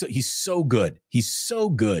on. He's so good. He's so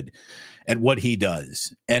good at what he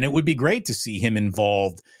does. And it would be great to see him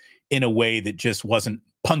involved in a way that just wasn't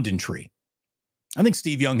punditry. I think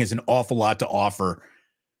Steve Young has an awful lot to offer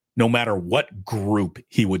no matter what group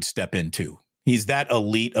he would step into. He's that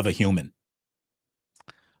elite of a human.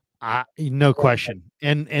 No question.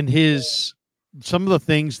 And some of the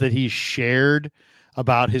things that he shared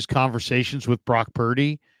about his conversations with Brock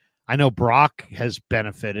Purdy, I know Brock has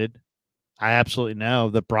benefited. I absolutely know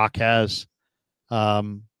that Brock has.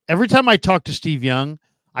 Every time I talk to Steve Young,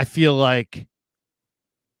 I feel like,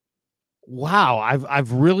 wow,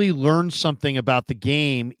 I've really learned something about the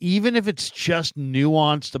game, even if it's just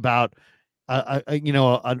nuanced about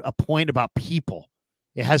a point about people.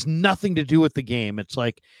 It has nothing to do with the game. It's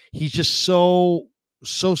like he's just so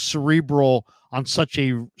cerebral on such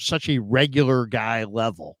a regular guy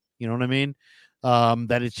level. You know what I mean?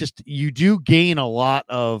 That it's just, you do gain a lot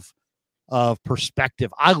of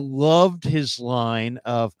perspective. I loved his line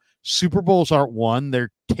of Super Bowls aren't won,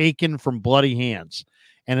 they're taken from bloody hands.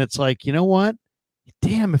 And it's like, you know what?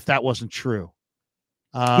 Damn, if that wasn't true.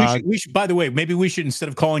 We should, by the way, maybe we should, instead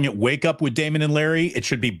of calling it Wake Up with Damon and Larry, it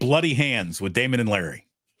should be Bloody Hands with Damon and Larry.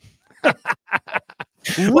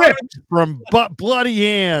 Ripped from Bloody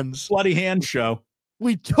Hands. Bloody Hand Show.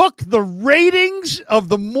 We took the ratings of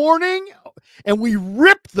the morning and we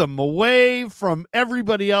ripped them away from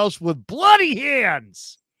everybody else with bloody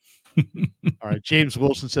hands. All right. James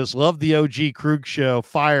Wilson says, love the OG Krug show.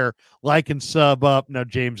 Fire, like, and sub up. Now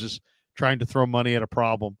James is trying to throw money at a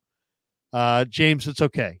problem. James, it's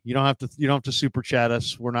okay. You don't have to super chat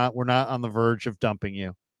us. We're not on the verge of dumping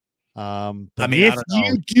you. If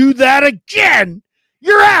you do that again,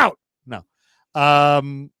 you're out. No.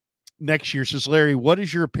 Next year, says Larry, what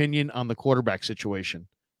is your opinion on the quarterback situation?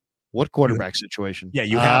 What quarterback situation? Yeah,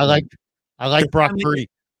 you have. I like Brock Purdy.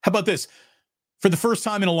 How about this? For the first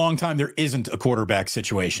time in a long time, there isn't a quarterback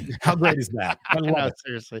situation. How great is that? I love it.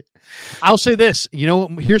 Seriously. I'll say this.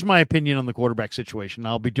 Here's my opinion on the quarterback situation.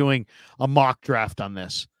 I'll be doing a mock draft on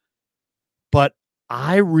this. But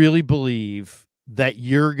I really believe that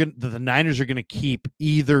the Niners are going to keep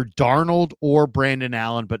either Darnold or Brandon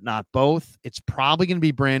Allen, but not both. It's probably going to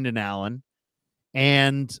be Brandon Allen.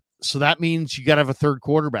 And so that means you got to have a third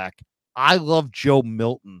quarterback. I love Joe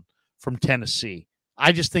Milton from Tennessee.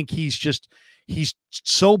 I just think he's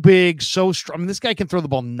so big, so strong. I mean, this guy can throw the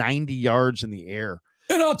ball 90 yards in the air.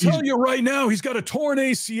 And I'll tell you right now, he's got a torn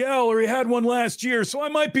ACL, or he had one last year, so I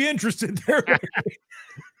might be interested there.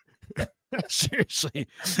 Seriously.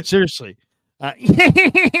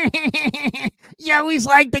 You always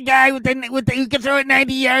like the guy with the who can throw it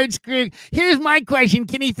 90 yards. Here's my question: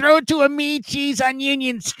 can he throw it to a meat cheese on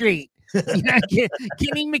Union Street? Can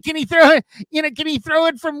he throw it? Can he throw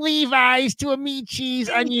it from Levi's to a meat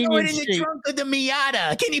cheese on Union Street? In the trunk of the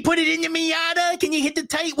Miata. Can he put it in the Miata? Can you hit the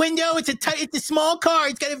tight window? It's a small car.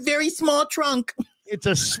 It's got a very small trunk. It's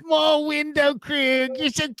a small window, Krug.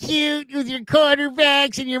 You're so cute with your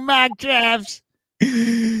quarterbacks and your mock drafts.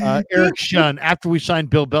 Eric Shun, after we signed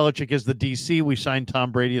Bill Belichick as the DC, we signed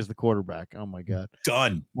Tom Brady as the quarterback. Oh my God.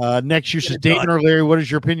 Done. Next year says Damon or Larry, what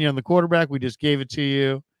is your opinion on the quarterback? We just gave it to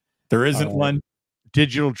you. There isn't one.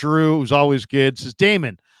 Digital Drew, who's always good, says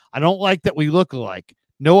Damon, I don't like that we look alike.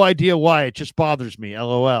 No idea why. It just bothers me.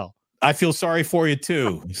 LOL. I feel sorry for you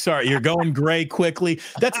too. Sorry, you're going gray quickly.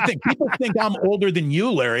 That's the thing. People think I'm older than you,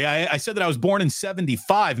 Larry. I said that I was born in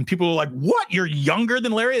 75, and people are like, "What? You're younger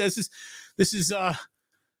than Larry?" This is. It's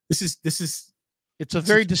a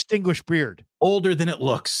very distinguished beard. Older than it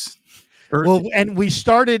looks. And we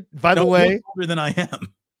started, by the way, older than I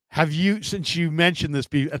am. Have you, since you mentioned this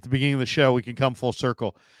at the beginning of the show, we can come full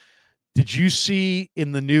circle. Did you see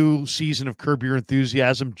in the new season of Curb Your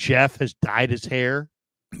Enthusiasm, Jeff has dyed his hair?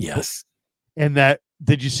 Yes. And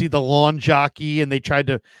did you see the lawn jockey? And they tried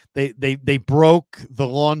to, they broke the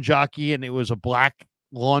lawn jockey, and it was a black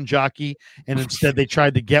lawn jockey. And instead they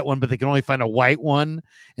tried to get one, but they could only find a white one.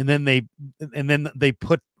 And then they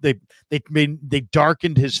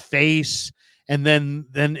darkened his face. And then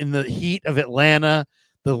in the heat of Atlanta,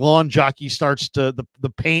 the lawn jockey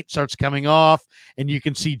the paint starts coming off, and you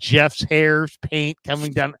can see Jeff's hair's paint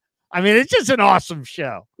coming down. I mean, it's just an awesome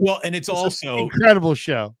show. Well, and it's also an incredible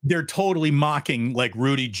show. They're totally mocking like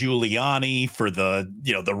Rudy Giuliani for the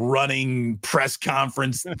running press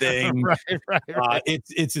conference thing. right.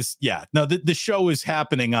 It's just no. The show is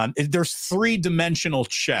happening on. There's 3-dimensional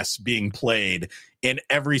chess being played in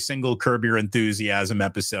every single Curb Your Enthusiasm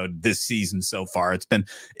episode this season so far.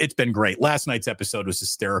 It's been great. Last night's episode was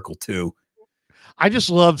hysterical too. I just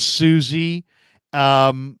love Susie.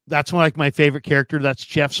 That's like my favorite character. That's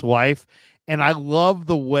Jeff's wife. And I love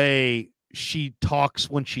the way she talks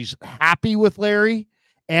when she's happy with Larry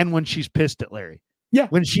and when she's pissed at Larry. Yeah.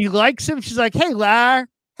 When she likes him, she's like, "Hey, Lar.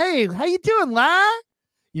 Hey, how you doing, Lar?"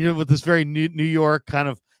 With this very New York kind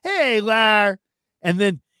of, "Hey, Lar." And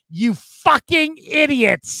then, "You fucking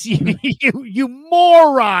idiots. you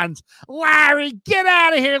morons. Larry, get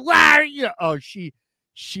out of here, Larry."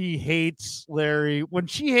 She hates Larry. When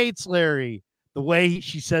she hates Larry, the way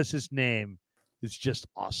she says his name is just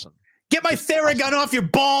awesome. Get my Theragun off your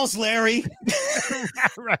balls, Larry.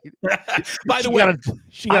 Right. By the way,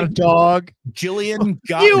 she got a dog. Jillian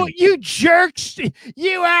got you jerks,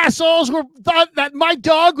 you assholes thought that my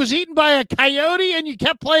dog was eaten by a coyote and you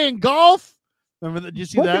kept playing golf. Remember that? Did you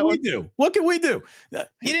see that? What can we do?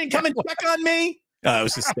 He didn't come and check on me. It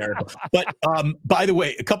was hysterical. But by the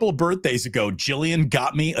way, a couple of birthdays ago, Jillian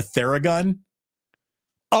got me a Theragun.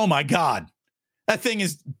 Oh my God. That thing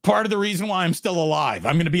is part of the reason why I'm still alive.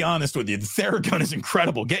 I'm going to be honest with you. The Theragun is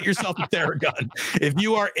incredible. Get yourself a Theragun. If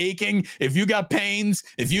you are aching, if you got pains,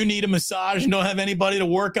 if you need a massage and don't have anybody to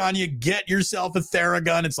work on you, get yourself a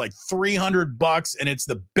Theragun. It's like $300 and it's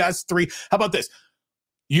the best three. How about this?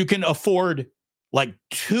 You can afford like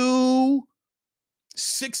 2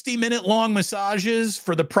 60-minute long massages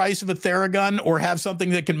for the price of a Theragun, or have something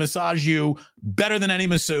that can massage you better than any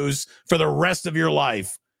masseuse for the rest of your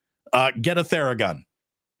life. Get a Theragun.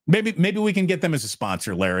 Maybe we can get them as a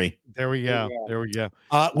sponsor, Larry. There we go.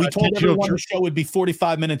 We told everyone the show would be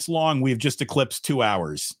 45 minutes long. We've just eclipsed 2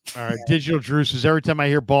 hours. All right. Digital Drew says, every time I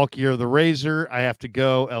hear bulkier the razor, I have to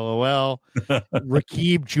go. LOL.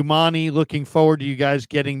 Rakib Jumani, looking forward to you guys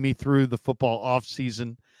getting me through the football off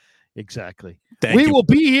season. Exactly. We will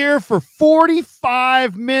be here for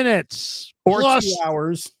 45 minutes. Or 2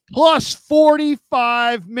 hours. Plus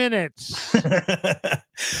 45 minutes.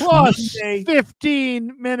 Plus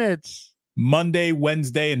 15 minutes. Monday,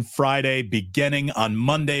 Wednesday, and Friday, beginning on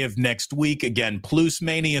Monday of next week. Again, Plus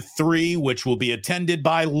Mania 3, which will be attended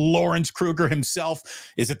by Lawrence Krueger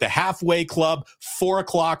himself, is at the Halfway Club, 4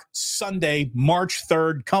 o'clock Sunday, March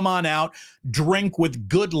 3rd. Come on out, drink with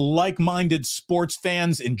good, like-minded sports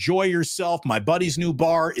fans. Enjoy yourself. My buddy's new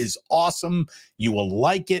bar is awesome. You will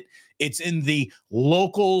like it. It's in the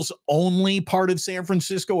locals only part of San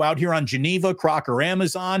Francisco, out here on Geneva, Krueger,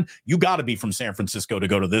 Amazon. You got to be from San Francisco to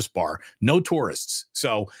go to this bar. No tourists.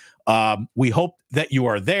 So we hope that you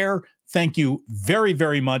are there. Thank you very,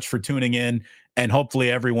 very much for tuning in. And hopefully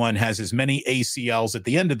everyone has as many ACLs at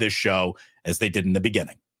the end of this show as they did in the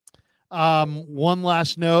beginning. One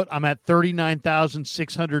last note. I'm at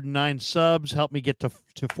 39,609 subs. Help me get to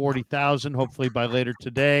 40,000, hopefully by later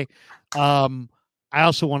today. I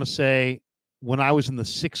also want to say, when I was in the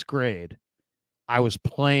 6th grade, I was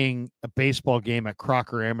playing a baseball game at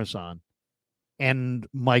Krueger, Amazon, and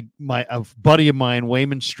a buddy of mine,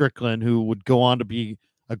 Wayman Strickland, who would go on to be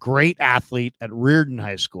a great athlete at Reardon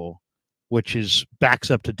High School, which backs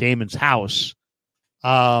up to Damon's house,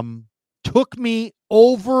 took me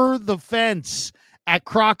over the fence at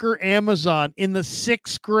Krueger, Amazon in the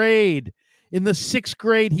 6th grade. In the 6th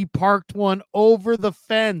grade, he parked one over the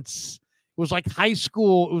fence. It was like high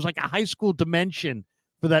school. It was like a high school dimension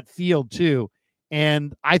for that field too.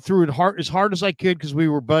 And I threw it as hard as I could because we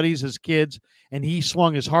were buddies as kids. And he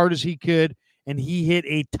swung as hard as he could. And he hit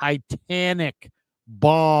a Titanic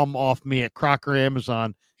bomb off me at Krueger,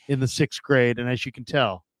 Amazon in the 6th grade. And as you can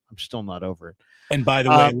tell, I'm still not over it. And by the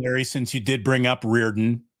way, Larry, since you did bring up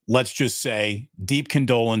Reardon, let's just say deep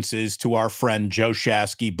condolences to our friend Joe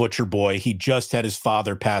Shasky, Butcher Boy. He just had his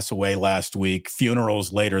father pass away last week.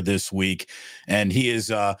 Funerals later this week. And he is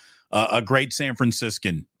a great San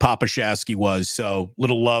Franciscan. Papa Shasky was. So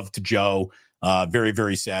little love to Joe. Very,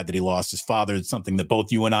 very sad that he lost his father. It's something that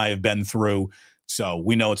both you and I have been through. So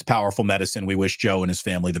we know it's powerful medicine. We wish Joe and his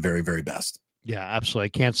family the very, very best. Yeah, absolutely. I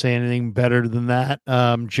can't say anything better than that.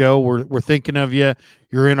 Joe, we're thinking of you.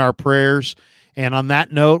 You're in our prayers. And on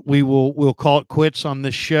that note, we'll call it quits on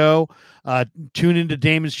this show. Tune into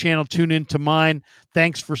Damon's channel. Tune into mine.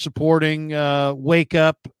 Thanks for supporting. Wake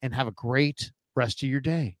up and have a great rest of your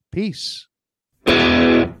day. Peace.